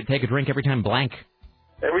presidential debate. Take a drink every time blank.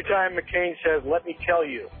 Every time McCain says, let me tell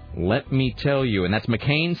you. Let me tell you. And that's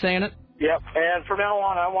McCain saying it? Yep. And from now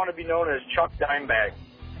on, I want to be known as Chuck Dimebag.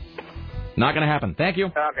 Not going to happen. Thank you.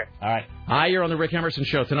 Okay. All right. Hi, you're on the Rick Emerson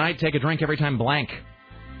Show tonight. Take a drink every time blank.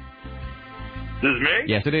 This is me?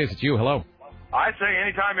 Yes, it is. It's you. Hello. I say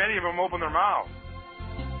anytime any of them open their mouth.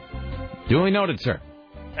 Duly noted, sir.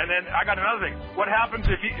 And then I got another thing. What happens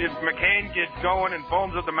if McCain gets going and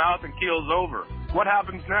foams at the mouth and keels over? What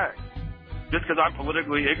happens next? Just because I'm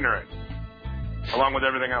politically ignorant, along with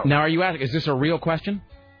everything else. Now, are you asking, is this a real question?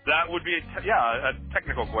 That would be, a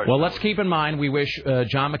technical question. Well, let's keep in mind we wish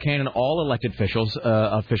John McCain and all elected officials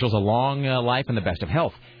a long life and the best of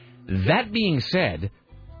health. That being said,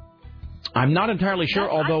 I'm not entirely sure,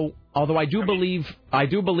 although I do believe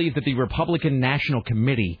that the Republican National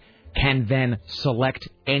Committee can then select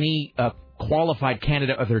any qualified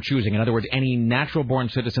candidate of their choosing. In other words, any natural-born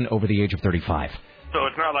citizen over the age of 35. So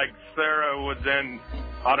it's not like Sarah would then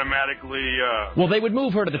automatically... Well, they would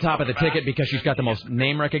move her to the top of the ticket because she's got the most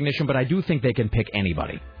name recognition, but I do think they can pick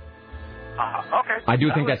anybody. Okay. I do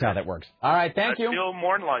think that's how that works. All right, thank you. I feel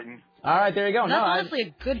more enlightened. All right, there you go. That's honestly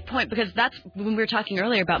a good point, because that's when we were talking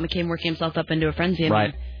earlier about McCain working himself up into a frenzy.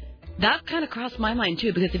 Right. That kind of crossed my mind,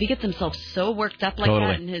 too, because if he gets himself so worked up like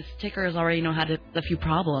that and his tickers already had a few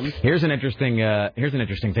problems. Here's an interesting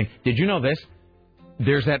thing. Did you know this?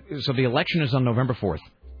 So the election is on November 4th,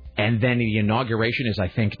 and then the inauguration is, I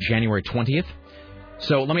think, January 20th.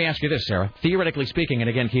 So let me ask you this, Sarah. Theoretically speaking, and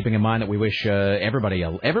again, keeping in mind that we wish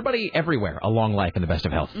everybody everywhere a long life and the best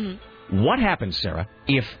of health. Mm-hmm. What happens, Sarah,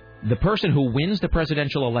 if the person who wins the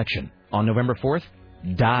presidential election on November 4th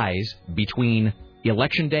dies between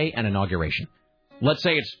Election Day and inauguration? Let's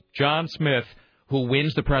say it's John Smith who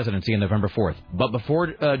wins the presidency on November 4th. But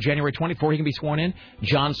before January 24th he can be sworn in,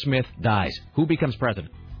 John Smith dies. Who becomes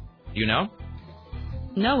president? Do you know?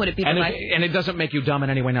 No, would it be the vice? And it doesn't make you dumb in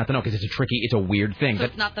any way not to know, because it's a weird thing. So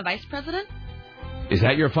it's not the vice president? Is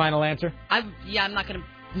that your final answer? I'm not going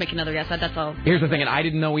to make another guess. That's all. Here's the thing, and I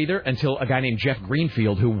didn't know either until a guy named Jeff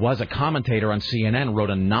Greenfield, who was a commentator on CNN, wrote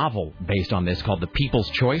a novel based on this called The People's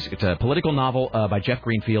Choice. It's a political novel by Jeff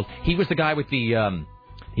Greenfield. He was the guy with the...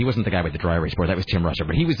 he wasn't the guy with the dry erase board. That was Tim Russert.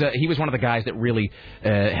 But he was one of the guys that really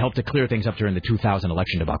helped to clear things up during the 2000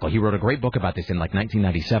 election debacle. He wrote a great book about this in,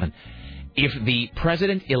 1997. If the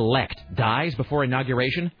president-elect dies before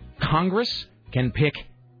inauguration, Congress can pick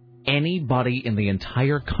anybody in the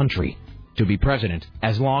entire country to be president,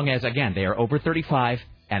 as long as, again, they are over 35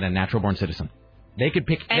 and a natural-born citizen. They could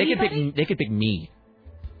pick. Anybody? They could pick me.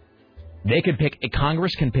 They could pick.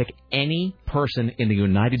 Congress can pick any person in the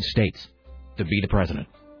United States to be the president.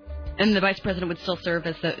 And the vice president would still serve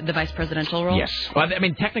as the vice presidential role? Yes. Well, I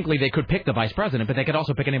mean, technically, they could pick the vice president, but they could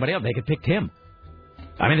also pick anybody else. They could pick Tim.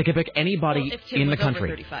 I mean, they could pick anybody if Tim in the was over country.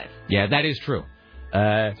 35. Yeah, that is true.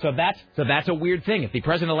 So that's a weird thing. If the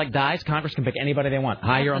president-elect dies, Congress can pick anybody they want.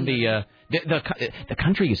 Hi, you're on the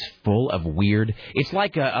country is full of weird. It's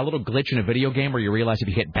like a little glitch in a video game where you realize if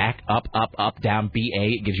you hit back, up, down, BA,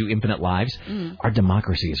 it gives you infinite lives. Our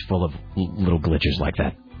democracy is full of little glitches like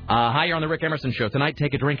that. Hi, you're on the Rick Emerson Show. Tonight,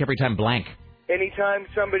 take a drink every time blank. Anytime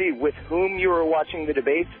somebody with whom you are watching the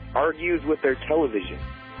debates argues with their television.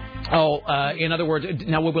 Oh, in other words,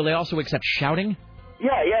 now will they also accept shouting?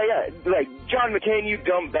 Yeah. Like, John McCain, you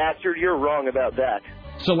dumb bastard, you're wrong about that.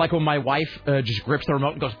 So like when my wife just grips the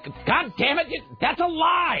remote and goes, God damn it, that's a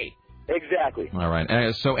lie! Exactly. All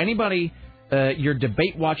right. So anybody, your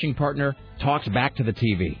debate-watching partner, talks back to the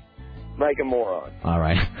TV. Like a moron. All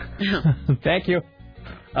right. Thank you.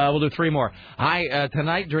 We'll do 3 more. Hi,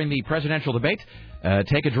 tonight during the presidential debate,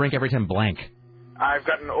 take a drink every time blank. I've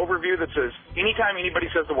got an overview that says, anytime anybody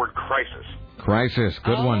says the word crisis. Crisis.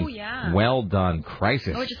 Good one. Oh, yeah. Well done.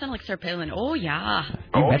 Crisis. Oh, it just sounded like Sarah Palin. Oh, yeah.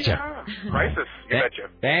 You betcha. Yeah. Crisis. You betcha.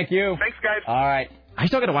 Thank you. Thanks, guys. All right. I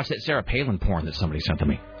still got to watch that Sarah Palin porn that somebody sent to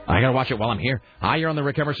me. I got to watch it while I'm here. Hi, you're on the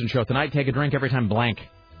Rick Emerson Show. Tonight, take a drink every time blank.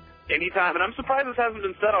 Anytime. And I'm surprised this hasn't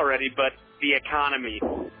been said already, but the economy.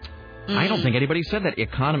 I don't think anybody said that.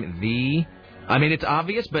 Economy. I mean, it's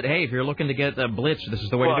obvious, but hey, if you're looking to get a blitz, this is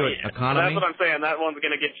the way to do it. Yeah. Economy. That's what I'm saying. That one's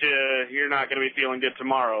going to get you. You're not going to be feeling good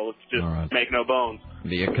tomorrow. Let's just make no bones.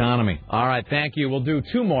 The economy. All right, thank you. We'll do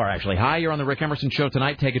 2 more, actually. Hi, you're on the Rick Emerson Show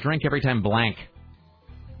tonight. Take a drink every time blank.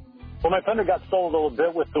 Well, my thunder got sold a little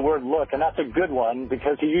bit with the word look, and that's a good one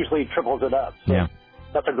because he usually triples it up. So yeah.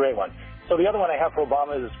 That's a great one. So the other one I have for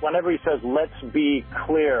Obama is whenever he says, let's be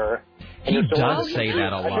clear. He does say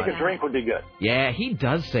that a lot. I think a drink would be good. Yeah, he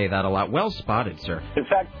does say that a lot. Well spotted, sir. In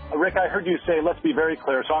fact, Rick, I heard you say, let's be very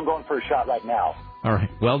clear, so I'm going for a shot right now. All right.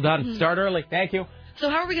 Well done. Start early. Thank you. So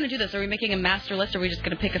how are we going to do this? Are we making a master list, or are we just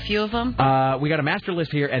going to pick a few of them? We got a master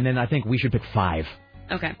list here, and then I think we should pick 5.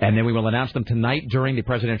 Okay. And then we will announce them tonight during the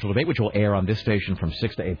presidential debate, which will air on this station from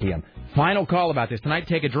 6 to 8 p.m. Final call about this. Tonight,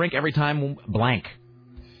 take a drink every time blank.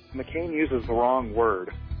 McCain uses the wrong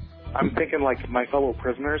word. I'm thinking like my fellow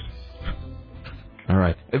prisoners. All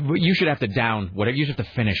right. You should have to down whatever. You should have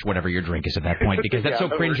to finish whatever your drink is at that point because that's so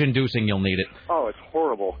cringe-inducing you'll need it. Oh, it's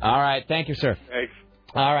horrible. All right. Thank you, sir. Thanks.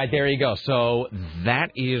 All right. There you go. So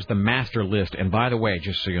that is the master list. And by the way,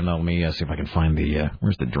 just so you know, let me see if I can find the...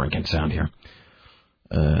 where's the drinking sound here?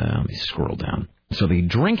 Let me scroll down. So the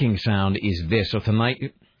drinking sound is this. So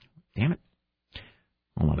tonight... Damn it.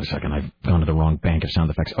 Hold on a second. I've gone to the wrong bank of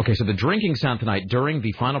sound effects. Okay, so the drinking sound tonight during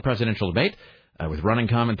the final presidential debate, with running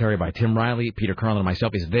commentary by Tim Riley, Peter Carlin, and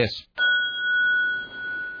myself, is this.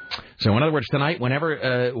 So in other words, tonight,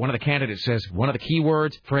 whenever one of the candidates says one of the key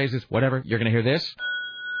words, phrases, whatever, you're going to hear this.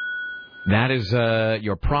 That is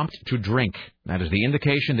your prompt to drink. That is the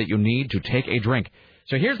indication that you need to take a drink.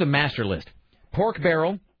 So here's the master list. Pork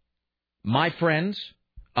barrel, my friends,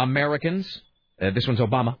 Americans, this one's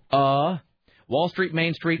Obama, Wall Street,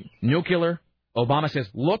 Main Street, nuclear. Obama says,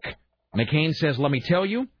 look. McCain says, let me tell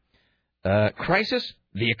you. Crisis,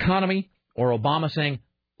 the economy, or Obama saying,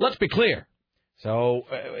 let's be clear. So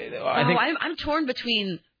I think I'm torn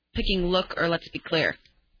between picking look or let's be clear.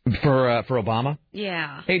 For Obama?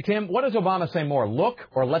 Yeah. Hey, Tim, what does Obama say more, look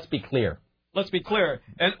or let's be clear? Let's be clear.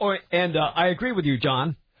 And I agree with you,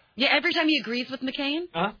 John. Yeah, every time he agrees with McCain?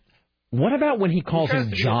 What about when he calls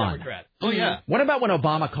him John? Oh, yeah. What about when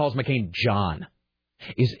Obama calls McCain John?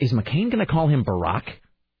 Is McCain going to call him Barack?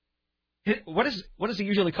 What does he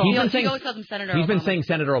usually call him? He always calls him Senator Obama. He's been saying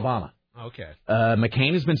Senator Obama. Okay.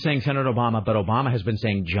 McCain has been saying Senator Obama, but Obama has been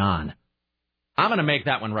saying John. I'm going to make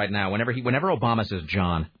that one right now. Whenever Obama says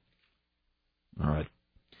John. All right.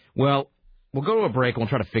 Well, we'll go to a break. And we'll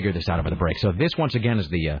try to figure this out over the break. So this, once again, is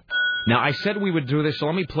the... Now, I said we would do this, so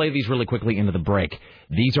let me play these really quickly into the break.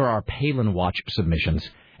 These are our Palin Watch submissions.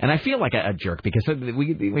 And I feel like a jerk because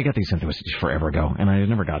we got these sent to us just forever ago, and I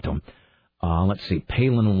never got to them. Let's see.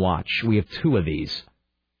 Palin Watch. We have 2 of these.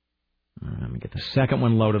 Let me get the second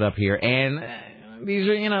one loaded up here. And these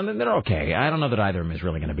are, they're okay. I don't know that either of them is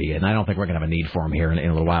really going to be it, and I don't think we're going to have a need for them here in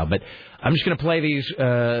a little while. But I'm just going to play these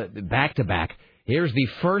back to back. Here's the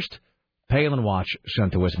first Palin Watch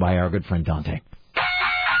sent to us by our good friend Dante.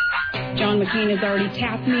 John McCain has already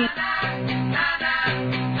tapped me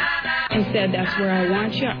and said, that's where I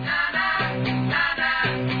want you.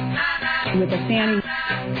 With a fanny,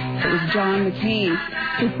 it was John McCain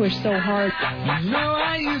who pushed so hard. You know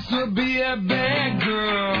I used to be a bad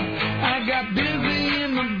girl. I got busy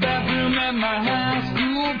in the bathroom at my high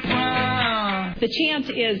school prom. The chant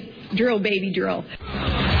is drill, baby, drill.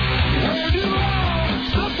 Where do all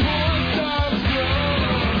the porn stars go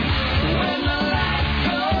when the lights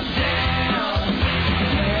go down?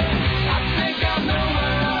 I think I know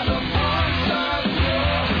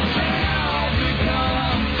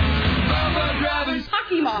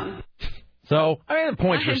So, I mean,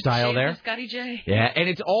 points for style there. Scotty J. Yeah, and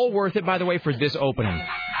it's all worth it, by the way, for this opening.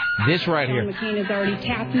 This right here. McCain has already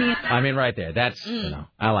tapped me. I mean, right there. That's,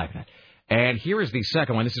 I like that. And here is the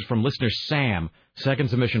second one. This is from listener Sam. Second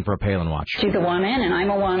submission for a Palin Watch. She's a woman, and I'm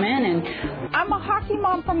a woman, and I'm a hockey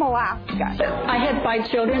mom from Alaska. I had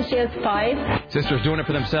 5 children. She has 5. Sisters doing it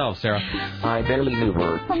for themselves, Sarah. I barely knew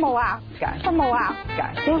her. From Alaska.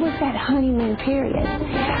 There was that honeymoon period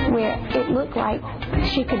where it looked like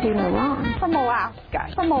she could do no wrong. From Alaska.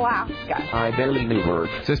 I barely knew her.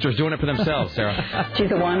 Sisters doing it for themselves, Sarah.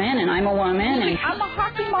 She's a woman, and I'm a woman, and I'm a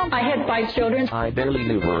hockey mom. I had 5 children. I barely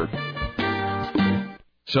knew her.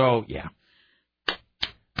 So, yeah.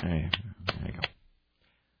 There you go.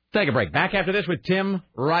 Take a break. Back after this with Tim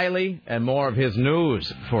Riley and more of his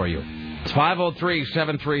news for you. It's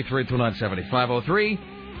 503-733-2970.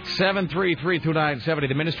 503-733-2970.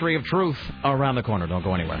 The Ministry of Truth around the corner. Don't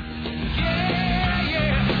go anywhere.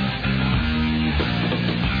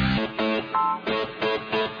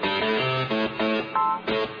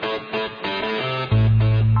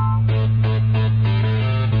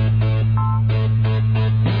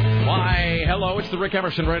 It's the Rick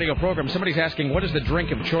Emerson radio program. Somebody's asking, what is the drink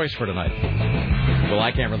of choice for tonight? Well,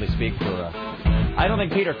 I can't really speak for... I don't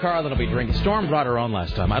think Peter Carlin will be drinking. Storm brought her own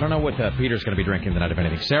last time. I don't know what Peter's going to be drinking tonight, if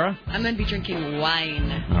anything. Sarah? I'm going to be drinking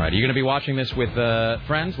wine. All right. Are you going to be watching this with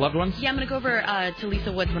friends, loved ones? Yeah, I'm going to go over to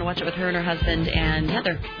Lisa Woods. I'm going to watch it with her and her husband and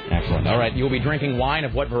Heather. Excellent. All right. You'll be drinking wine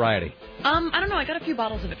of what variety? I don't know. I got a few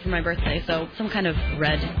bottles of it for my birthday, so some kind of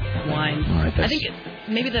red wine. All right, I think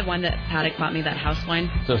maybe the one that Paddock bought me, that house wine.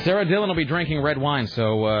 So Sarah Dillon will be drinking red wine,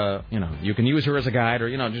 so, you can use her as a guide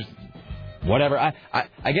or, just whatever. I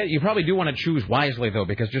get you probably do want to choose wisely, though,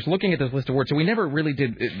 because just looking at this list of words, so we never really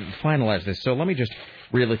did finalize this, so let me just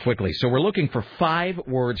really quickly. So we're looking for 5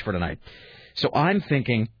 words for tonight. So I'm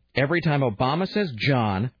thinking every time Obama says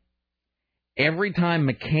John, every time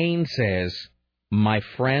McCain says... My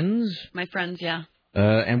friends? My friends, yeah.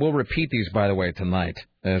 And we'll repeat these, by the way, tonight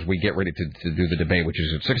as we get ready to do the debate, which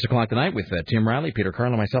is at 6 o'clock tonight with Tim Riley, Peter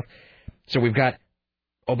Carlin, and myself. So we've got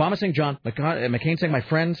Obama saying John, McCain saying my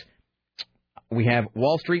friends. We have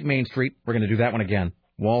Wall Street, Main Street. We're going to do that one again.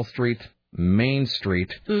 Wall Street, Main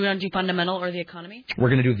Street. We're going to do fundamental or the economy? We're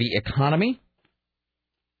going to do the economy.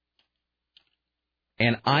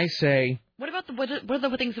 And I say... What are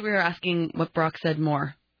the things that we were asking what Brock said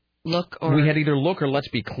more? Look or... We had either look or let's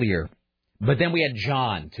be clear. But then we had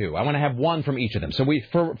John, too. I want to have one from each of them. So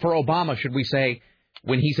for Obama, should we say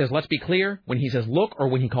when he says let's be clear, when he says look, or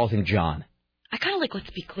when he calls him John? I kind of like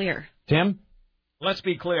let's be clear. Tim? Let's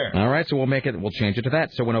be clear. All right, so we'll change it to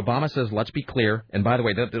that. So when Obama says let's be clear, and by the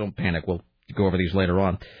way, don't panic. We'll go over these later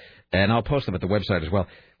on. And I'll post them at the website as well.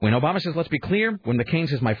 When Obama says let's be clear, when McCain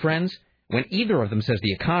says my friends, when either of them says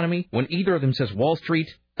the economy, when either of them says Wall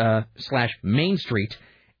Street / Main Street,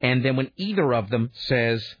 and then when either of them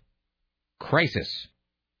says crisis.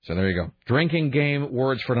 So there you go. Drinking game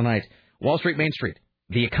words for tonight. Wall Street, Main Street.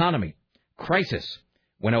 The economy. Crisis.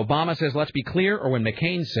 When Obama says, let's be clear, or when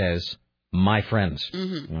McCain says, my friends.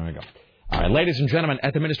 Mm-hmm. There we go. All right, ladies and gentlemen,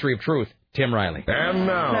 at the Ministry of Truth, Tim Riley. And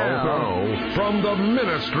now, from the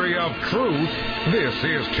Ministry of Truth, this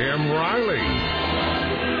is Tim Riley.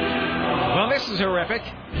 Well, this is horrific.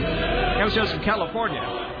 Comes to us from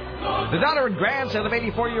California. The daughter and grandson of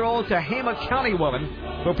 84-year-old Tehama County woman,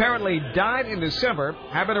 who apparently died in December,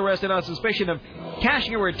 have been arrested on suspicion of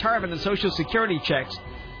cashing her retirement and Social Security checks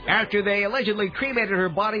after they allegedly cremated her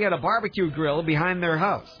body at a barbecue grill behind their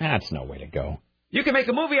house. That's no way to go. You can make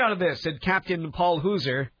a movie out of this, said Captain Paul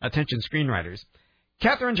Hooser, attention screenwriters.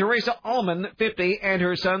 Catherine Teresa Allman, 50, and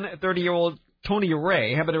her son, 30-year-old Tony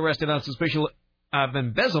Ray, have been arrested on suspicion of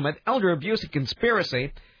embezzlement, elder abuse, and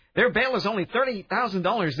conspiracy. Their bail is only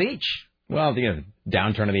 $30,000 each. Well, the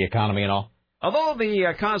downturn of the economy and all. Although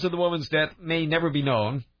the cause of the woman's death may never be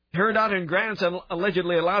known, her daughter and grandson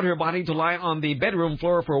allegedly allowed her body to lie on the bedroom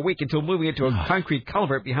floor for a week until moving it to a concrete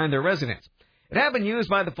culvert behind their residence. It had been used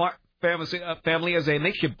by the family as a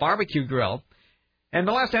makeshift barbecue grill, and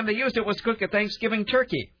the last time they used it was to cook a Thanksgiving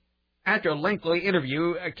turkey. After a lengthy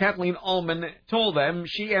interview, Kathleen Allman told them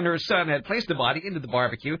she and her son had placed the body into the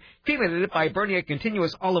barbecue, cremated it by burning a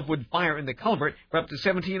continuous olive wood fire in the culvert for up to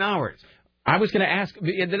 17 hours. I was going to ask...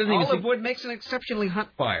 Olive wood makes an exceptionally hot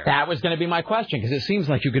fire. That was going to be my question, because it seems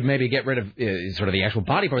like you could maybe get rid of sort of the actual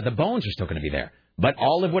body part. The bones are still going to be there. But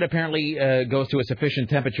olive wood apparently goes to a sufficient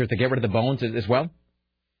temperature to get rid of the bones as well?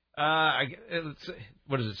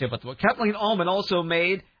 What does it say about the book? Kathleen Allman also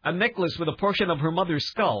made a necklace with a portion of her mother's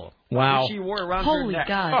skull. Wow. Which she wore around her neck. Holy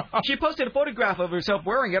God. She posted a photograph of herself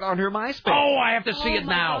wearing it on her MySpace. Oh, I have to see it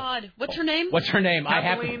now. God. What's her name? What's her name?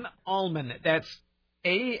 Kathleen Allman. That's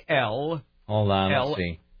A-L... Hold on, L- let's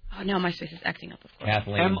see. Oh, no, my space is acting up, of course.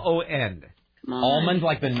 Kathleen. M-O-N. Come on. Almond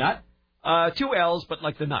like the nut? 2 L's, but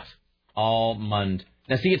like the nut. Almond.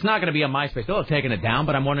 Now, see, it's not going to be on MySpace. They'll have taken it down,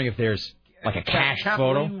 but I'm wondering if there's like a cached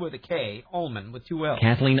photo. Kathleen with a K, Almond with 2 L's.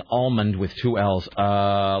 Kathleen Almond with 2 L's.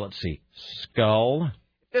 Let's see. Skull.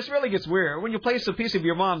 This really gets weird. When you place a piece of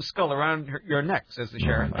your mom's skull around your neck, says the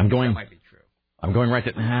sheriff. I'm going. That might be true. I'm going right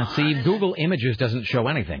to. See, Google Images doesn't show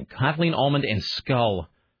anything. Kathleen Almond and skull.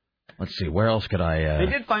 Let's see. Where else could I? They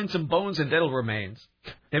did find some bones and dental remains.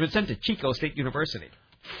 They've been sent to Chico State University.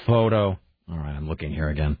 Photo. All right, I'm looking here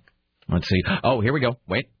again. Let's see. Oh, here we go.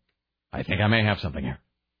 Wait. I think I may have something here.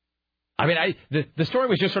 I mean, the story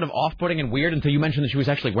was just sort of off-putting and weird until you mentioned that she was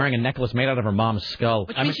actually wearing a necklace made out of her mom's skull.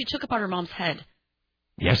 Which means she took apart her mom's head.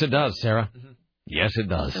 Yes, it does, Sarah. Mm-hmm. Yes, it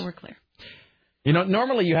does. So we're clear. You know,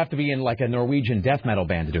 normally you have to be in like a Norwegian death metal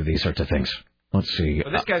band to do these sorts of things. Let's see.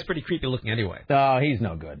 Well, this guy's pretty creepy looking anyway. Oh, he's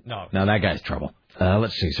no good. No, that guy's trouble.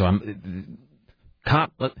 Let's see. So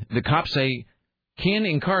the cops say Kin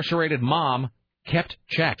incarcerated mom kept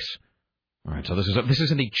checks. All right. So this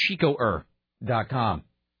is in the Chicoer.com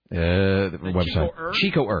website.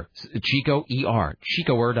 Chicoer. Chico ER.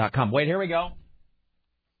 Chicoer.com. Wait, here we go.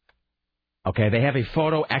 Okay, they have a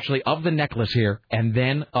photo actually of the necklace here, and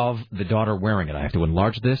then of the daughter wearing it. I have to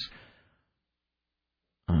enlarge this.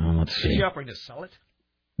 Let's see. Is she offering to sell it?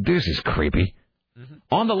 This is creepy. Mm-hmm.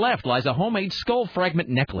 On the left lies a homemade skull fragment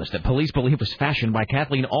necklace that police believe was fashioned by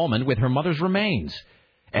Kathleen Almond with her mother's remains.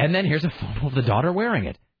 And then here's a photo of the daughter wearing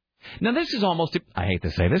it. Now, this is almost, I hate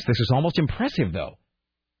to say this is almost impressive, though.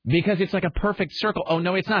 Because it's like a perfect circle. Oh,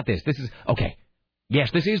 no, it's not this. This is, okay. Yes,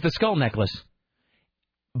 this is the skull necklace.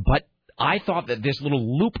 But I thought that this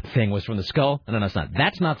little loop thing was from the skull. No, it's not.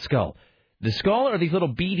 That's not skull. The skull are these little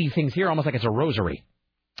beady things here, almost like it's a rosary.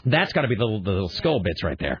 That's got to be the little skull bits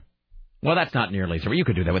right there. Well, that's not nearly so. You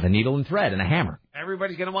could do that with a needle and thread and a hammer.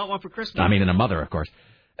 Everybody's going to want one for Christmas. I mean, and a mother, of course.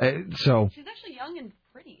 So. She's actually young and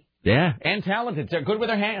pretty. Yeah, and talented. They're good with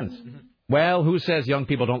their hands. Mm-hmm. Well, who says young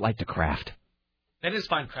people don't like to craft? That is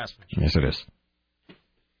fine craftsmanship. Yes, it is.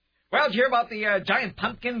 Well, did you hear about the giant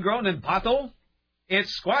pumpkin grown in Pato? It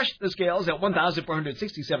squashed the scales at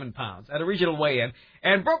 1,467 pounds at a regional weigh-in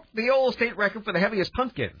and broke the old state record for the heaviest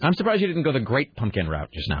pumpkin. I'm surprised you didn't go the great pumpkin route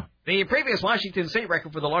just now. The previous Washington state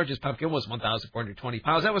record for the largest pumpkin was 1,420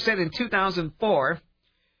 pounds. That was set in 2004.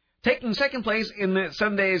 Taking second place in the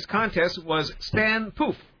Sunday's contest was Stan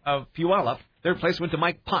Poof of Puyallup. Third place went to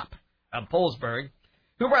Mike Pop of Polesburg,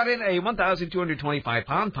 who brought in a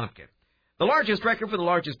 1,225-pound pumpkin. The largest record for the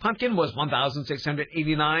largest pumpkin was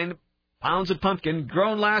 1,689 pounds of pumpkin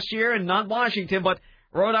grown last year in not Washington, but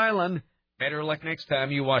Rhode Island. Better luck next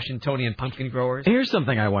time, you Washingtonian pumpkin growers. Here's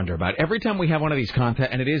something I wonder about. Every time we have one of these contests,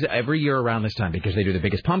 and it is every year around this time, because they do the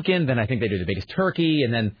biggest pumpkin, then I think they do the biggest turkey,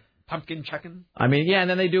 and then... Pumpkin chicken? I mean, yeah, and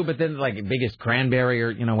then they do, but then, like, biggest cranberry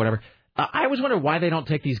or, whatever. I always wonder why they don't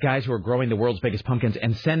take these guys who are growing the world's biggest pumpkins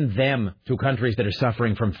and send them to countries that are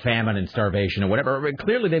suffering from famine and starvation or whatever.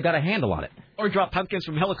 Clearly, they've got a handle on it. Or drop pumpkins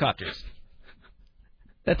from helicopters.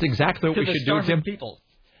 That's exactly what we should do, Tim. People.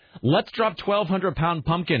 Let's drop 1,200-pound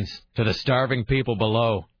pumpkins to the starving people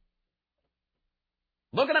below.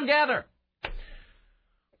 Look at them gather.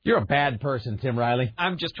 You're a bad person, Tim Riley.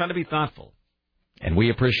 I'm just trying to be thoughtful. And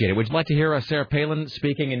we appreciate it. Would you like to hear Sarah Palin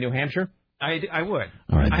speaking in New Hampshire? I would.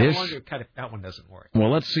 All right, I wonder if that one doesn't work.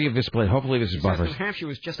 Well, let's see if this plays. Hopefully this is buffers. New Hampshire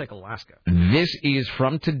was just like Alaska. This is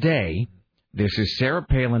from today. This is Sarah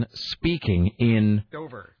Palin speaking in...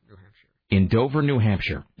 Dover, New Hampshire. In Dover, New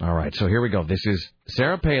Hampshire. All right, so here we go. This is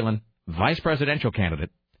Sarah Palin, vice presidential candidate,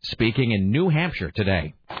 speaking in New Hampshire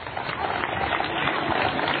today.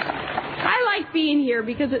 I like being here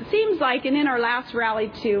because it seems like, and in our last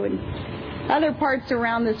rally too, and other parts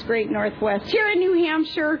around this great Northwest, here in New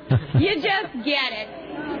Hampshire, you just get it.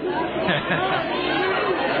 And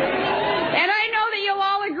I know that you'll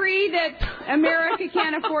all agree that America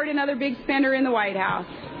can't afford another big spender in the White House.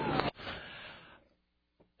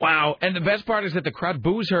 Wow, and the best part is that the crowd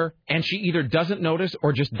boos her, and she either doesn't notice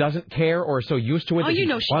or just doesn't care or is so used to it that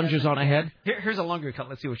she plunges on ahead. Here's a longer cut.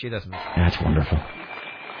 Let's see what she does. That's wonderful.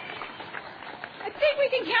 I think we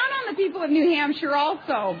can count on the people of New Hampshire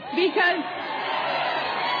also, because,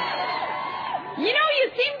 you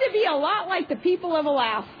seem to be a lot like the people of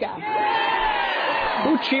Alaska.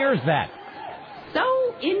 Who cheers that?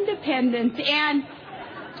 So independent, and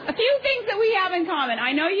a few things that we have in common.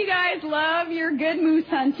 I know you guys love your good moose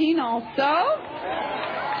hunting also.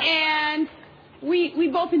 And we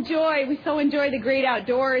so enjoy the great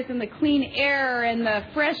outdoors and the clean air and the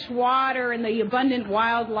fresh water and the abundant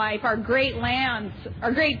wildlife, our great lands,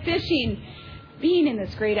 our great fishing, being in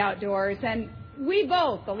this great outdoors. And we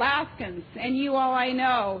both, Alaskans, and you all I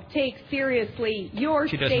know, take seriously your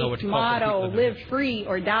state's motto, live free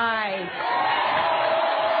or die.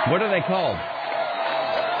 What are they called?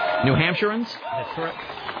 New Hampshireans? That's correct.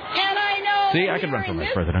 And I know See, I could run for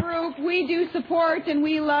vice president. group, we do support and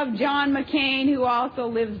we love John McCain, who also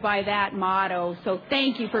lives by that motto. So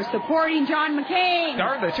thank you for supporting John McCain.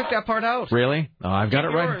 Darn, they took that part out. Really? Oh, I've got it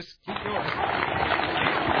right. Keep yours.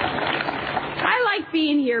 I like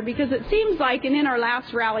being here because it seems like, and in our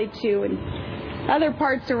last rally too, and other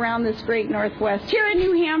parts around this great Northwest, here in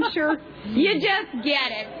New Hampshire, you just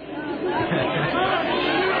get it.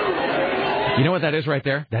 You know what that is right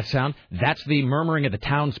there? That sound? That's the murmuring of the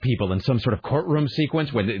townspeople in some sort of courtroom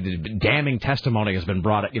sequence where the damning testimony has been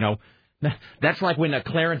brought. You know, that's like when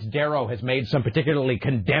Clarence Darrow has made some particularly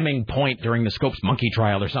condemning point during the Scopes monkey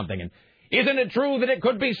trial or something. And isn't it true that it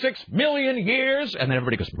could be 6 million years? And then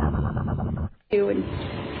everybody goes, murmur. And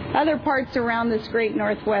other parts around this great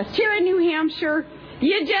Northwest, here in New Hampshire,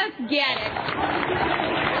 you just get it.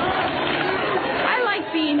 I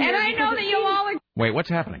like being here. And I know that you'll all agree. Wait, what's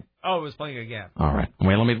happening? Oh, it was playing again. All right.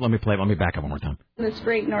 Wait, let me play. Let me back up one more time. This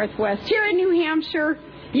great Northwest, here in New Hampshire,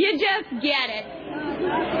 you just get it. And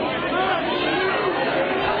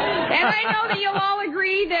I know that you'll all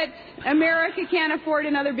agree that America can't afford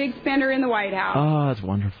another big spender in the White House. Oh, that's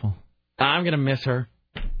wonderful. I'm going to miss her.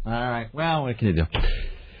 All right. Well, what can you do?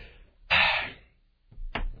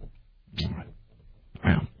 All right.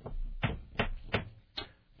 Well.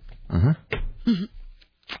 Uh-huh.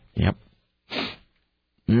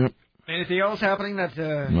 Yep. Anything else happening that I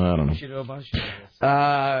don't know. you should know about?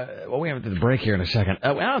 Well, we have to break here in a second.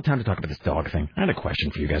 I don't have time to talk about this dog thing. I had a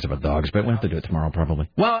question for you guys about dogs, but we'll have to do it tomorrow probably.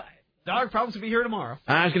 Well, dog problems will be here tomorrow.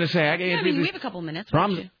 I was going to say... we have a couple minutes.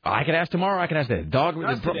 Problems, I could ask tomorrow, I could ask today.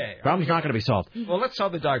 Problem's not going to be solved. Well, let's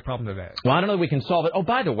solve the dog problem today. Well, I don't know if we can solve it. Oh,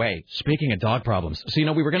 by the way, speaking of dog problems, so, you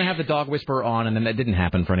know, we were going to have the dog whisperer on, and then that didn't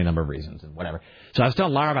happen for any number of reasons and whatever. So I was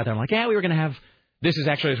telling Laura about that. I'm like, yeah, we were going to have... This is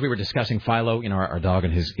actually as we were discussing Philo, you know, our dog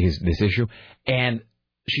and this issue. And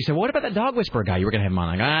she said, well, what about that dog whisperer guy? You were going to have him on.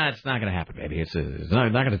 I'm like, it's not going to happen, baby. It's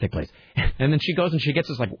not going to take place. And then she goes and she gets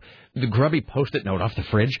this, like, the grubby Post-it note off the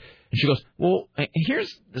fridge. And she goes, well,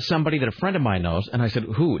 here's somebody that a friend of mine knows. And I said,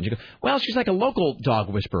 who? And she goes, well, she's like a local dog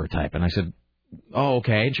whisperer type. And I said, oh,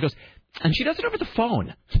 okay. And she goes, and she does it over the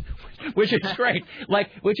phone, which is great.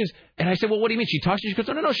 And I said, well, what do you mean? She talks to you? She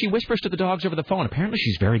goes, no, she whispers to the dogs over the phone. Apparently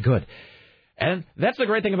she's very good. And that's the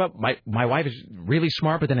great thing about my wife is really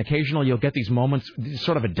smart, but then occasionally you'll get these moments,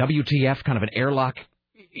 sort of a WTF, kind of an airlock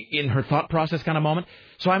in her thought process kind of moment.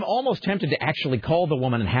 So I'm almost tempted to actually call the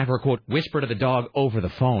woman and have her, quote, whisper to the dog over the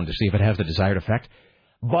phone to see if it has the desired effect.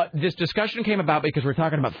 But this discussion came about because we're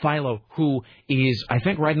talking about Philo, who is, I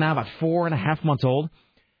think right now, about 4.5 months old,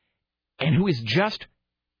 and who is just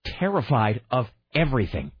terrified of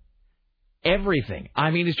everything. Everything.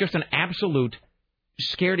 I mean, it's just an absolute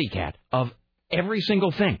scaredy cat of every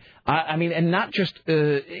single thing. I mean, and not just,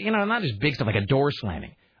 not just big stuff like a door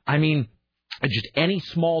slamming. I mean, just any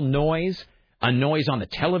small noise, a noise on the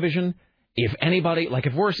television. If anybody, like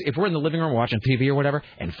if we're in the living room watching TV or whatever,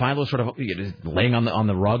 and Philo's sort of laying on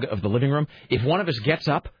the rug of the living room, if one of us gets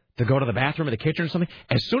up to go to the bathroom or the kitchen or something,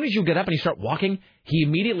 as soon as you get up and you start walking, he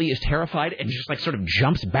immediately is terrified and just like sort of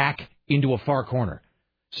jumps back into a far corner.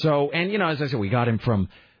 So, and as I said, we got him from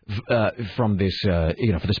this,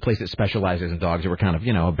 for this place that specializes in dogs that were kind of,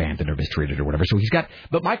 abandoned or mistreated or whatever. So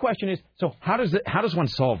but my question is, so how does one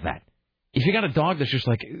solve that? If you got a dog that's just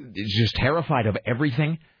just terrified of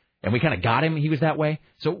everything, and we kind of got him, he was that way.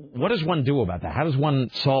 So what does one do about that? How does one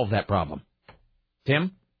solve that problem?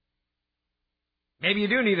 Tim? Maybe you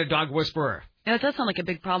do need a dog whisperer. Yeah, it does sound like a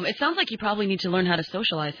big problem. It sounds like you probably need to learn how to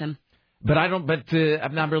socialize him. But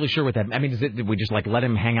I'm not really sure what that. I mean, did we just let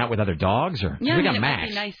him hang out with other dogs, or yeah, we got Max?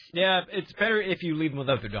 Be nice. Yeah, it's better if you leave him with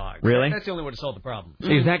other dogs. Really? That's the only way to solve the problem.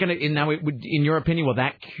 Is that going to now? In your opinion, will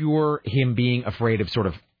that cure him being afraid of sort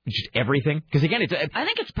of just everything? Because again, I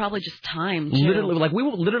think it's probably just time. Too. Literally, like we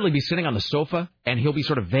will literally be sitting on the sofa, and he'll be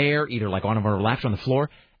sort of there, either like on our laps on the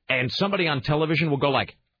floor, and somebody on television will go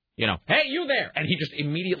like, hey, you there! And he just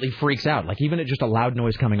immediately freaks out, like even at just a loud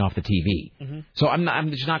noise coming off the TV. Mm-hmm. So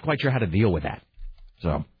I'm just not quite sure how to deal with that.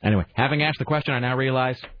 So, anyway, having asked the question, I now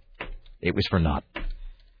realize it was for naught.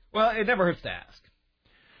 Well, it never hurts to ask.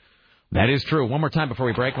 That is true. One more time before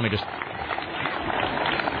we break, let me just...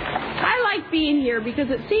 I like being here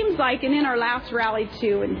because it seems like, and in our last rally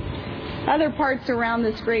too, and other parts around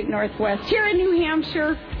this great Northwest, here in New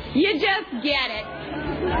Hampshire, you just get it.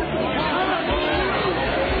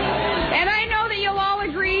 And I know that you'll all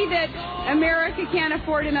agree that America can't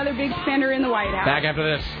afford another big spender in the White House. Back after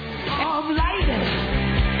this.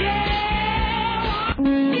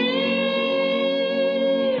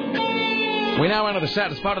 We now enter the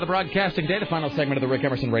saddest part of the broadcasting day, the final segment of the Rick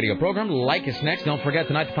Emerson radio program. Like us next. Don't forget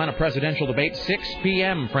tonight the final presidential debate, 6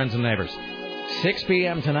 p.m., friends and neighbors. 6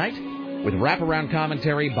 p.m. tonight with wraparound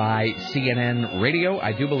commentary by CNN Radio.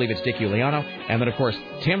 I do believe it's Dick Uliano. And then, of course,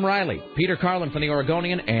 Tim Riley, Peter Carlin from the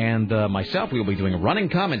Oregonian, and myself. We will be doing running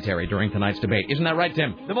commentary during tonight's debate. Isn't that right,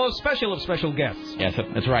 Tim? The most special of special guests. Yes,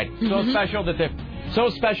 that's right. So special that they're... So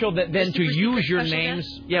special that then to use your names...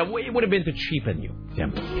 Guest? Yeah, it would have been to cheapen you,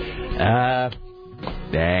 Tim.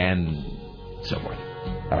 And so forth.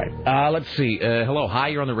 All right. Let's see. Hello. Hi,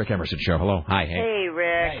 you're on the Rick Emerson Show. Hello. Hi. Hey,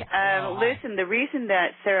 Rick. Listen, the reason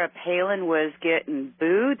that Sarah Palin was getting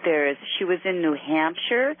booed there is she was in New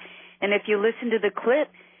Hampshire. And if you listen to the clip,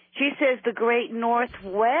 she says the Great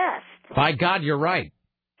Northwest. By God, you're right.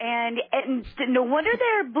 And no wonder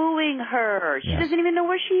they're booing her. She doesn't even know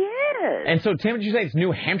where she is. And so, Tim, did you say it's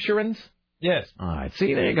New Hampshireans? Yes. All right.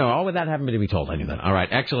 See, there you go. All without having to be told. I knew that. All right.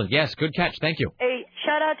 Excellent. Yes. Good catch. Thank you. Hey,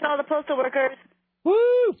 shout out to all the postal workers. Woo!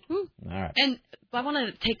 All right. And I want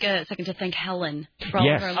to take a second to thank Helen for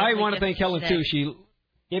all of her. I want to thank Helen, too. She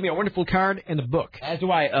gave me a wonderful card and a book. As do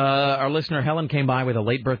I. Our listener, Helen, came by with a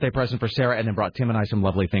late birthday present for Sarah and then brought Tim and I some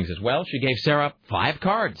lovely things as well. She gave Sarah 5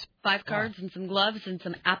 cards. 5 cards and some gloves and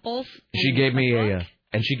some apples. She gave me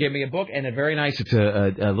a book and a very nice, it's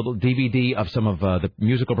a little DVD of some of the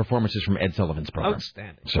musical performances from Ed Sullivan's program.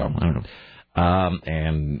 Outstanding. So, I don't know.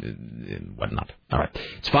 And whatnot. All right.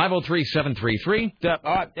 It's 503-733.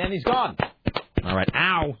 And he's gone. All right.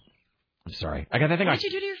 Ow. I'm sorry. What did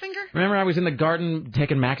you do to your finger? Remember I was in the garden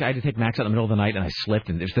taking Max. I had to take Max out in the middle of the night, and I slipped,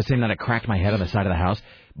 and it was the same night I cracked my head on the side of the house.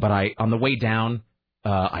 But on the way down,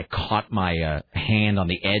 I caught my hand on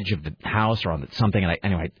the edge of the house or on something,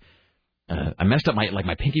 and I messed up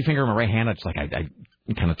my pinky finger in my right hand. I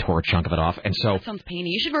kind of tore a chunk of it off, and so that sounds painy.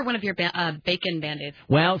 You should wear one of your bacon Band-Aids.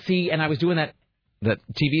 Well, see, and I was doing that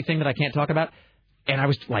TV thing that I can't talk about. And I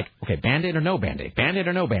was like, okay, Band-Aid or no Band-Aid? Band-Aid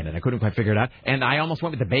or no Band-Aid? I couldn't quite figure it out. And I almost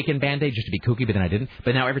went with the bacon Band-Aid just to be kooky, but then I didn't.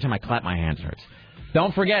 But now every time I clap, my hand hurts.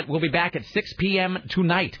 Don't forget, we'll be back at 6 p.m.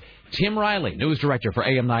 tonight. Tim Riley, news director for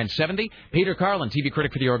AM 970, Peter Carlin, TV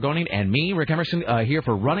critic for the Oregonian, and me, Rick Emerson, here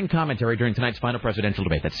for running commentary during tonight's final presidential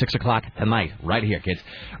debate. That's 6 o'clock tonight, right here, kids.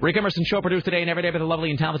 Rick Emerson Show produced today and every day by the lovely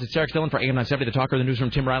and talented Sarah Dillon for AM 970, the talker, the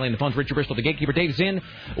newsroom, Tim Riley, and the phones, Richard Bristol, the gatekeeper, Dave Zinn,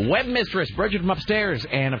 web mistress, Bridget from upstairs,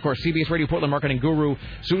 and, of course, CBS Radio Portland marketing guru,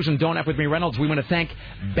 Susan Don't F With Me Reynolds. We want to thank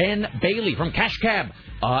Ben Bailey from Cash Cab,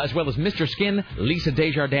 as well as Mr. Skin, Lisa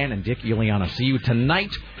Desjardins, and Dick Uliano. See you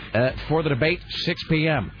tonight for the debate, 6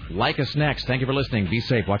 p.m. Like us next. Thank you for listening. Be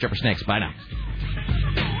safe. Watch out for snakes. Bye now.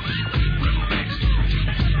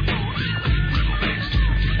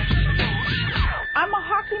 I'm a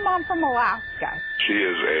hockey mom from Alaska. She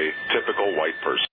is a typical white person.